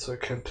Father Ted, so I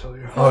can't tell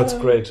you. Oh, it's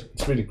great.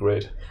 It's really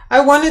great. I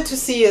wanted to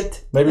see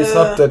it. Maybe it's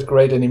not that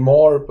great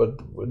anymore, but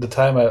at the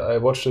time I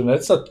watched it, and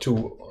it's not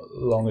too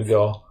long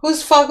ago.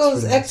 Who's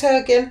Fargo's actor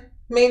again?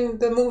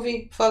 The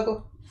movie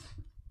Fargo.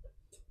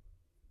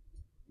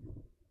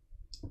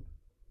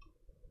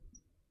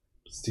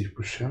 Steve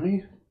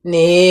Buscemi?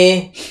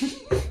 Nee.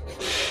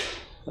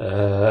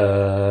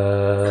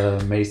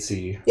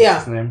 Macy. Yeah.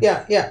 His name?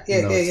 Yeah. No,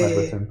 it's not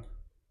with him.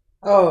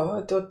 Oh,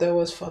 I thought that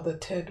was Father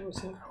Ted,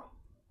 was it?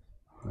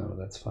 No,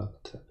 that's Father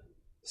Ted.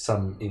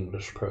 Some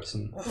English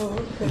person. Oh,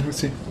 okay. Let me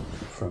see.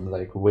 From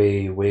like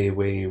way back.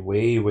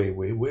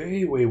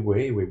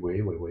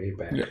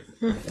 Yeah.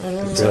 I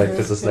feel like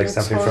this is like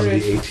something from the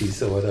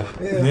 80s or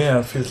whatever. Yeah,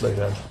 it feels like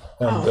that.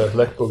 And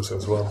Black Books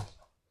as well.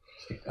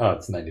 Oh,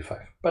 it's 95,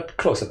 but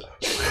close enough.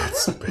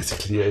 It's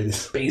basically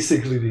 80s.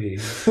 Basically the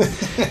 80s.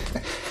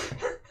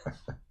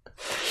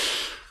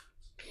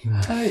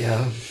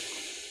 Yeah.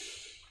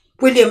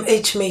 William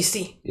H.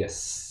 Macy.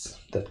 Yes,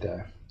 that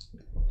guy.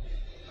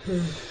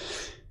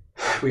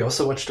 We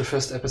also watched the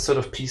first episode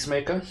of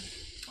Peacemaker.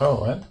 Oh,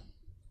 what?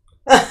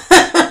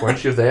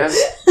 Weren't you there?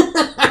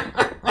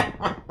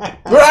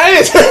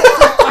 Right!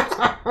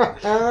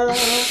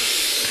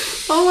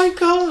 Oh my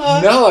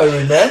god. Now I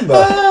remember.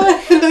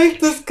 I like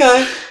this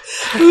guy.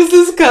 Who's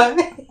this guy?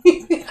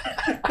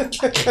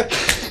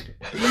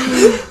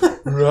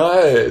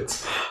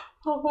 Right.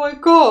 Oh my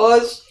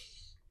gosh.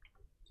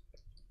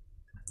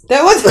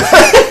 That was...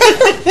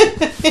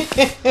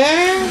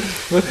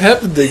 What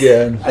happened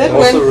again? I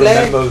also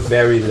remember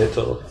very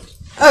little.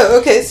 Oh,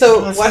 okay.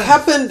 So what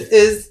happened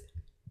is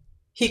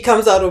he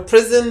comes out of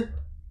prison.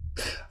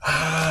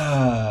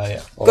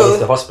 Yeah. Well,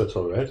 the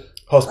hospital, right?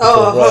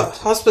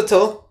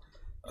 Hospital.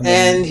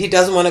 And he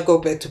doesn't want to go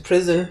back to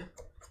prison.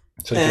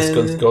 So he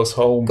just goes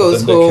home.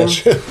 Goes home,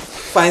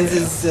 finds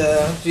his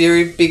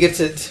very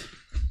bigoted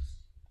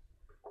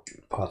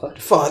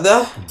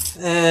father,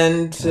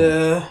 and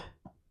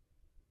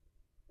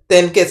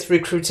then gets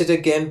recruited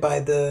again by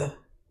the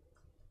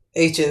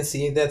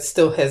agency that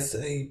still has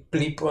a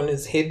bleep on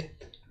his head.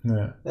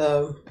 Yeah.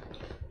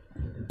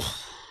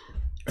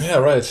 Yeah,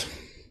 right.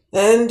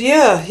 And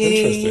yeah,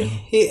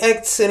 he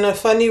acts in a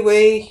funny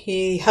way.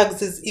 He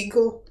hugs his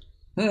eagle.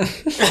 And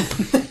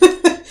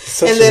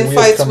then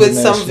fights with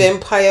some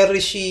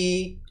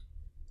vampire-ishy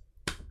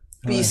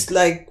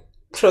beast-like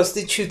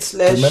prostitute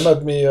slash.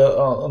 Remembered me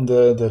on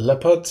the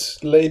leopard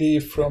lady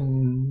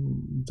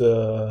from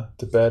the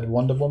bad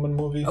Wonder Woman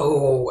movie.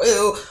 Oh!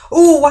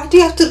 Why do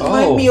you have to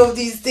remind me of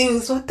these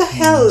things? What the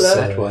hell?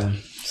 That one.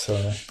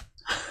 Sorry.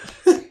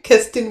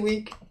 Keston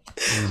Week.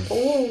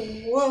 Oh,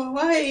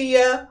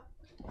 why?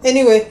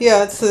 Anyway,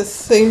 yeah, it's the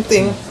same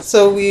thing.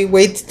 So we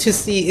wait to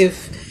see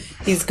if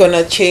he's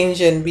gonna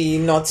change and be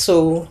not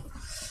so...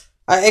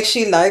 I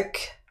actually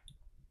like...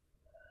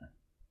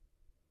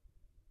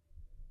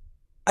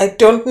 I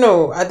don't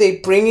know. Are they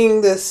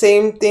bringing the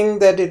same thing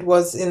that it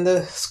was in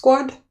the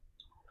Squad?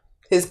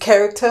 His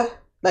character?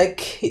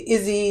 Like,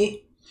 is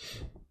he...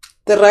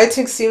 The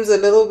writing seems a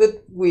little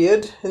bit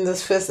weird in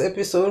this first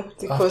episode.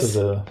 Because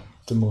after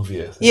the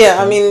movie, I think. Yeah,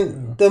 I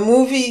mean, the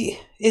movie...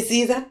 Is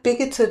he that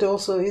bigoted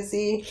also? Is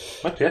he...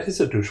 What? Yeah, he's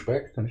a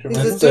douchebag.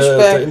 That's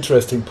the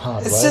interesting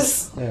part, it's right?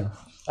 Just... Yeah.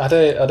 Are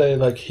they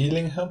like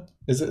healing him?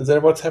 Is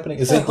that what's happening?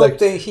 Is I it hope like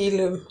they heal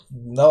him?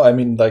 No, I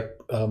mean like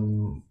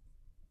or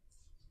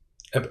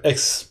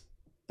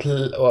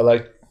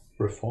like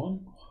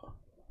reform?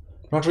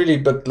 Not really,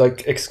 but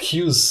like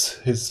excuse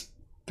his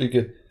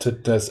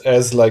bigotedness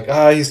as like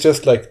he's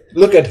just like,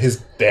 look at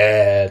his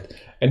dad,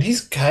 and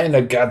he's kind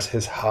of got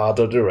his heart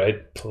at the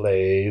right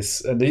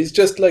place, and he's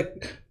just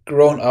like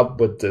grown up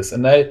with this,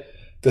 and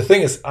the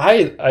thing is,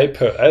 I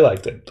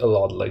liked it a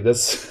lot. Like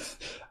that's,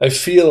 I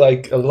feel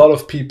like a lot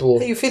of people.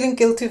 Are you feeling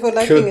guilty for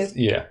liking it?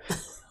 Yeah,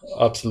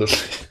 absolutely.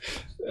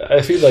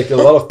 I feel like a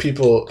lot of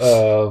people,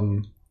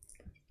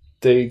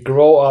 they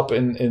grow up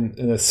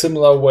in a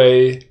similar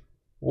way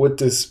with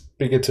this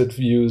bigoted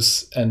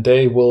views, and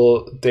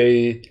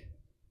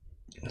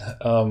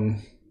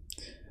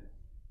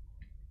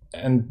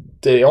and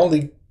they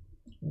only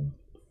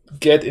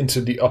get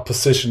into the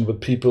opposition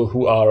with people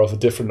who are of a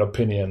different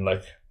opinion,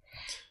 like,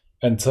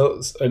 and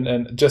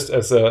just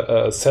as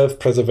a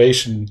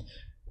self-preservation,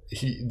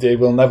 they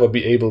will never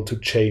be able to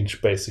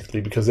change,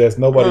 basically, because there's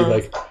nobody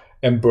like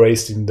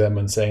embracing them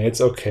and saying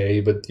it's okay,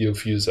 but your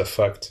views are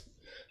fucked.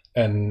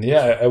 And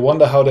yeah, I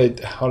wonder how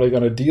they're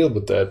gonna deal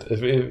with that,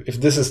 if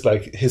this is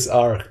like his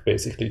arc,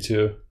 basically,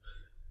 to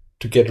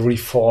get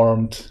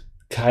reformed,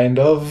 kind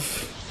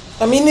of.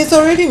 I mean, he's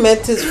already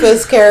met his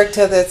first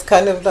character that's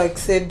kind of like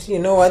said, you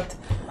know what,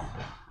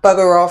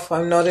 bugger off,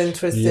 I'm not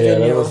interested in you.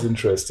 Yeah, that was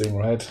interesting,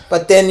 right?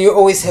 But then you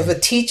always have a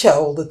teacher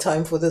all the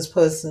time for this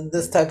person,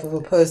 this type of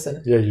a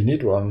person. Yeah, you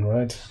need one,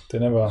 right?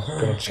 They're never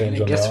going to change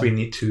on I guess their we own.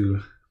 need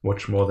to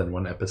watch more than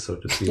one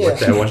episode to see what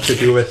they want to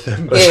do with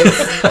him. But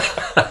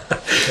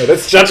Yeah,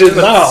 let's judge it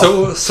now.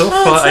 So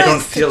far, I don't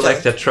nice feel to like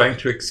judge. they're trying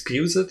to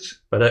excuse it,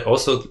 but I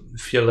also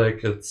feel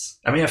like it's...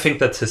 I mean, I think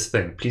that's his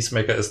thing.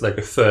 Peacemaker is like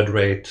a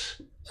third-rate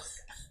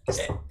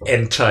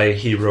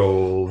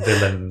anti-hero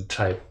villain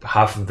type,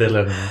 half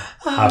villain,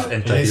 half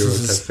anti-hero He's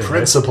type this thing.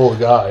 principal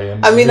guy.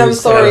 And I mean, I'm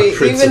he's- sorry, even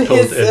Principled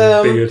his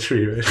in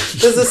bigotry, right?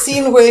 there's a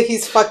scene where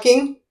he's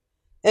fucking,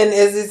 and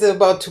as he's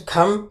about to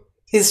come,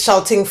 he's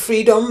shouting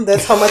freedom.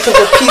 That's how much of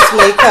a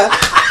peacemaker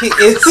he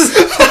is.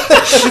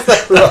 It's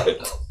like, Right.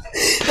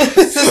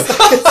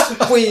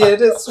 it's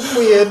weird. It's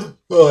weird.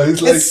 Well,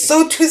 he's like It's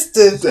so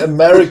twisted. the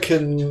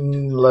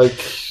American, like,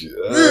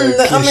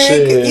 The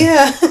cliche.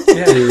 yeah.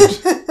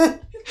 Dude.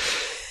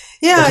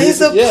 Yeah, But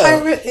he's a yeah.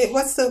 pirate.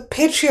 What's the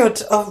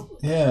patriot of?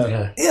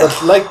 Yeah. Yeah.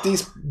 But like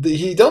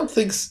he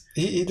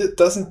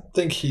doesn't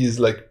think he's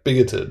like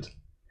bigoted.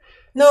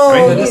 No, I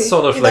mean, that is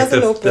sort of he like the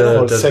doesn't open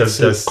up. Or the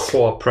sexist.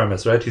 core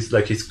premise, right? He's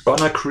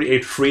gonna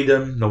create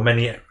freedom, no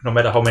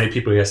matter how many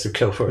people he has to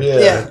kill for it. Yeah.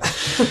 Yeah.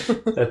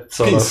 That's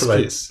sort Peace, of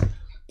like peace.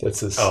 That's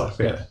his. Oh,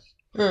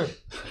 yeah.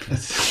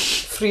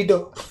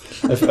 Freedom.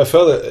 I've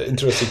heard an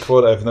interesting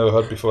quote I've never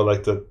heard before,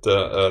 like that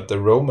the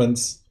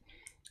Romans,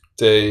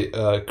 they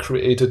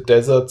created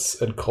deserts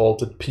and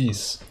called it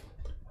peace.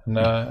 And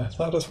I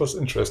thought this was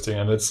interesting,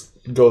 and it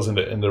goes in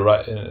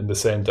the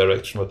same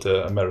direction what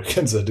the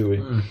Americans are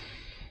doing.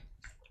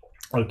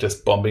 Like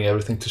just bombing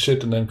everything to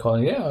shit and then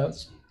calling, yeah,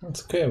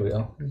 that's okay, we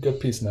got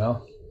peace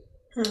now.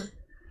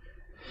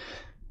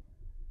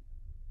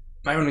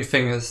 My only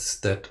thing is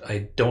that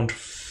I don't.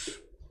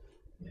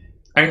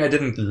 I mean, I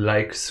didn't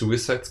like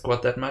Suicide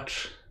Squad that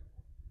much.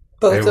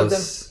 Both of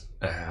them.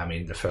 I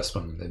mean, the first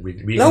one.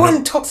 No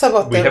one talks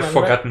about We that have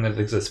one, forgotten it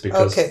exists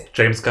because Okay.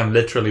 James Gunn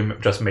literally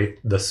just made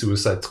the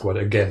Suicide Squad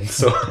again.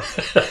 So,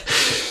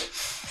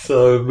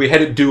 so we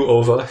had a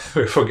do-over.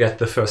 We forget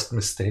the first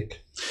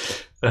mistake.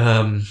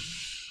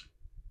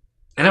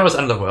 And I was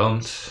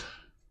underwhelmed.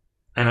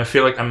 And I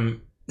feel like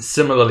I'm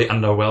similarly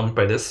underwhelmed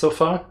by this so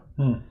far.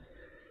 And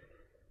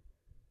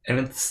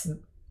it's...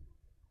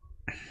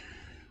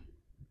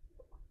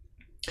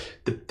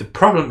 The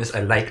problem is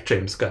I like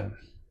James Gunn.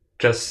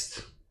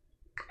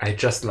 I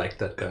just like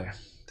that guy.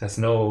 There's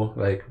no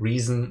like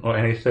reason or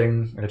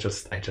anything. I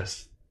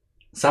just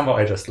somehow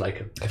I just like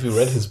him. Have you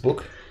read his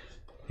book?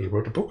 He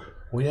wrote a book.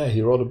 Oh yeah,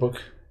 he wrote a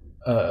book,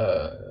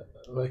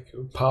 like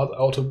part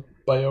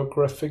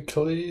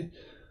autobiographically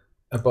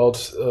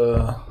about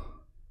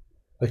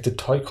like the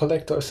toy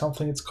collector or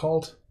something it's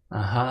called.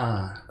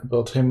 Aha.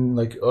 About him,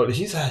 like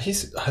he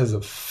has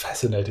a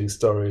fascinating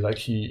story. Like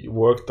he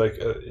worked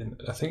like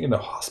I think in a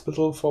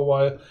hospital for a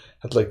while,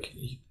 had like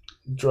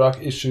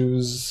drug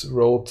issues,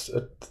 wrote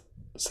at the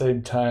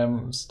same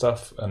time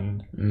stuff,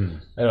 and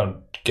I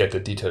don't get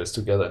the details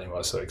together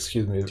anymore. So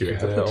excuse me if Do you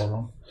have they're it? all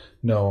wrong.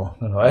 No,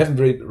 I haven't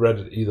read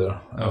it either.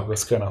 I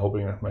was kind of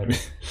hoping that maybe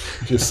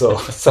if you're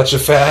such a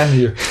fan,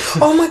 you.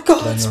 Oh my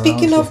god! Playing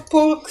Speaking around of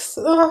books,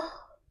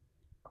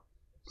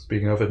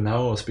 Speaking of it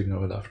now or speaking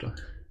of it after?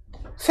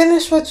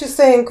 finish what you're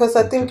saying, because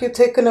I think you've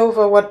taken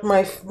over what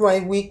my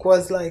week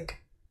was like.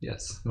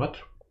 Yes. What?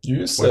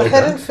 You I said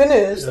hadn't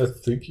finished. I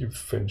think you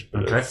finished.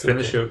 But Okay. it's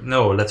Finish your.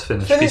 No, let's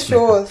finish. Finish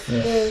Peacemaker. yours.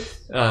 Yeah.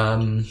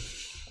 Yes.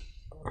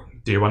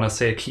 Do you want to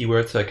say a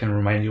keyword so I can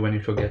remind you when you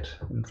forget?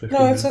 In 15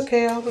 No, it's minutes?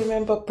 okay. I'll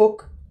remember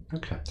book.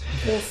 Okay.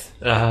 Yes.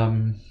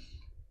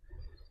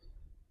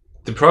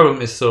 The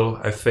problem is,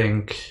 I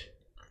think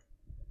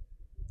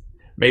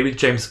maybe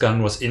James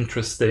Gunn was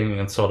interesting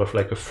and sort of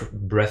like a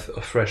breath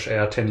of fresh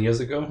air 10 years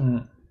ago.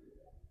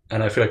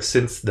 And I feel like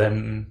since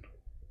then,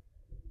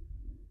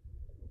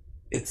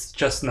 it's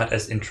just not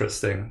as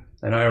interesting.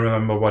 And I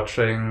remember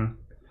watching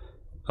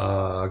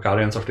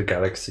Guardians of the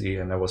Galaxy,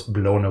 and I was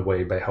blown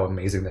away by how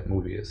amazing that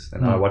movie is.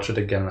 And now I watch it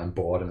again and I'm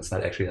bored, and it's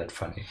not actually that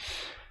funny.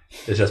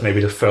 It's just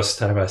maybe the first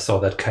time I saw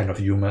that kind of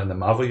humor in the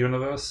Marvel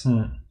universe.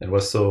 It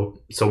was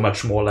so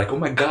much more like, oh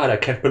my god, I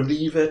can't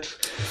believe it.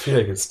 I feel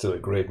like it's still a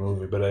great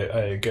movie, but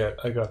I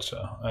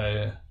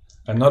gotcha.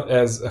 I'm not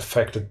as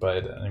affected by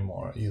it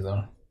anymore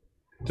either.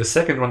 The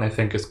second one I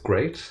think is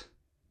great,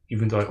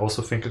 even though I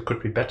also think it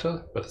could be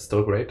better, but it's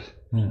still great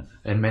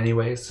in many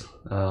ways.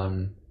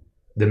 The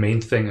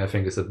main thing I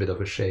think is a bit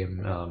of a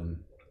shame.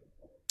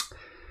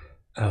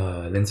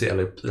 Lindsay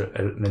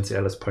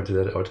Ellis pointed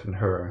it out in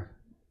her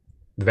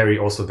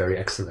very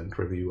excellent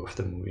review of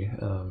the movie,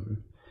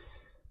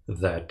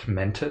 that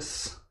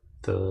Mantis,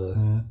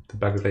 the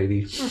bug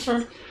lady,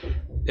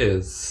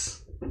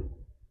 is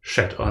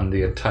shat on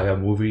the entire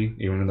movie,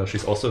 even though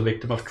she's also a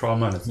victim of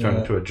trauma, and it's turned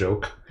into a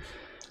joke.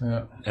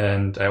 Yeah.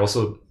 And I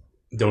also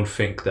don't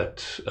think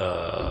that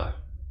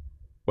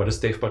what is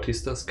Dave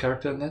Bautista's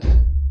character in that?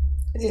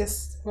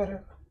 Yes,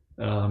 whatever.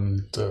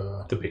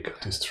 The big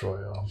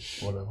destroyer,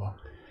 whatever.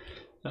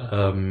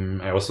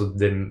 I also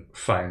didn't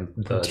find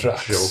the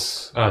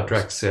Drax. joke.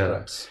 Drax, yeah.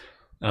 Drax.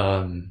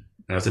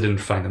 I also didn't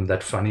find him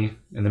that funny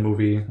in the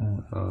movie.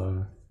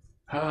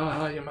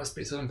 You must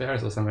be so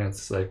embarrassed or something.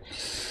 It's like,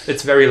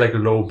 it's very like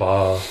low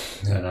bar,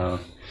 you know,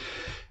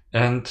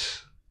 and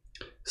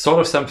sort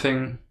of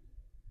something.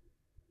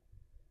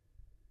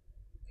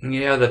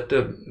 Yeah, that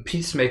the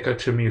Peacemaker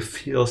to me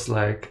feels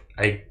like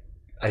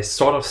I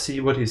sort of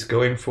see what he's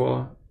going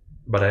for,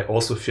 but I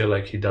also feel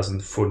like he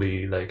doesn't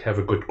fully like have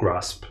a good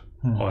grasp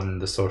on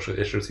the social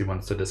issues he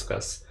wants to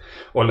discuss,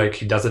 or like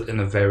he does it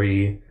in a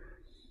very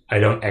I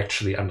don't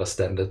actually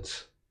understand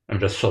it, I'm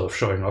just sort of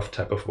showing off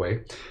type of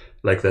way.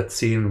 Like that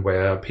scene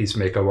where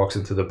Peacemaker walks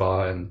into the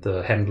bar and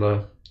the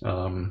handler,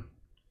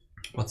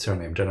 what's her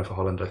name? Jennifer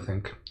Holland, I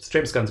think. It's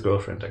James Gunn's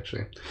girlfriend,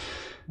 actually.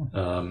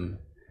 And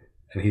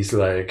he's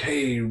like,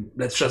 hey,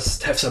 let's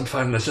just have some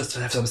fun. Let's just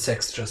have some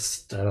sex.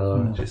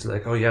 She's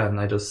like, oh yeah, and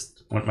I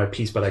just want my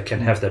peace, but I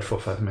can't have that for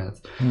 5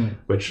 minutes.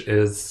 Which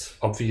is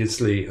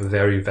obviously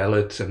very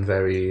valid and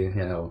very, you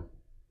know,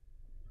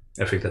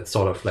 I think that's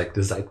sort of like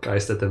the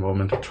zeitgeist at the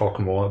moment to talk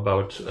more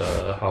about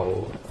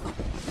about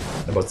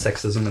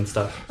sexism and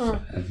stuff.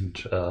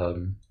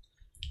 And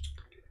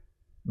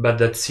but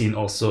that scene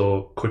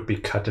also could be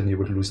cut and you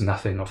would lose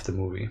nothing of the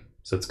movie.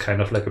 So it's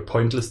kind of like a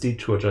pointless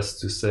detour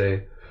just to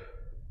say,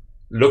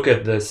 look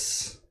at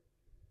this.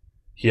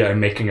 Here I'm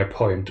making a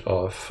point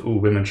of,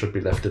 women should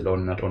be left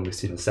alone, not only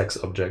seen as sex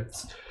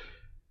objects,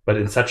 but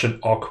in such an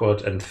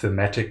awkward and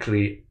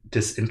thematically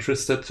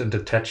disinterested and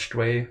detached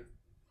way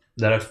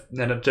that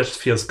it just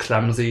feels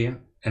clumsy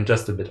and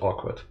just a bit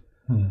awkward.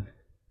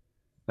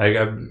 Like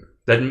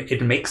that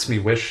it makes me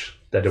wish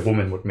that a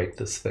woman would make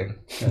this thing,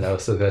 you know,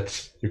 so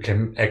that you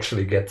can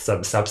actually get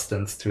some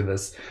substance to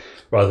this,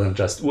 rather than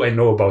just, I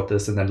know about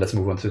this, and then let's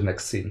move on to the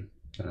next scene.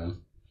 You know?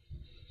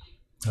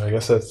 I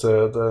guess that's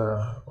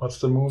the what's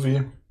the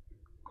movie?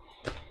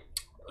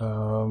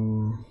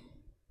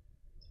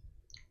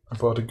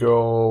 About a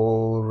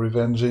girl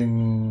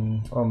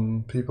revenging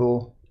on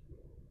people.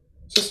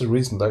 It's just a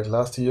recent, like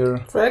last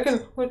year. Dragon,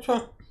 which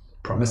one?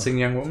 Promising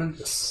Young Woman?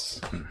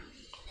 Yes.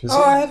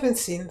 I haven't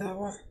seen that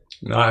one.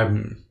 No,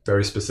 I'm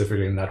very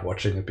specifically not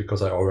watching it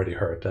because I already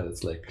heard that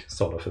it's like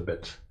sort of a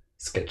bit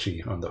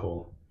sketchy on the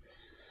whole.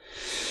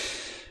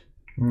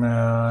 No,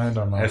 I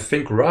don't know. I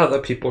think rather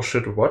people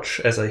should watch,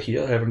 as I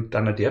hear, I haven't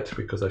done it yet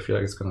because I feel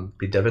like it's going to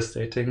be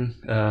devastating.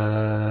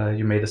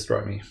 You May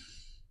Destroy Me.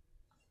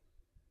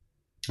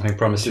 I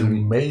promise You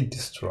May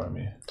Destroy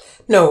Me.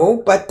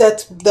 No, but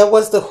that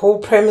was the whole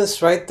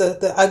premise, right?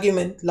 The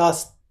argument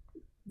last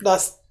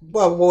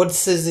award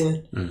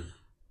season,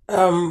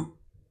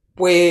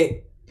 where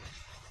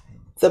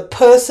the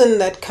person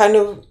that kind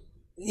of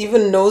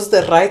even knows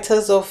the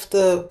writers of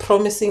the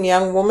Promising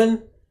Young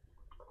Woman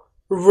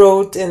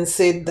wrote and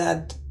said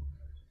that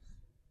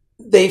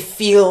they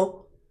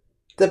feel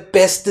the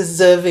best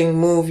deserving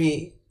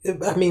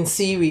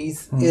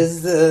series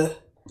is the...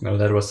 No,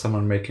 that was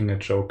someone making a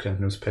joke and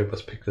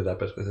newspapers picked it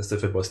up as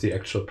if it was the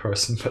actual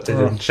person, but they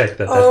didn't check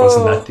that was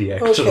not the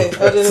actual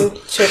person. I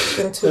didn't check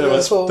into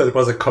that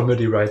was a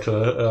comedy writer.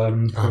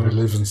 We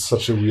live in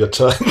such a weird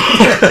time.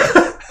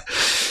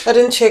 I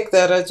didn't check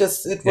that.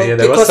 There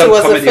because was some it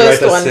was the comedy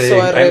first writer one. saying, So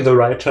I read. I'm the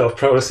writer of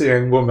Promising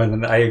Young Woman,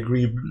 and I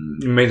agree.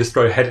 You May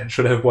Destroy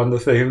should have won the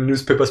thing. And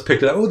newspapers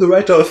picked it up. Oh, the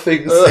writer of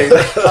things. Saying,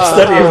 it's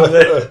not even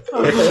the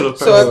actual person.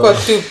 So I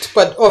got duped.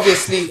 But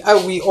obviously,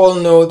 we all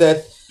know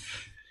that.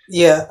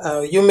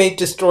 Yeah, You May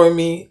Destroy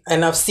Me,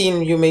 and I've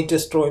seen You May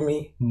Destroy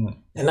Me,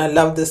 and I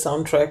love the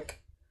soundtrack.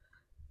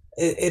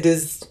 It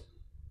is.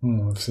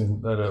 I've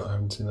seen that. I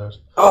haven't seen that.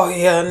 Oh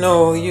yeah,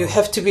 no, you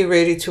have to be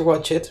ready to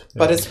watch it.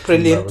 But it's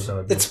brilliant.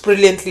 It's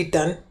brilliantly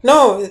done.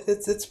 No,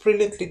 it's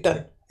brilliantly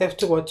done. You have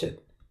to watch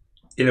it.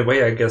 In a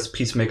way, I guess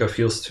Peacemaker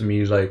feels to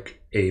me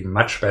like a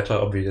much better,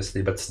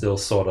 obviously, but still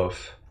sort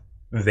of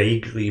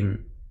vaguely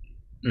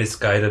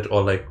misguided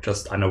or like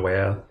just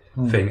unaware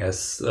thing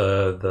as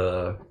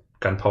the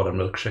Gunpowder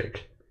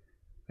Milkshake.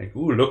 Like,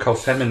 look how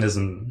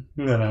feminism,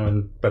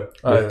 but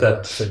with that.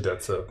 I think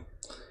that's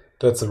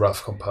That's a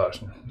rough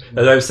comparison.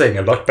 As I was saying,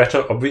 a lot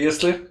better,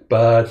 obviously,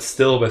 but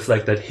still with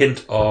like that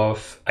hint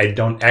of I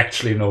don't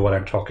actually know what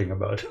I'm talking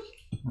about.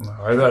 No,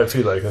 I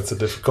feel like that's a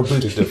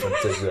completely different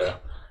thing there.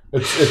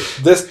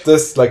 It's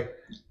this like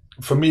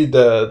for me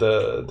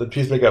the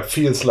Peacemaker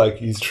feels like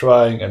he's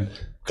trying, and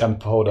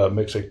Gunpowder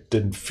Milkshake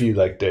didn't feel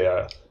like they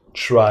are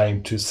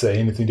trying to say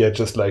anything. They're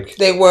just like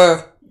they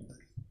were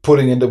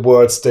putting in the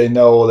words they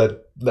know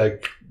that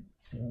like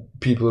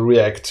people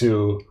react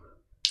to.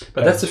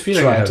 But that's the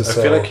feeling I have. I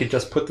feel like he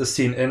just put the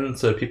scene in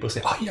so that people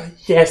say, "Oh yeah,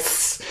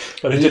 yes,"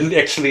 but he didn't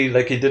actually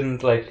like. He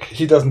didn't like.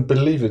 He doesn't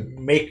believe it.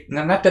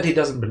 Not that he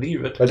doesn't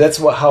believe it, but that's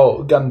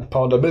how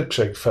Gunpowder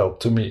Milkshake felt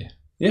to me.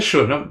 Yeah,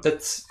 sure. No,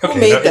 that's okay. Who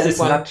made that it's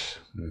one? not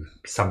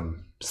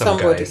some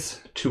Somebody.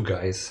 guys, 2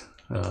 guys.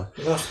 Oh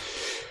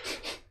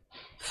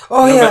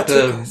No, yeah,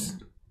 but,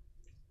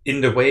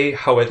 in the way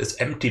how it is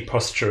empty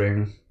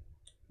posturing,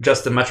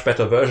 just a much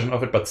better version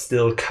of it, but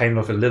still kind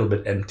of a little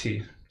bit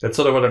empty. That's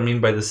sort of what I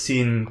mean by the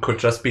scene could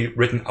just be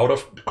written out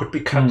of, could be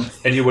cut,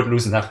 and you would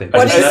lose nothing.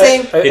 What are you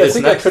saying? It is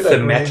think not I could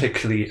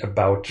thematically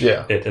about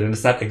it, and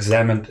it's not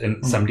examined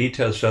in some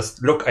details.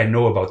 Just look, I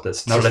know about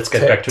this. Now let's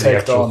get back to the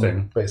actual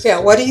thing. Basically. Yeah,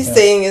 what he's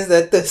saying is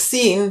that the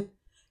scene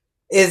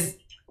is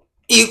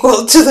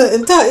equal to the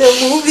entire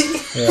movie.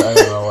 Yeah, I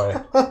don't know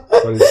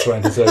what he's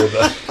trying to say with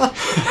that.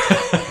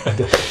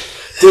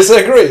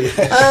 Disagree.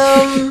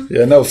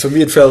 Yeah, no. For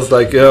me, it felt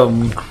like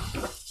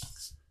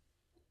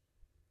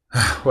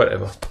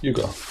whatever. You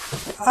go.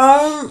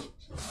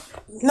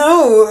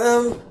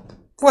 No.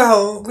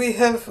 Well, we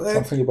have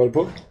Something about a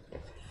book.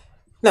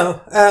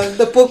 no.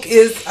 The book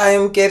is I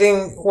am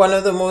getting one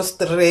of the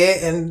most rare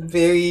and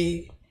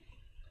very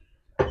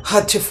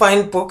hard to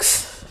find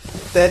books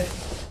that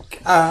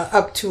are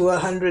up to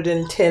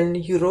 110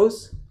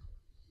 euros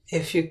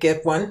if you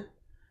get one.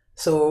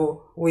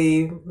 So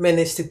we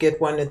managed to get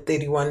one at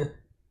 31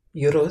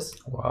 euros.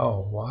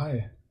 Wow,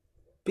 why?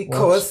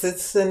 Because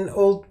it's an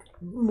old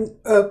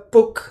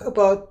book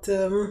about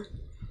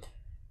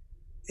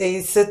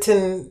a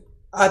certain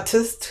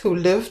artist who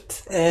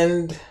lived,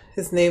 and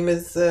his name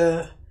is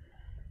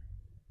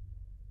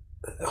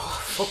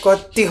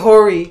forgot.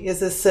 Dihori is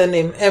his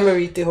surname.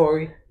 Emery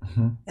Dihori.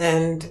 Mm-hmm.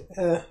 And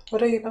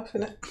what are you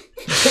laughing at?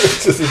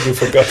 Just if you've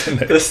forgotten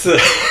it.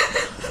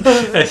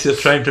 As you're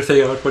trying to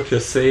figure out what you're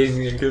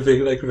saying, you're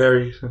giving like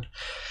very.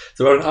 It's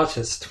about an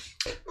artist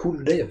who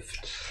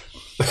lived.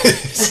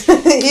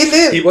 He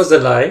lived. He was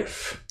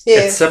alive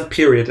at some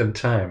period in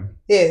time.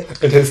 Yeah.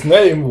 And his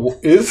name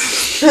is.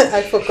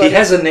 I forgot. He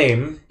has a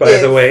name, by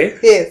the way.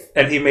 Yes.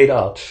 And he made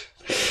art.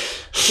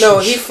 No,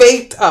 he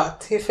faked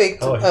art. He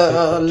faked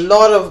a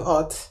lot of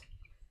art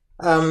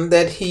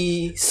that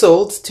he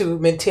sold to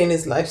maintain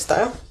his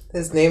lifestyle.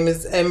 His name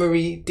is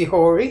Emery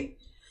Dihori.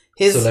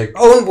 His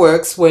own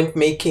works weren't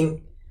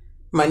making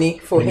money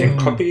for him.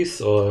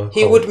 Copies, or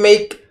he would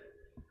make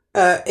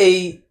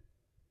an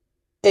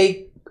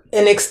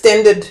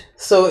extended.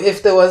 So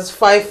if there was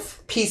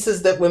 5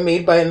 pieces that were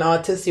made by an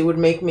artist, he would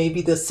make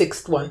maybe the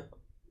 6th one.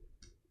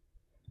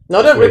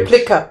 Not a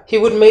replica. He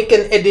would make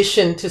an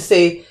edition to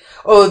say,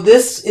 "Oh,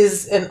 this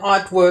is an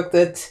artwork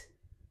that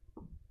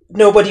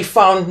nobody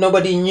found,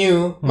 nobody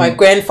knew. My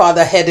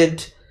grandfather had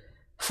it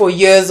for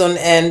years on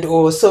end,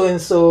 or so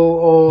and so."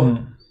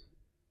 Or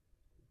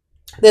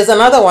there's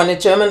another one, a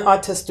German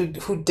artist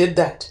who did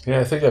that. Yeah,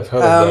 I think I've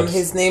heard of that.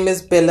 His name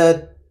is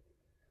Bella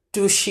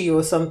Dushi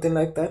or something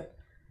like that.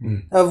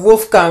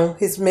 Wolfgang.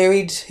 He's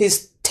married.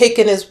 He's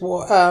taken his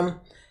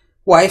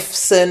wife's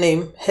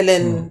surname,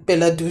 Helen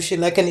Bella Dushi,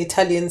 like an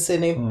Italian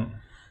surname.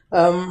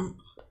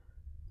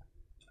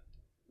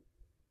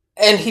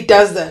 And he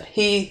does that.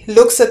 He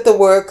looks at the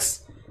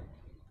works,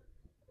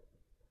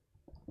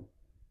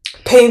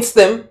 paints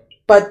them,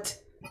 but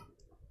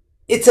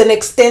it's an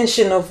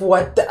extension of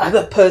what the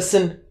other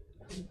person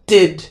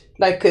did.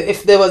 Like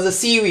if there was a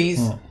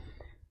series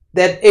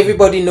that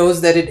everybody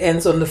knows that it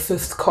ends on the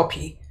 5th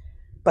copy,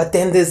 but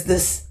then there's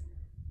this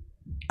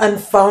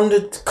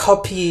unfounded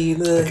copy.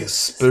 Like a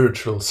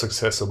spiritual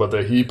successor, but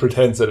he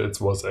pretends that it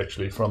was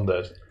actually from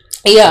that.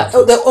 Yeah,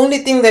 the only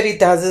thing that he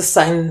does is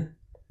sign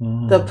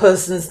the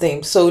person's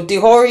name. So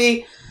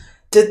Dihori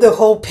did the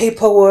whole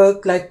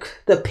paperwork, like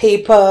the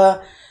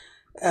paper,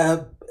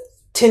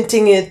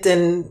 tinting it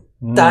and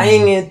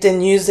dyeing it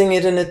and using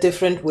it in a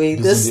different way.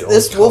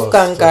 This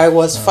Wolfgang guy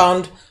was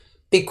found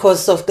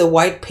because of the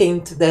white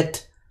paint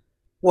that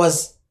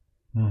was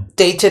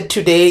dated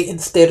today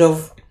instead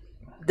of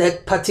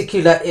that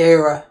particular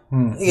era.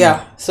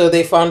 So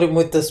they found him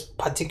with this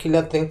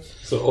particular thing.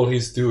 So all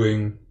he's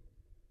doing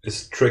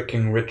is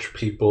tricking rich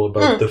people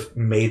about the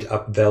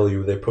made-up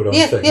value they put on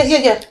things.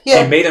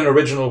 Yeah. He made an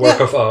original work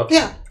of art.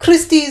 Yeah,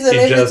 Christie's and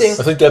everything.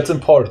 I think that's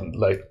important.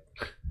 Like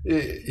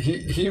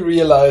he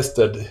realized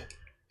that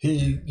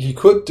he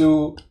could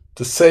do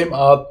the same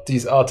art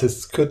these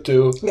artists could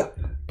do,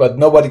 but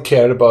nobody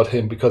cared about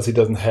him because he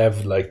doesn't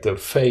have like the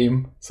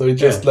fame. So he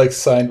just like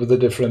signed with a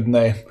different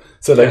name.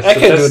 So like I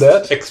can do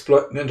that.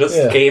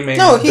 Gaming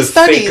he the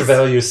studies. fake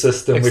value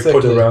system we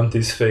put around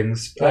these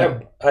things.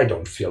 I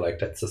don't feel like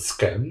that's a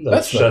scam.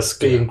 That's That's not just a scam.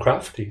 being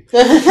crafty.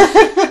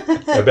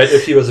 I bet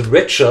if he was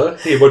richer,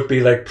 he would be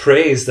like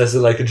praised as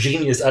a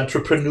genius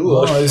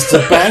entrepreneur. Oh, it's the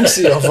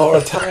Banksy of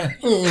our time.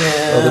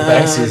 Yeah, The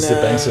Banksy is the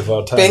Banksy of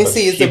our time.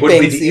 Banksy is He the would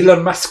be the Banksy.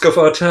 Elon Musk of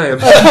our time.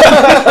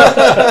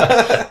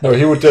 No,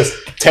 he would just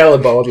tell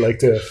about like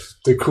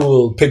the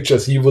cool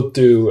pictures he would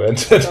do, and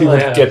then he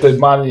would get the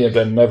money and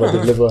then never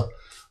deliver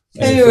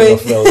anything Anyway.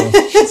 of value.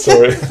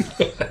 Sorry.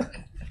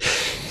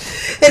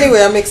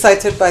 Anyway, I'm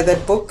excited by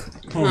that book.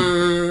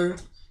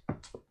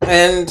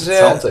 And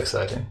Sounds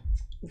exciting.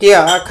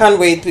 yeah, I can't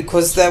wait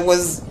because that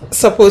was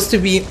supposed to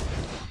be.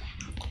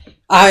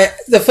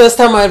 The first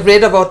time I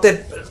read of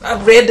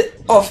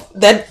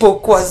that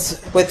book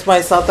was with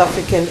my South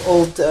African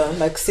old,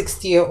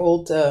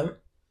 60-year-old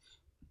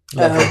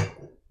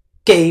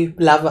gay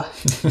lover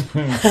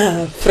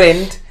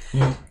friend,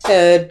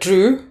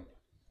 Drew.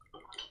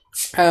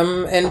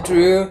 And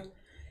Drew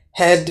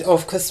had,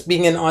 of course,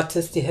 being an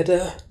artist, he had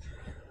a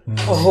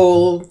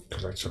whole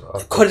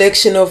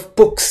collection of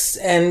books,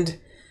 and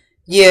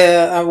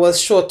I was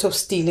short of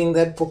stealing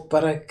that book,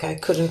 but I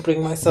couldn't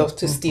bring myself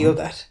to steal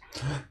that.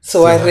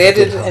 So I read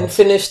it and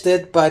finished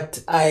it,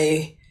 but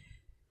I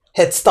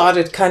had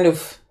started kind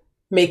of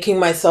making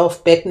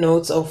myself bad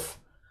notes of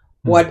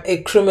what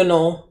a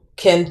criminal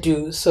can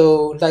do.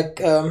 So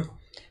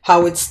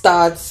how it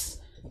starts,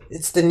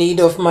 it's the need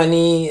of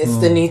money, it's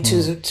the need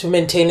to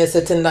maintain a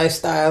certain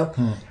lifestyle,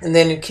 and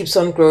then it keeps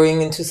on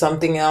growing into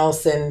something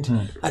else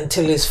and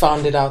until he's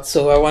found it out.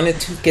 So I wanted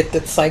to get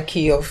the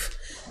psyche of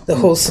the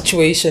whole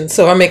situation.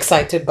 So I'm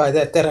excited by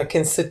that I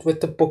can sit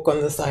with the book on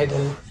the side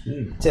and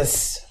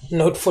just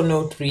note for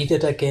note read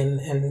it again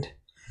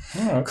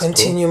and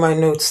continue my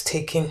notes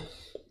taking.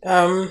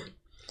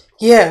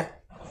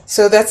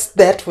 So that's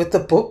that with the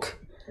book.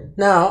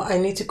 Now I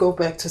need to go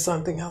back to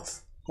something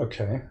else.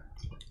 Okay.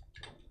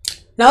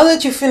 Now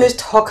that you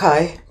finished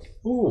Hawkeye.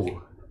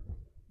 Ooh.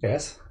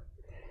 Yes.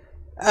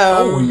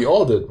 We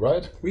all did,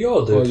 right? We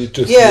all did. Or you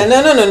just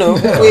No.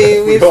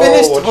 We all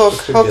finished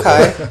watched it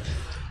Hawkeye.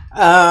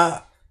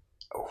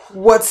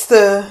 What's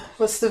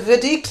the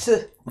verdict?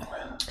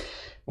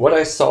 What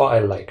I saw, I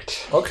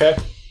liked. Okay.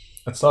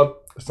 It's not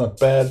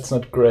bad. It's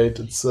not great.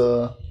 It's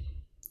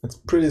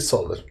pretty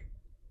solid.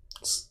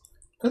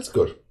 That's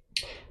good.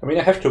 I mean,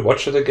 I have to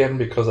watch it again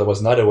because I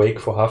was not awake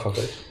for half of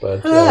it.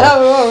 But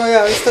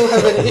I still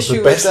have an issue The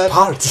with best that.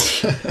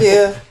 parts.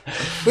 Yeah,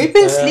 we've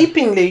been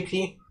sleeping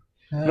lately.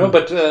 no,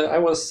 but I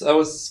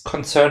was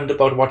concerned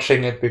about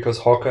watching it because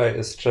Hawkeye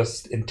is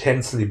just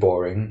intensely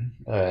boring,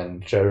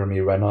 and Jeremy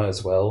Renner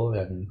as well,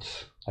 and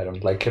I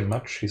don't like him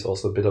much. He's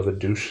also a bit of a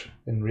douche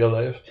in real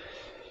life.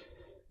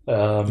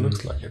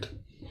 Looks like it.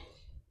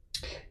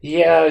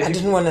 Yeah, I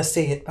didn't want to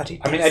say it, but it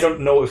I mean, I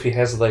don't know if he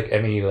has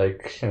any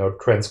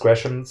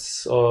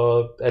transgressions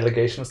or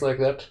allegations like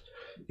that.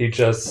 He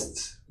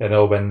just,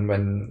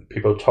 when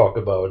people talk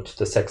about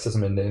the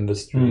sexism in the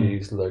industry,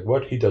 he's like,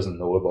 what? He doesn't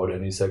know about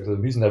any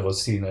sexism. He's never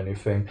seen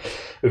anything.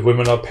 If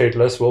women are paid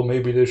less, well,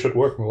 maybe they should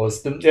work more.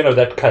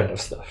 That kind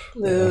of stuff.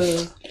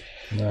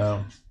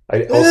 No.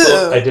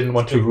 I didn't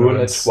want to ruin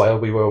it Ignorance. while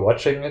we were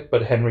watching it,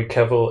 but Henry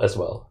Cavill as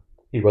well.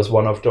 He was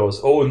one of those,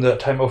 in the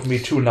time of Me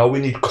Too, now we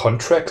need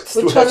contracts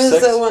Which to have one is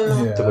sex. that one?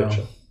 Yeah. The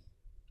Witcher.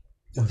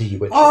 The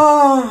Witcher.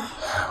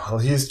 Oh Well,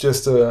 he's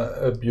just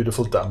a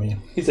beautiful dummy.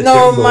 He's a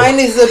no, himbo. mine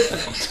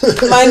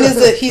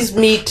is he's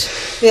meat.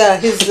 Yeah,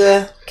 he's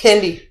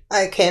candy.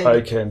 Eye candy.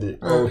 Eye candy.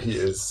 Oh, he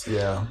is.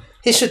 Yeah.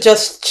 He should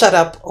just shut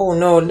up. Oh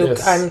no, look,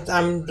 Yes.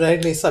 I'm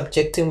really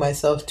subjecting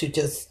myself to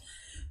just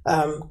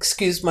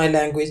excuse my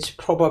language,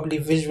 probably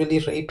visually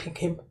raping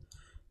him.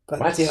 But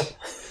What? yeah.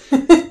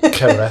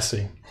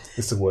 Caressing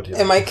is the word.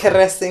 Am I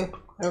caressing?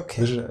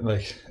 Okay.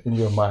 Like in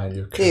your mind,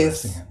 you're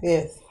caressing Yes, him.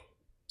 yes.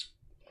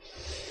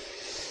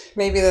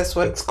 Maybe that's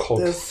what It's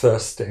called this-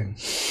 thirsting.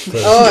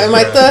 Oh, am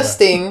I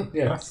thirsting?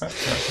 Yes.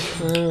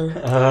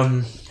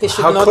 He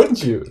should How not.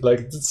 couldn't you? Like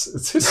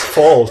it's his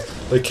fault.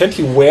 Like, can't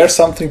he wear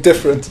something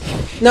different?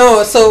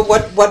 No. So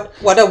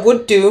what I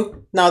would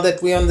do now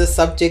that we're on the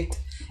subject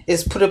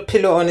is put a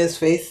pillow on his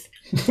face.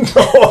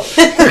 No.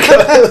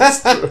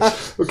 That's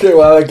true. Okay,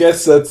 well, I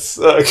guess that's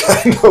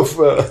kind of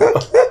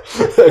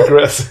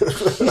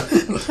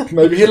aggressive.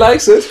 Maybe he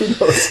likes it. Who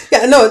knows?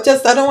 Yeah, no,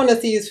 just I don't want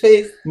to see his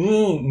face.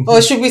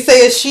 Or should we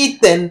say a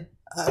sheet then,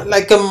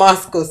 like a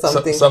mask or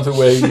something? Something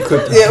where you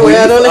could Yeah, well,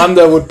 I breathe don't know.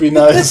 under would be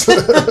nice.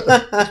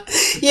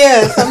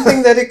 Yeah,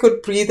 something that he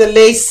could breathe. A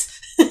lace.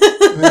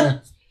 Yeah.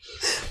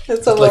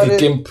 That's about Like a it.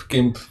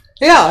 gimp.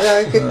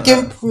 Yeah, like a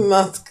gimp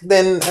mask.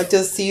 Then I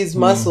just see his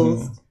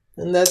muscles,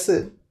 and that's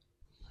it.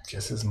 I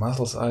guess his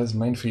muscles are his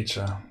main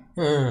feature.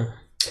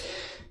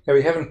 Yeah,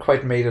 we haven't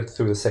quite made it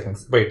through the second.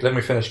 Wait, let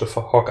me finish the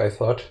Hawkeye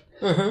thought.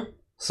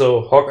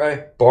 So,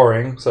 Hawkeye,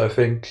 boring. So, I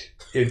think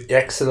an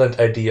excellent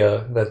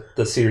idea that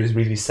the series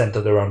really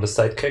centered around the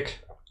sidekick.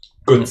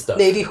 Good stuff.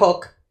 Lady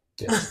Hawk.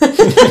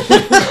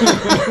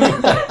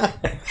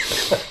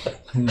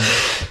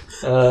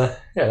 Yeah,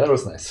 that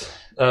was nice.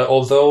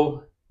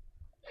 Although,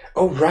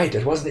 oh right,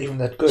 it wasn't even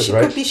that good, She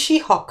right? could be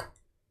She-Hawk.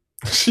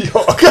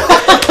 She-Hulk.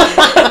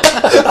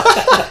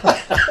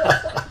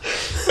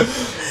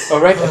 All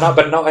right,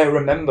 but now I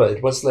remember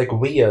it was like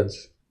weird,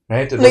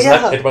 right?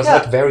 It was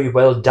not very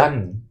well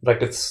done.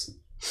 Like it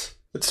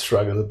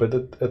struggled a bit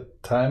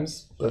at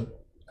times, but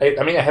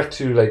I mean I have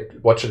to like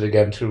watch it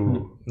again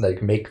to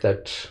like make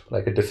that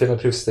like a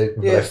definitive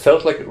statement. But I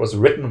felt like it was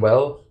written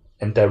well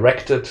and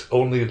directed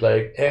only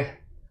like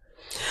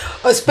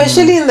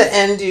Especially in the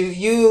end,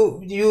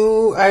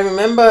 you I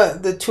remember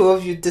the two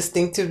of you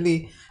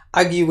distinctively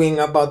arguing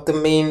about the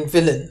main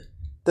villain,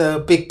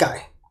 the big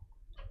guy.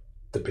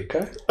 The big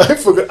guy? I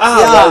forgot.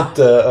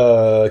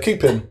 Right,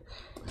 Kingpin.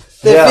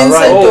 The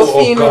Vincent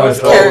D'Onofrio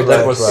character.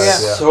 That was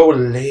so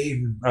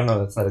lame. Oh no,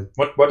 that's not it.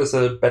 What is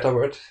a better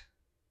word?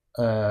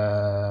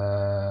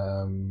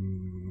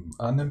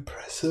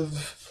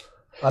 Unimpressive.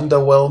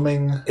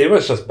 Underwhelming. It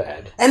was just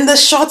bad. And the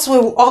shots were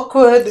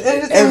awkward.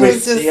 Everything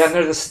was just... Yeah,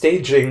 no, the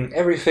staging,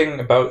 everything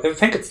about... I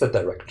think it's the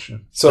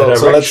direction. So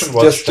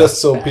let's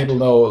just so bad. People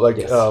know,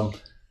 like,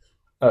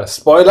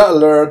 spoiler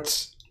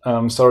alert.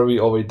 Sorry, we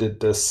already did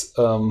this.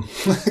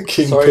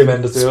 Kingpin. Sorry,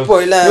 Mendelssohn.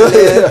 Spoiler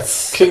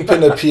alert.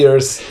 Kingpin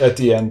appears at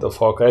the end of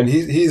Hawkeye, and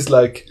he's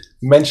like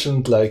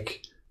mentioned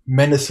like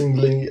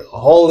menacingly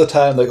all the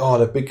time, like, oh,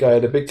 the big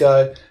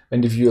guy.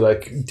 And if you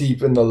like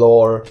deep in the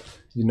lore,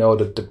 you know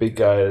that the big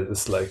guy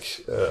is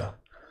like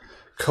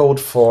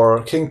code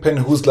for Kingpin,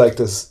 who's like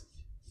this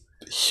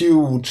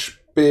huge,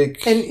 big,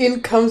 and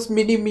in comes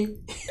Mini-Me,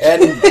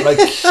 and like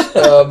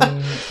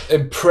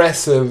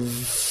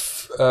impressive,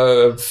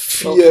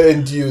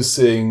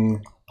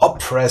 fear-inducing,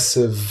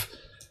 oppressive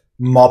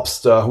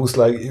mobster who's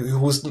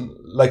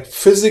like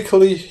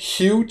physically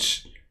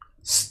huge,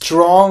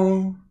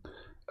 strong.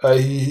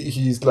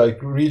 He's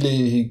like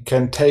really, he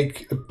can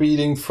take a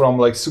beating from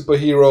like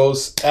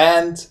superheroes,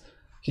 and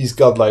he's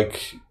got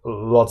like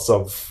lots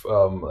of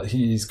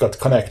he's got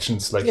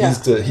connections. Like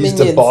he's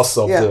the boss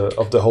of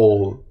the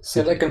whole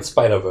city. Yeah, like in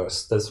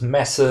Spider-Verse, this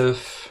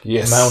massive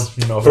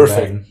mountain of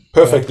perfect, a man.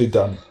 perfectly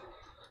done.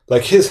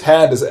 Like his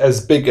hand is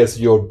as big as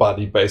your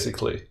body,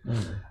 basically.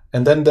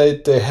 And then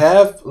they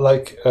have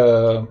like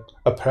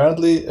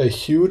apparently a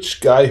huge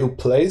guy who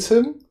plays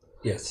him.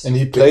 Yes, and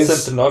he plays.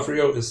 Vincent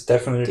D'Onofrio is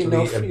definitely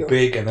a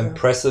big and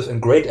impressive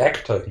and great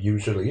actor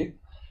usually.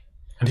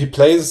 And he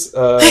plays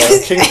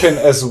Kingpin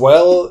as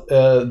well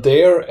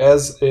there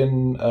as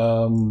in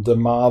the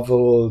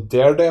Marvel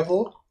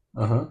Daredevil.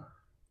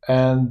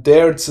 And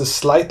there it's a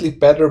slightly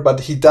better, but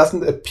he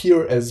doesn't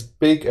appear as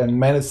big and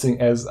menacing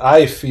as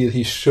I feel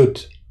he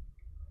should.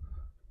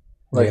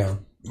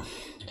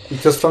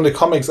 Because from the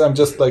comics, I'm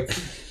just like,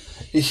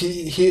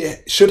 he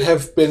should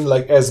have been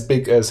like as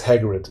big as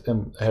Hagrid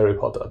in Harry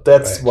Potter.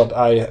 That's what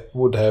I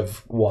would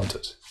have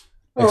wanted,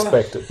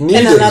 expected. And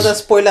another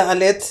spoiler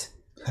alert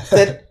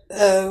that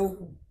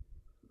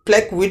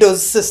Black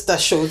Widow's sister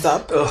shows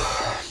up.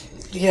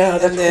 Yeah,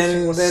 and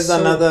then there's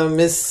another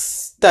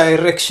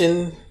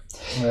misdirection.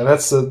 Yeah,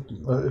 that's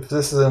if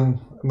this is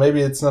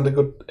maybe it's not a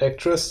good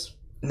actress.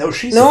 No,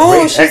 she's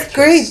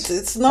great.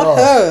 It's not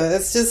her.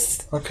 It's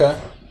just okay.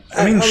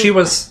 I mean, she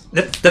was.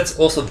 That's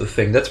also the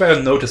thing. That's why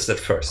I noticed it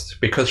first,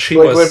 because she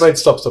was. Wait!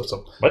 Stop!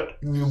 What?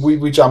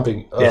 We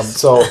jumping. Yes.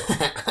 So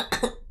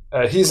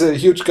he's a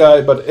huge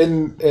guy, but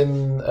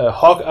in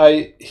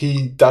Hawkeye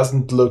he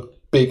doesn't look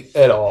big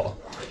at all,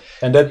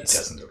 and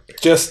that's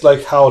just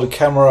like how the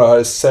camera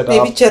is set up.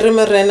 Maybe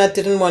Jeremy Renner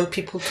didn't want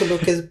people to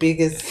look as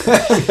big as.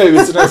 Maybe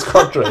it's a nice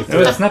contract.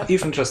 No, it's not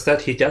even just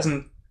that. He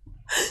doesn't.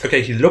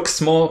 Okay, he looks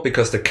small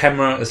because the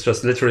camera is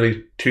just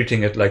literally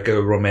treating it like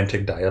a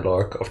romantic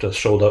dialogue of the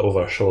shoulder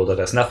over shoulder.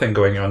 There's nothing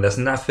going on. There's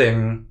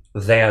nothing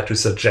there to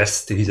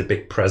suggest that he's a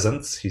big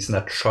presence. He's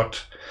not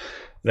shot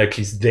like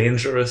he's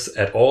dangerous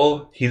at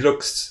all. He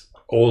looks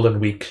old and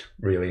weak,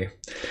 really.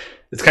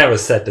 It's kind of a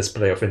sad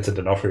display of Vincent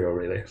D'Onofrio,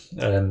 really.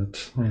 And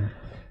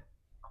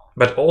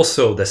but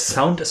also the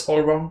sound is all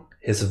wrong.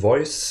 His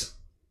voice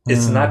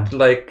is not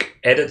like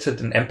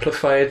edited and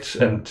amplified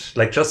and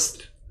like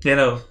just,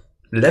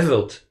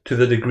 leveled to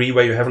the degree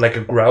where you have like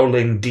a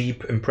growling,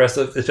 deep,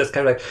 impressive. It's just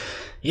kind of like,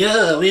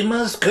 yeah, we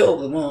must kill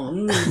them all.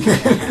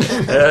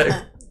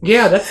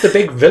 Yeah, that's the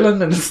big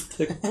villain. And it's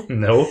like,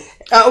 no.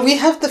 We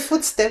have the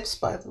footsteps,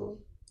 by the way.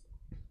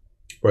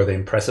 Were they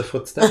impressive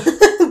footsteps?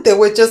 They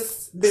were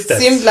just. It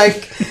seemed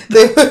like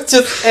they were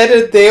just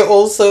added there.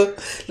 Also,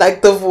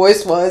 like the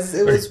voice was.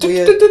 It was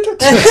weird.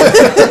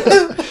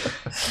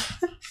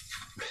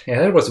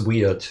 Yeah, that was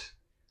weird.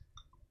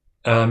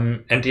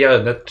 And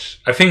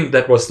I think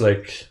that was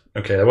like,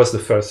 okay, that was the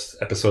first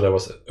episode I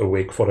was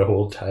awake for the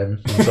whole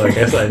time. And so I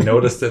guess I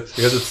noticed it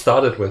because it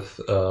started with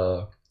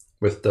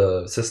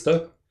the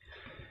sister.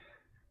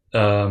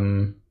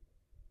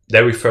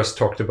 There we first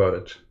talked about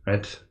it,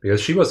 right?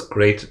 Because she was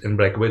great in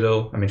Black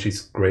Widow. I mean,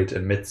 she's great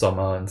in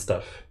Midsommar and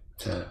stuff.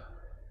 Yeah.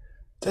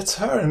 That's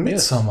her in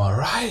Midsommar,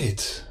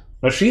 right?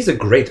 No, she's a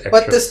great actress.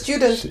 But the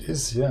student... She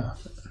is, yeah.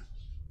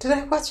 Did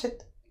I watch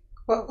it?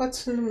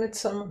 What's in the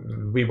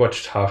Midsommar? We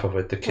watched half of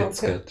it. The kids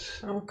got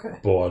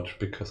bored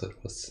because it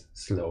was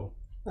slow.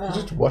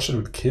 Did you watch it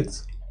with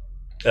kids?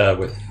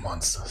 With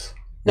monsters.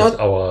 with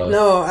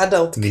our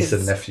adult niece kids.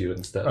 and nephew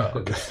and stuff. Oh,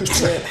 okay.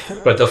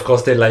 Yeah. But of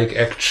course, they like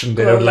action.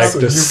 They Well, don't like so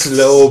the you-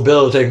 slow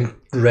building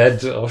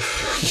red of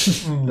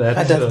that.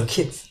 Adult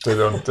kids. They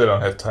don't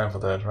have time for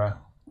that, right?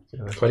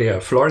 But yeah,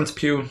 Florence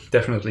Pugh,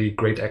 definitely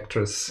great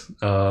actress.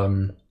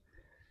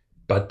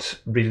 But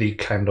really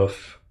kind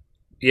of,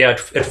 at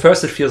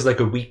first it feels like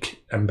a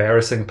weak,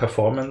 embarrassing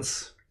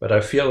performance. But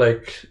I feel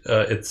like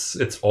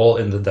it's all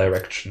in the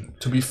direction.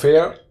 To be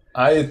fair,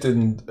 I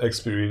didn't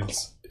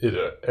experience it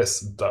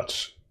as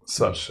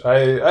such.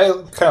 I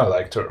kind of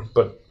liked her,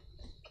 but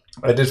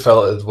I did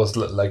feel it was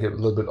like a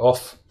little bit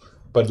off.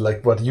 But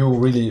like where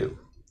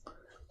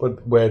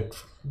it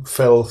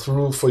fell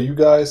through for you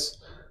guys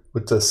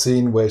with the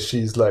scene where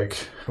she's like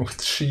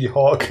with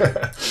She-Hulk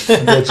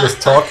and they're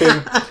just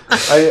talking.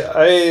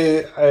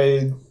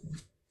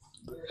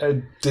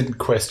 I didn't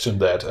question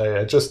that.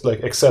 I just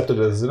like accepted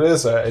it as it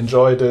is. I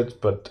enjoyed it,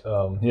 but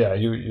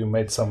you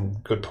made some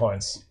good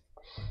points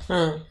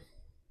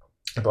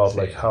about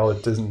like how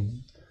it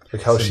doesn't,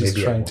 like how So she's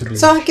maybe trying to be.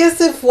 So I guess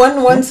if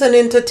one wants an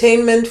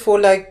entertainment for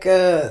like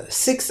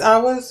 6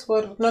 hours,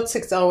 well, not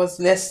 6 hours,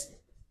 less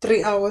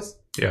 3 hours.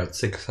 Yeah, it's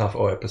 6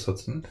 half-hour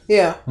episodes, isn't it?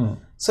 Yeah.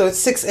 So it's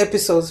 6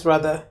 episodes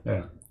rather.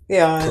 Yeah.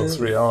 Yeah. So and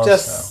 3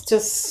 hours.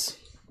 Just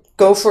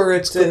go for it.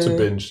 It's good to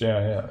binge.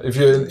 Yeah. If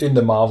you're in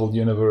the Marvel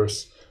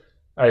universe,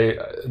 I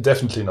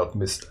definitely not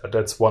missed that.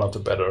 That's one of the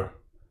better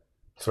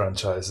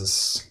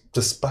franchises,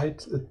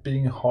 despite it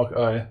being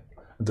Hawkeye,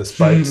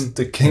 despite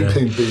the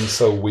Kingpin being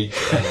so weak,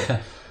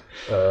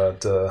 and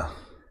the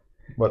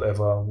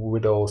whatever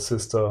Widow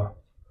sister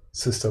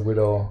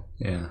Widow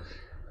Yeah.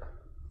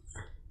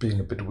 being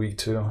a bit weak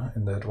too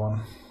in that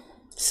one.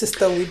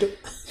 Sister Widow.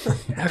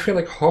 I feel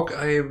like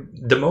Hawkeye,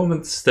 the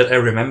moments that I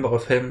remember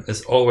of him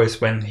is always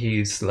when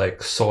he's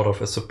like sort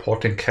of a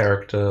supporting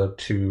character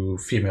to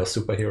female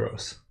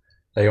superheroes.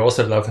 I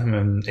also love him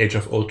in Age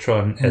of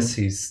Ultron as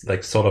he's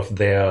like sort of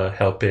there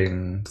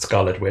helping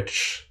Scarlet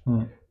Witch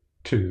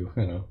to,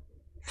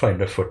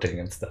 find a footing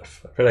and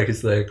stuff. I feel like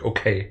he's like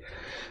okay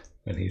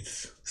when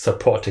he's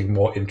supporting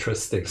more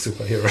interesting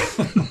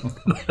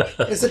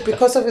superheroes. Is it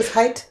because of his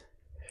height?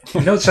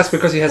 No, it's just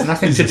because he has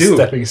nothing He's to a do.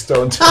 stepping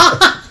stone.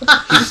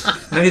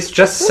 He's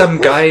just some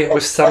guy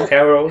with some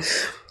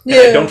arrows. And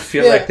I don't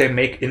feel like they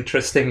make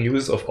interesting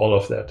use of all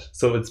of that.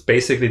 So it's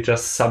basically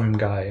just some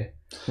guy.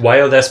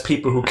 While there's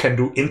people who can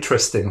do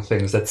interesting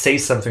things that say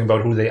something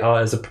about who they are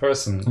as a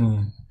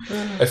person.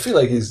 I feel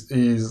like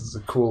he's a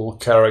cool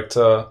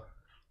character,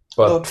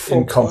 but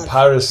in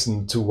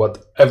comparison to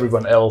what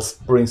everyone else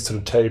brings to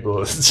the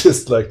table, it's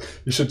just like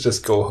you should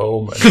just go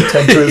home and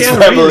tend to his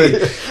family.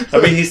 Really. I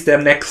mean, he's there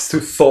next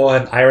to Thor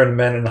and Iron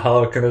Man and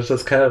Hulk, and it's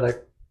just kind of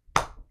like,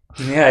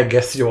 yeah, I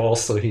guess you're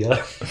also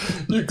here.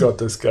 You got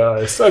this,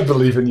 guys. I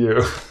believe in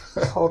you.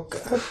 Hulk.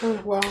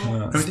 Wow.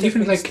 Yeah. I mean,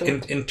 even like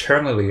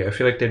internally, I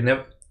feel like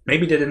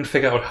maybe they didn't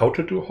figure out how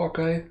to do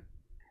Hawkeye,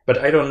 but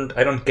I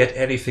don't get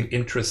anything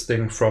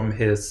interesting from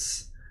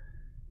his.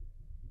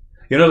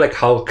 Like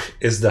Hulk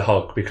is the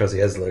Hulk because he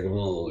has like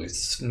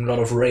he's a lot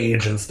of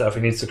rage and stuff.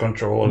 He needs to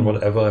control and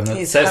whatever, and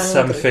it says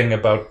something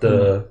about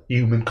the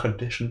human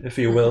condition, if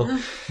you will.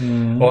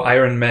 Or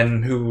Iron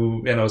Man,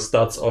 who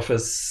starts off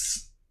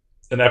as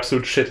an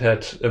absolute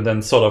shithead and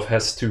then sort of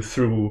has to,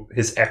 through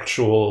his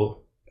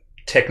actual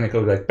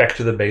technical, like back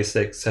to the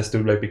basics, has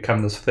to like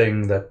become this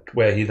thing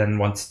where he then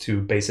wants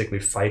to basically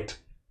fight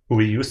who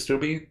he used to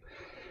be.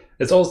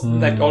 It's all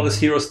like all this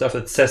hero stuff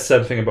that says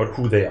something about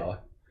who they are.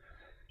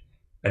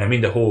 And I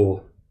mean, the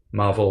whole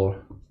Marvel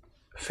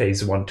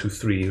phase 1, 2,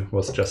 3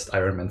 was just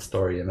Iron Man's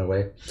story in a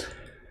way.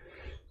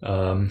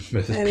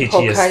 With his PTSD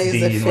Hawkeye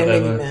is a and family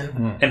whatever.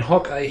 man. And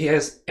Hawkeye, he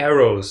has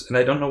arrows, and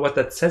I don't know what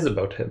that says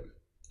about him.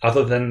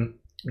 Other than,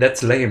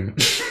 that's lame.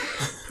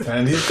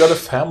 And he's got a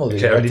family.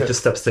 Okay, I need to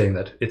stop saying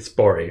that. It's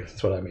boring,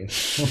 that's what I mean.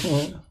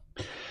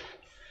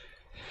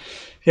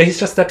 Yeah,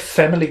 he's just that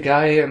family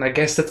guy, and I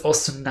guess that's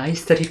also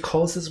nice that he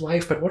calls his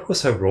wife, but what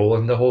was her role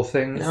in the whole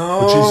thing?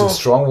 No. But she's a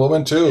strong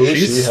woman too.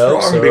 She's she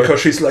helps strong her.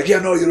 because she's like, yeah,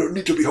 no, you don't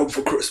need to be home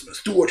for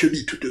Christmas. Do what you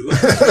need to do.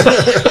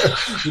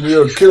 You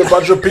need to kill a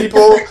bunch of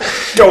people?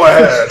 Go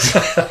ahead.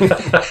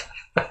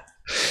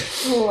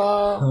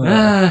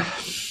 Wow.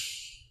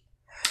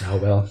 Oh,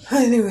 well.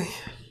 Anyway.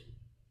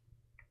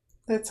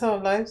 That's our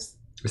lives.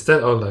 Is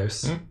that our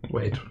lives?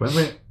 Wait,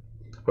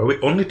 were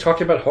we only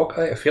talking about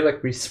Hawkeye? I feel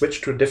like we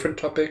switched to a different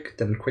topic,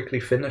 then quickly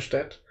finished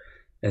that,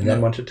 and then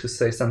wanted to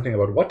say something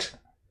about what?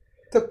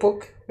 The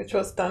book, which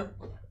was done.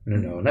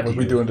 No, not What you.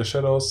 we do in the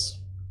shadows?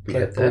 We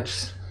Black had that.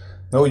 books.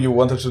 No, you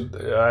wanted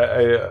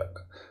to.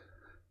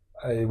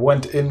 I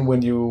went in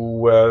when you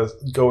were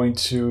going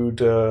to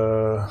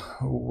the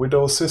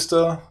Widow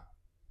sister,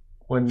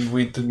 when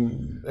we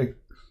didn't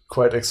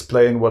quite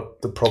explain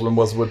what the problem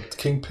was with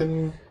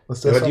Kingpin.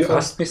 Was there But you something?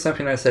 asked me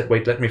something, and I said,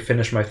 wait, let me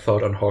finish my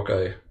thought on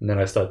Hawkeye. And then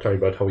I started talking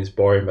about how he's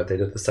boring, but they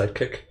did the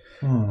sidekick.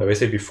 But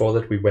basically, before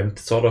that, we went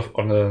sort of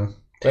on a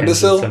tangent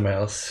somewhere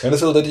else.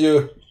 Wendisil, did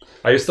you?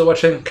 Are you still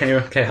watching? Can you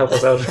help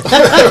us out?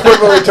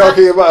 What were we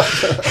talking about?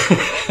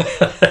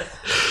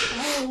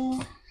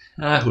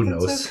 Who It's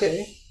knows?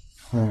 okay.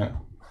 Yeah.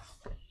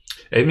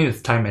 I mean,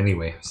 it's time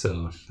anyway,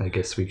 so I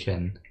guess we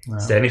can. Yeah.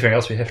 Is there anything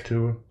else we have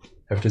to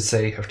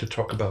say, have to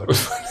talk about?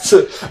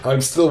 So, I'm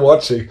still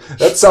watching.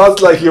 That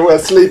sounds like you were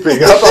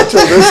sleeping up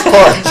until this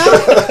point.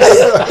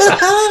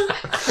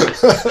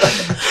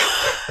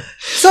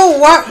 So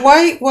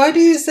why do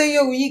you say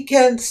your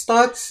weekend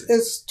starts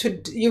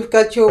you've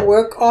got your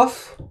work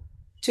off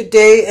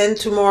today and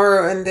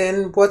tomorrow, and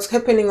then what's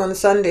happening on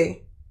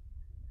Sunday?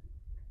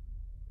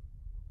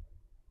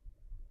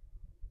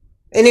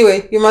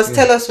 Anyway, you must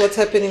tell us what's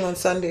happening on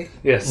Sunday.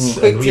 Yes,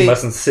 Quickly. and we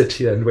mustn't sit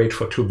here and wait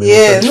for 2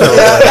 minutes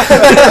Yes.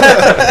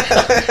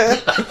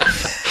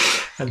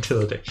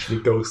 until it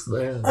actually goes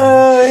there.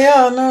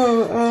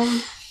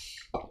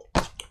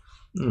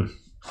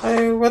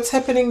 What's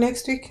happening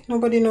next week?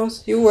 Nobody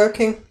knows. You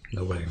working?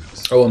 Nobody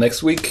knows. Oh,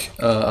 next week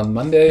on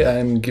Monday,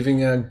 I'm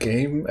giving a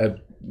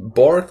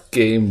board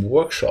game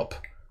workshop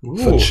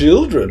for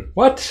children.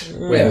 What?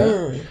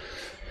 Where?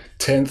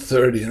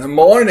 10:30 in the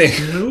morning,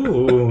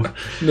 Ooh.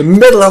 in the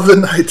middle of the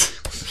night.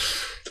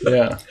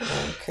 Yeah,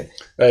 Okay.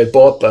 I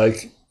bought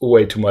like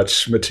way too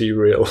much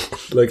material.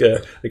 Like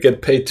I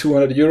get paid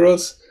 200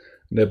 euros.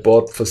 And I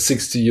bought for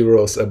 60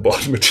 euros. I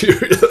bought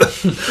material.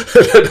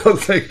 I don't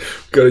think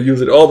I'm gonna use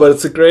it all, but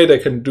it's great. I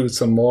can do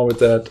some more with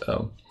that.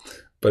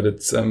 But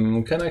it's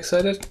kind of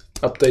excited.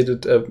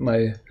 Updated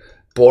my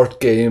board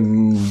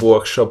game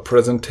workshop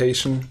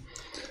presentation.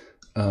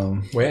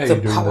 Where are The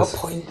you doing this?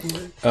 PowerPoint.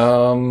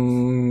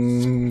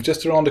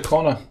 Just around the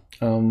corner.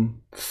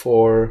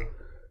 For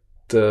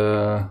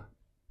the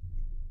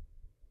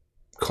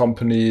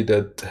company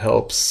that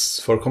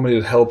helps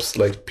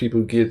like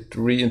people get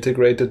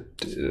reintegrated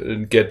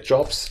and get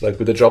jobs, like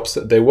with the jobs.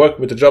 They work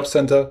with the job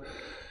center,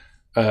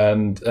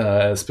 and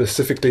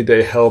specifically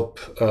they help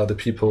the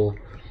people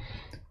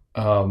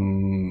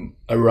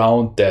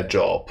around their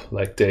job.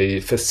 Like they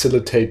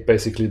facilitate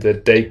basically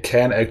that they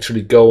can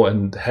actually go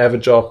and have a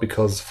job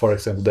because, for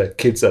example, their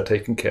kids are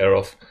taken care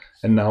of,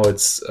 and now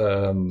it's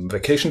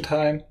vacation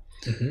time.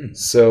 Mm-hmm.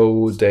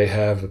 So they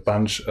have a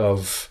bunch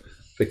of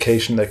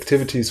vacation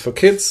activities for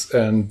kids,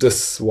 and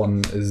this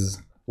one is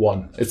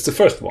one. It's the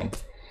first one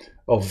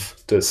of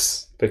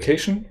this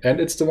vacation, and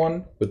it's the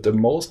one with the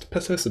most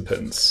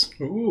participants.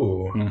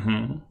 Ooh.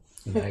 Mm-hmm.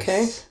 Nice.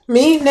 Okay.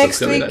 Me next That's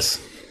gonna be week. nice.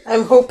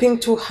 I'm hoping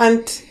to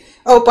hunt.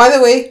 Oh, by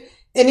the way,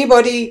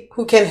 anybody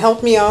who can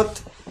help me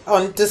out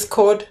on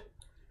Discord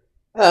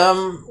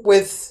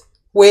with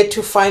where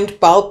to find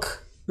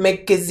bulk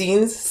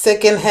magazines,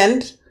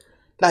 secondhand,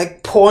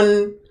 like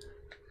porn,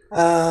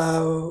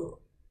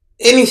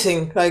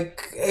 anything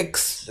like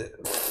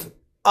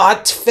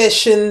art,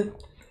 fashion.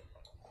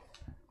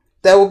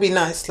 That would be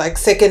nice, like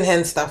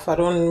secondhand stuff.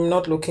 I'm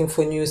not looking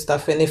for new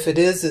stuff, and if it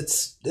is,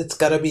 it's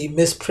gotta be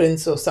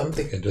misprints or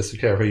something. Okay, just be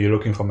careful. You're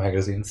looking for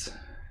magazines.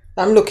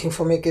 I'm looking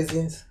for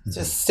magazines.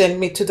 Just send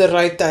me to the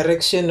right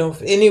direction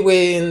of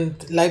anywhere in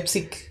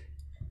Leipzig.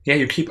 Yeah,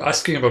 you keep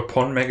asking about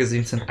porn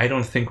magazines, and I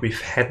don't think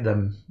we've had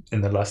them in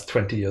the last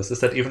 20 years.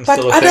 Is that even But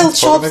still a thing? adult Porn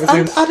shops,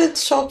 magazines? aren't adult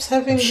shops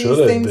having I'm sure these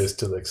that things? they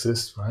still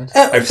exist, right?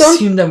 I've Don't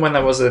seen them when I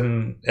was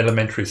in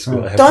elementary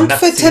school. I have don't not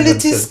seen them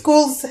fertility since.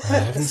 schools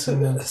haven't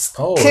seen them.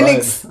 Oh,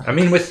 clinics? I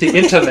mean, with the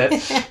internet,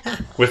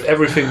 with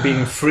everything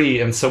being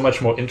free and so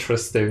much more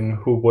interesting,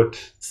 who would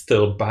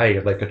still buy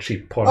like a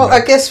cheap porn Oh, I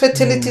mag? guess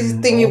fertility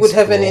thing you old would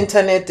have an school.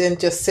 internet and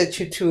just set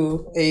you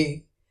to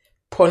a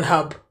porn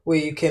hub where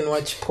you can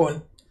watch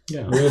porn.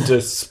 Yeah. We're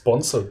just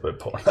sponsored by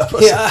porn.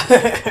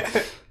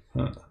 Yeah.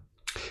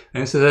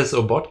 And so there's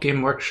a board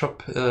game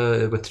workshop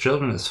with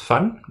children is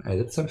fun. I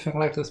did something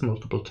like this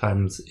multiple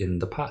times in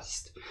the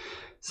past.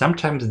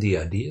 Sometimes the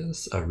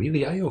ideas are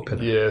really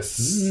eye-opening. Yes,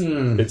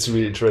 Mm. it's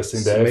really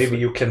interesting. So They have- maybe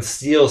you can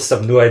steal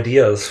some new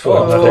ideas for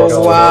Oh, another that's Oh,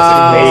 make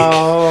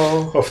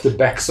wow. off the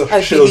backs of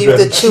I children. believe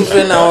the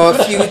children are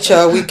our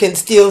future. We can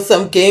steal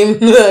some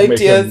game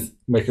ideas.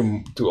 make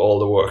him do all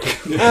the work.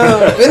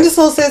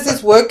 Windesol says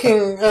it's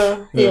working.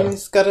 Yeah.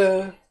 He's got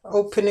a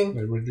opening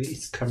A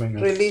release coming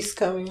up. release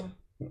coming.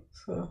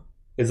 So.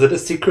 Is it a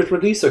secret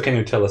release, or can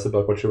you tell us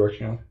about what you're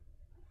working on?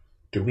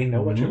 Do we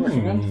know what you're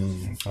working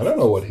on? I don't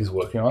know what he's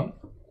working on.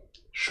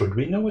 Should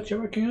we know what you're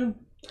working on?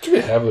 Do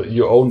you have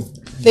your own?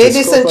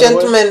 Ladies Discord, and by the way?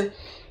 gentlemen,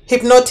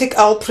 Hypnotic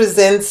Owl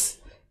presents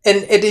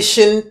an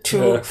addition to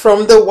Yeah.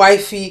 From the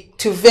Wifey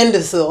to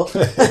Wendesel.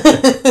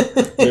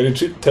 It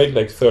should take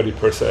like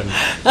 30%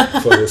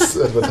 for this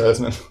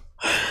advertisement.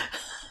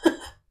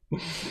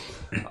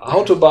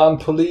 Autobahn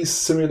Police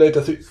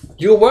Simulator 3.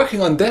 You're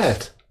working on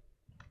that?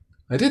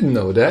 I didn't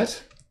know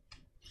that.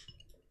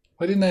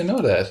 Why didn't I know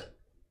that?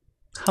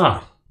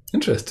 Huh.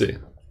 Interesting.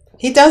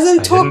 He doesn't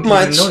I talk didn't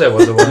much. even know there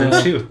was a 1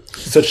 and 2.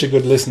 Such a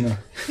good listener,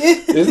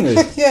 isn't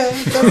he? Yeah,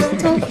 he doesn't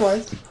talk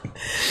much.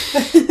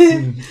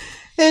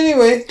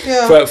 Anyway,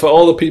 yeah. For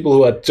all the people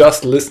who are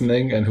just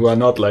listening and who are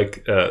not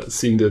like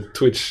seeing the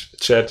Twitch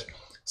chat,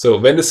 so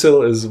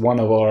Wendessil is one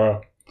of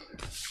our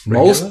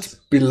Regulars?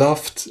 most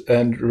beloved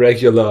and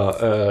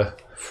regular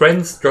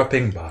Friends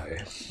dropping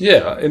by.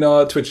 in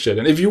our Twitch chat.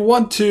 And if you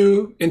want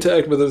to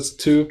interact with us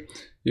too,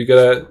 you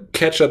gotta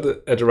catch at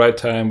the right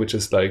time, which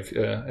is like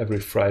every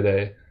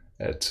Friday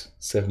at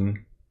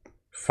 7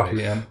 5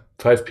 p.m.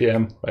 5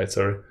 p.m. Right,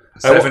 sorry.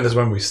 7 is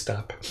when we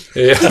stop.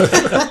 Yeah,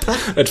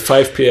 at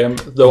 5 p.m.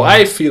 Though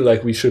I feel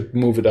like we should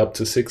move it up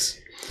to 6.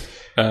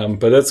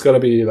 But that's gonna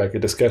be like a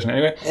discussion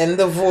anyway. And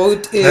the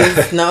vote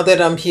is now that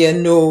I'm here.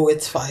 No,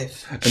 it's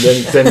 5. And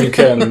then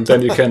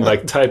you can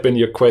like type in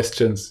your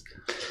questions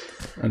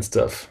and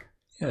stuff.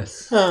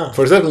 Yes.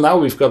 For example, now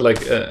we've got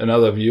like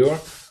another viewer,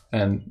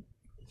 and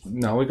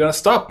now we're gonna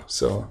stop.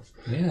 So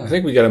Yeah. I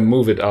think we gotta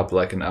move it up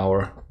like an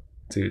hour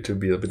to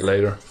be a bit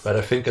later. But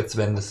I think it's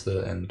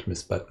Wednesday and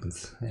Miss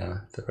Buttons. Yeah,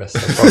 the rest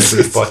are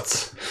probably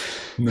bots.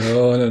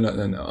 No.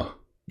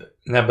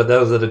 No, but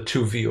those are the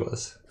 2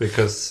 viewers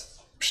because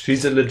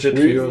she's a legit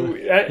viewer.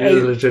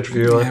 He's a legit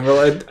viewer. Yeah,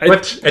 well,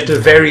 But at the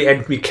very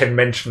end, we can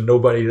mention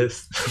nobody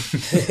list.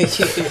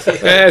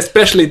 I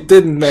especially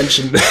didn't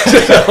mention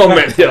how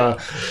many are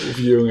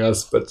viewing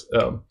us,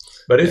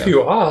 but if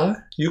you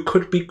are, you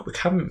could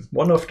become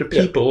one of the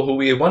people who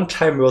we one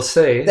time will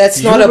say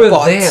That's you not a were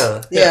bot.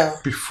 there Yeah.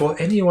 before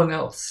anyone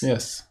else.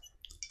 yes,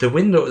 The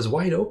window is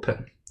wide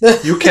open.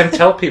 You can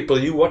tell people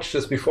you watched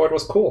this before it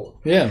was cool.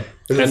 yeah.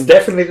 And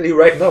definitely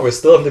right now we're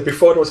still in the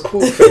before it was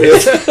cool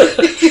phase.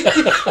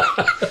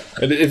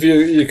 And if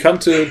you come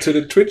to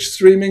the Twitch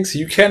streamings,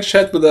 you can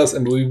chat with us,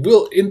 and we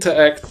will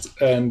interact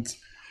and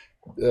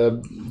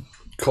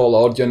call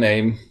out your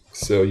name,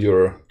 so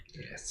you're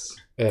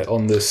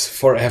on this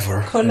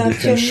forever, and you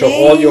can show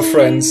all your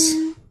friends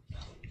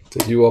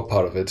that you are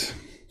part of it.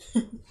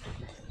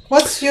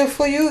 What's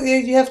for you?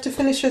 You have to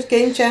finish your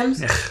game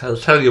jams. I'll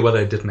tell you what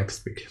I did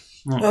next week.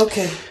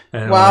 Okay.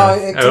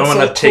 I don't want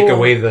to take cool.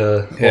 away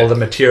all the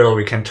material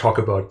we can talk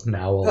about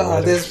now.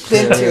 Or There's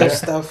plenty of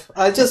stuff.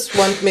 I just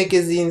want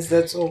magazines.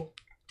 That's all.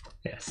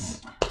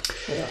 Yes.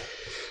 Yeah.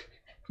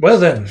 Well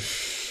then,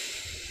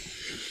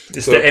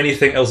 is there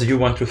anything else you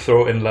want to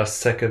throw in last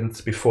seconds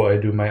before I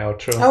do my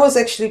outro? I was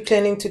actually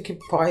planning to keep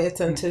quiet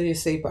until you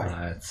say bye.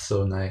 That's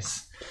so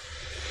nice.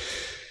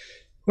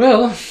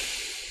 Well,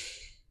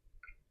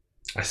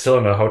 I still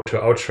don't know how to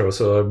outro,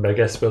 so I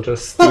guess we'll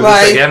just do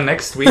this again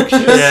next week,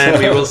 and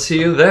we will see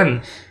you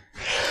then.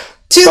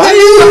 To the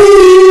moon!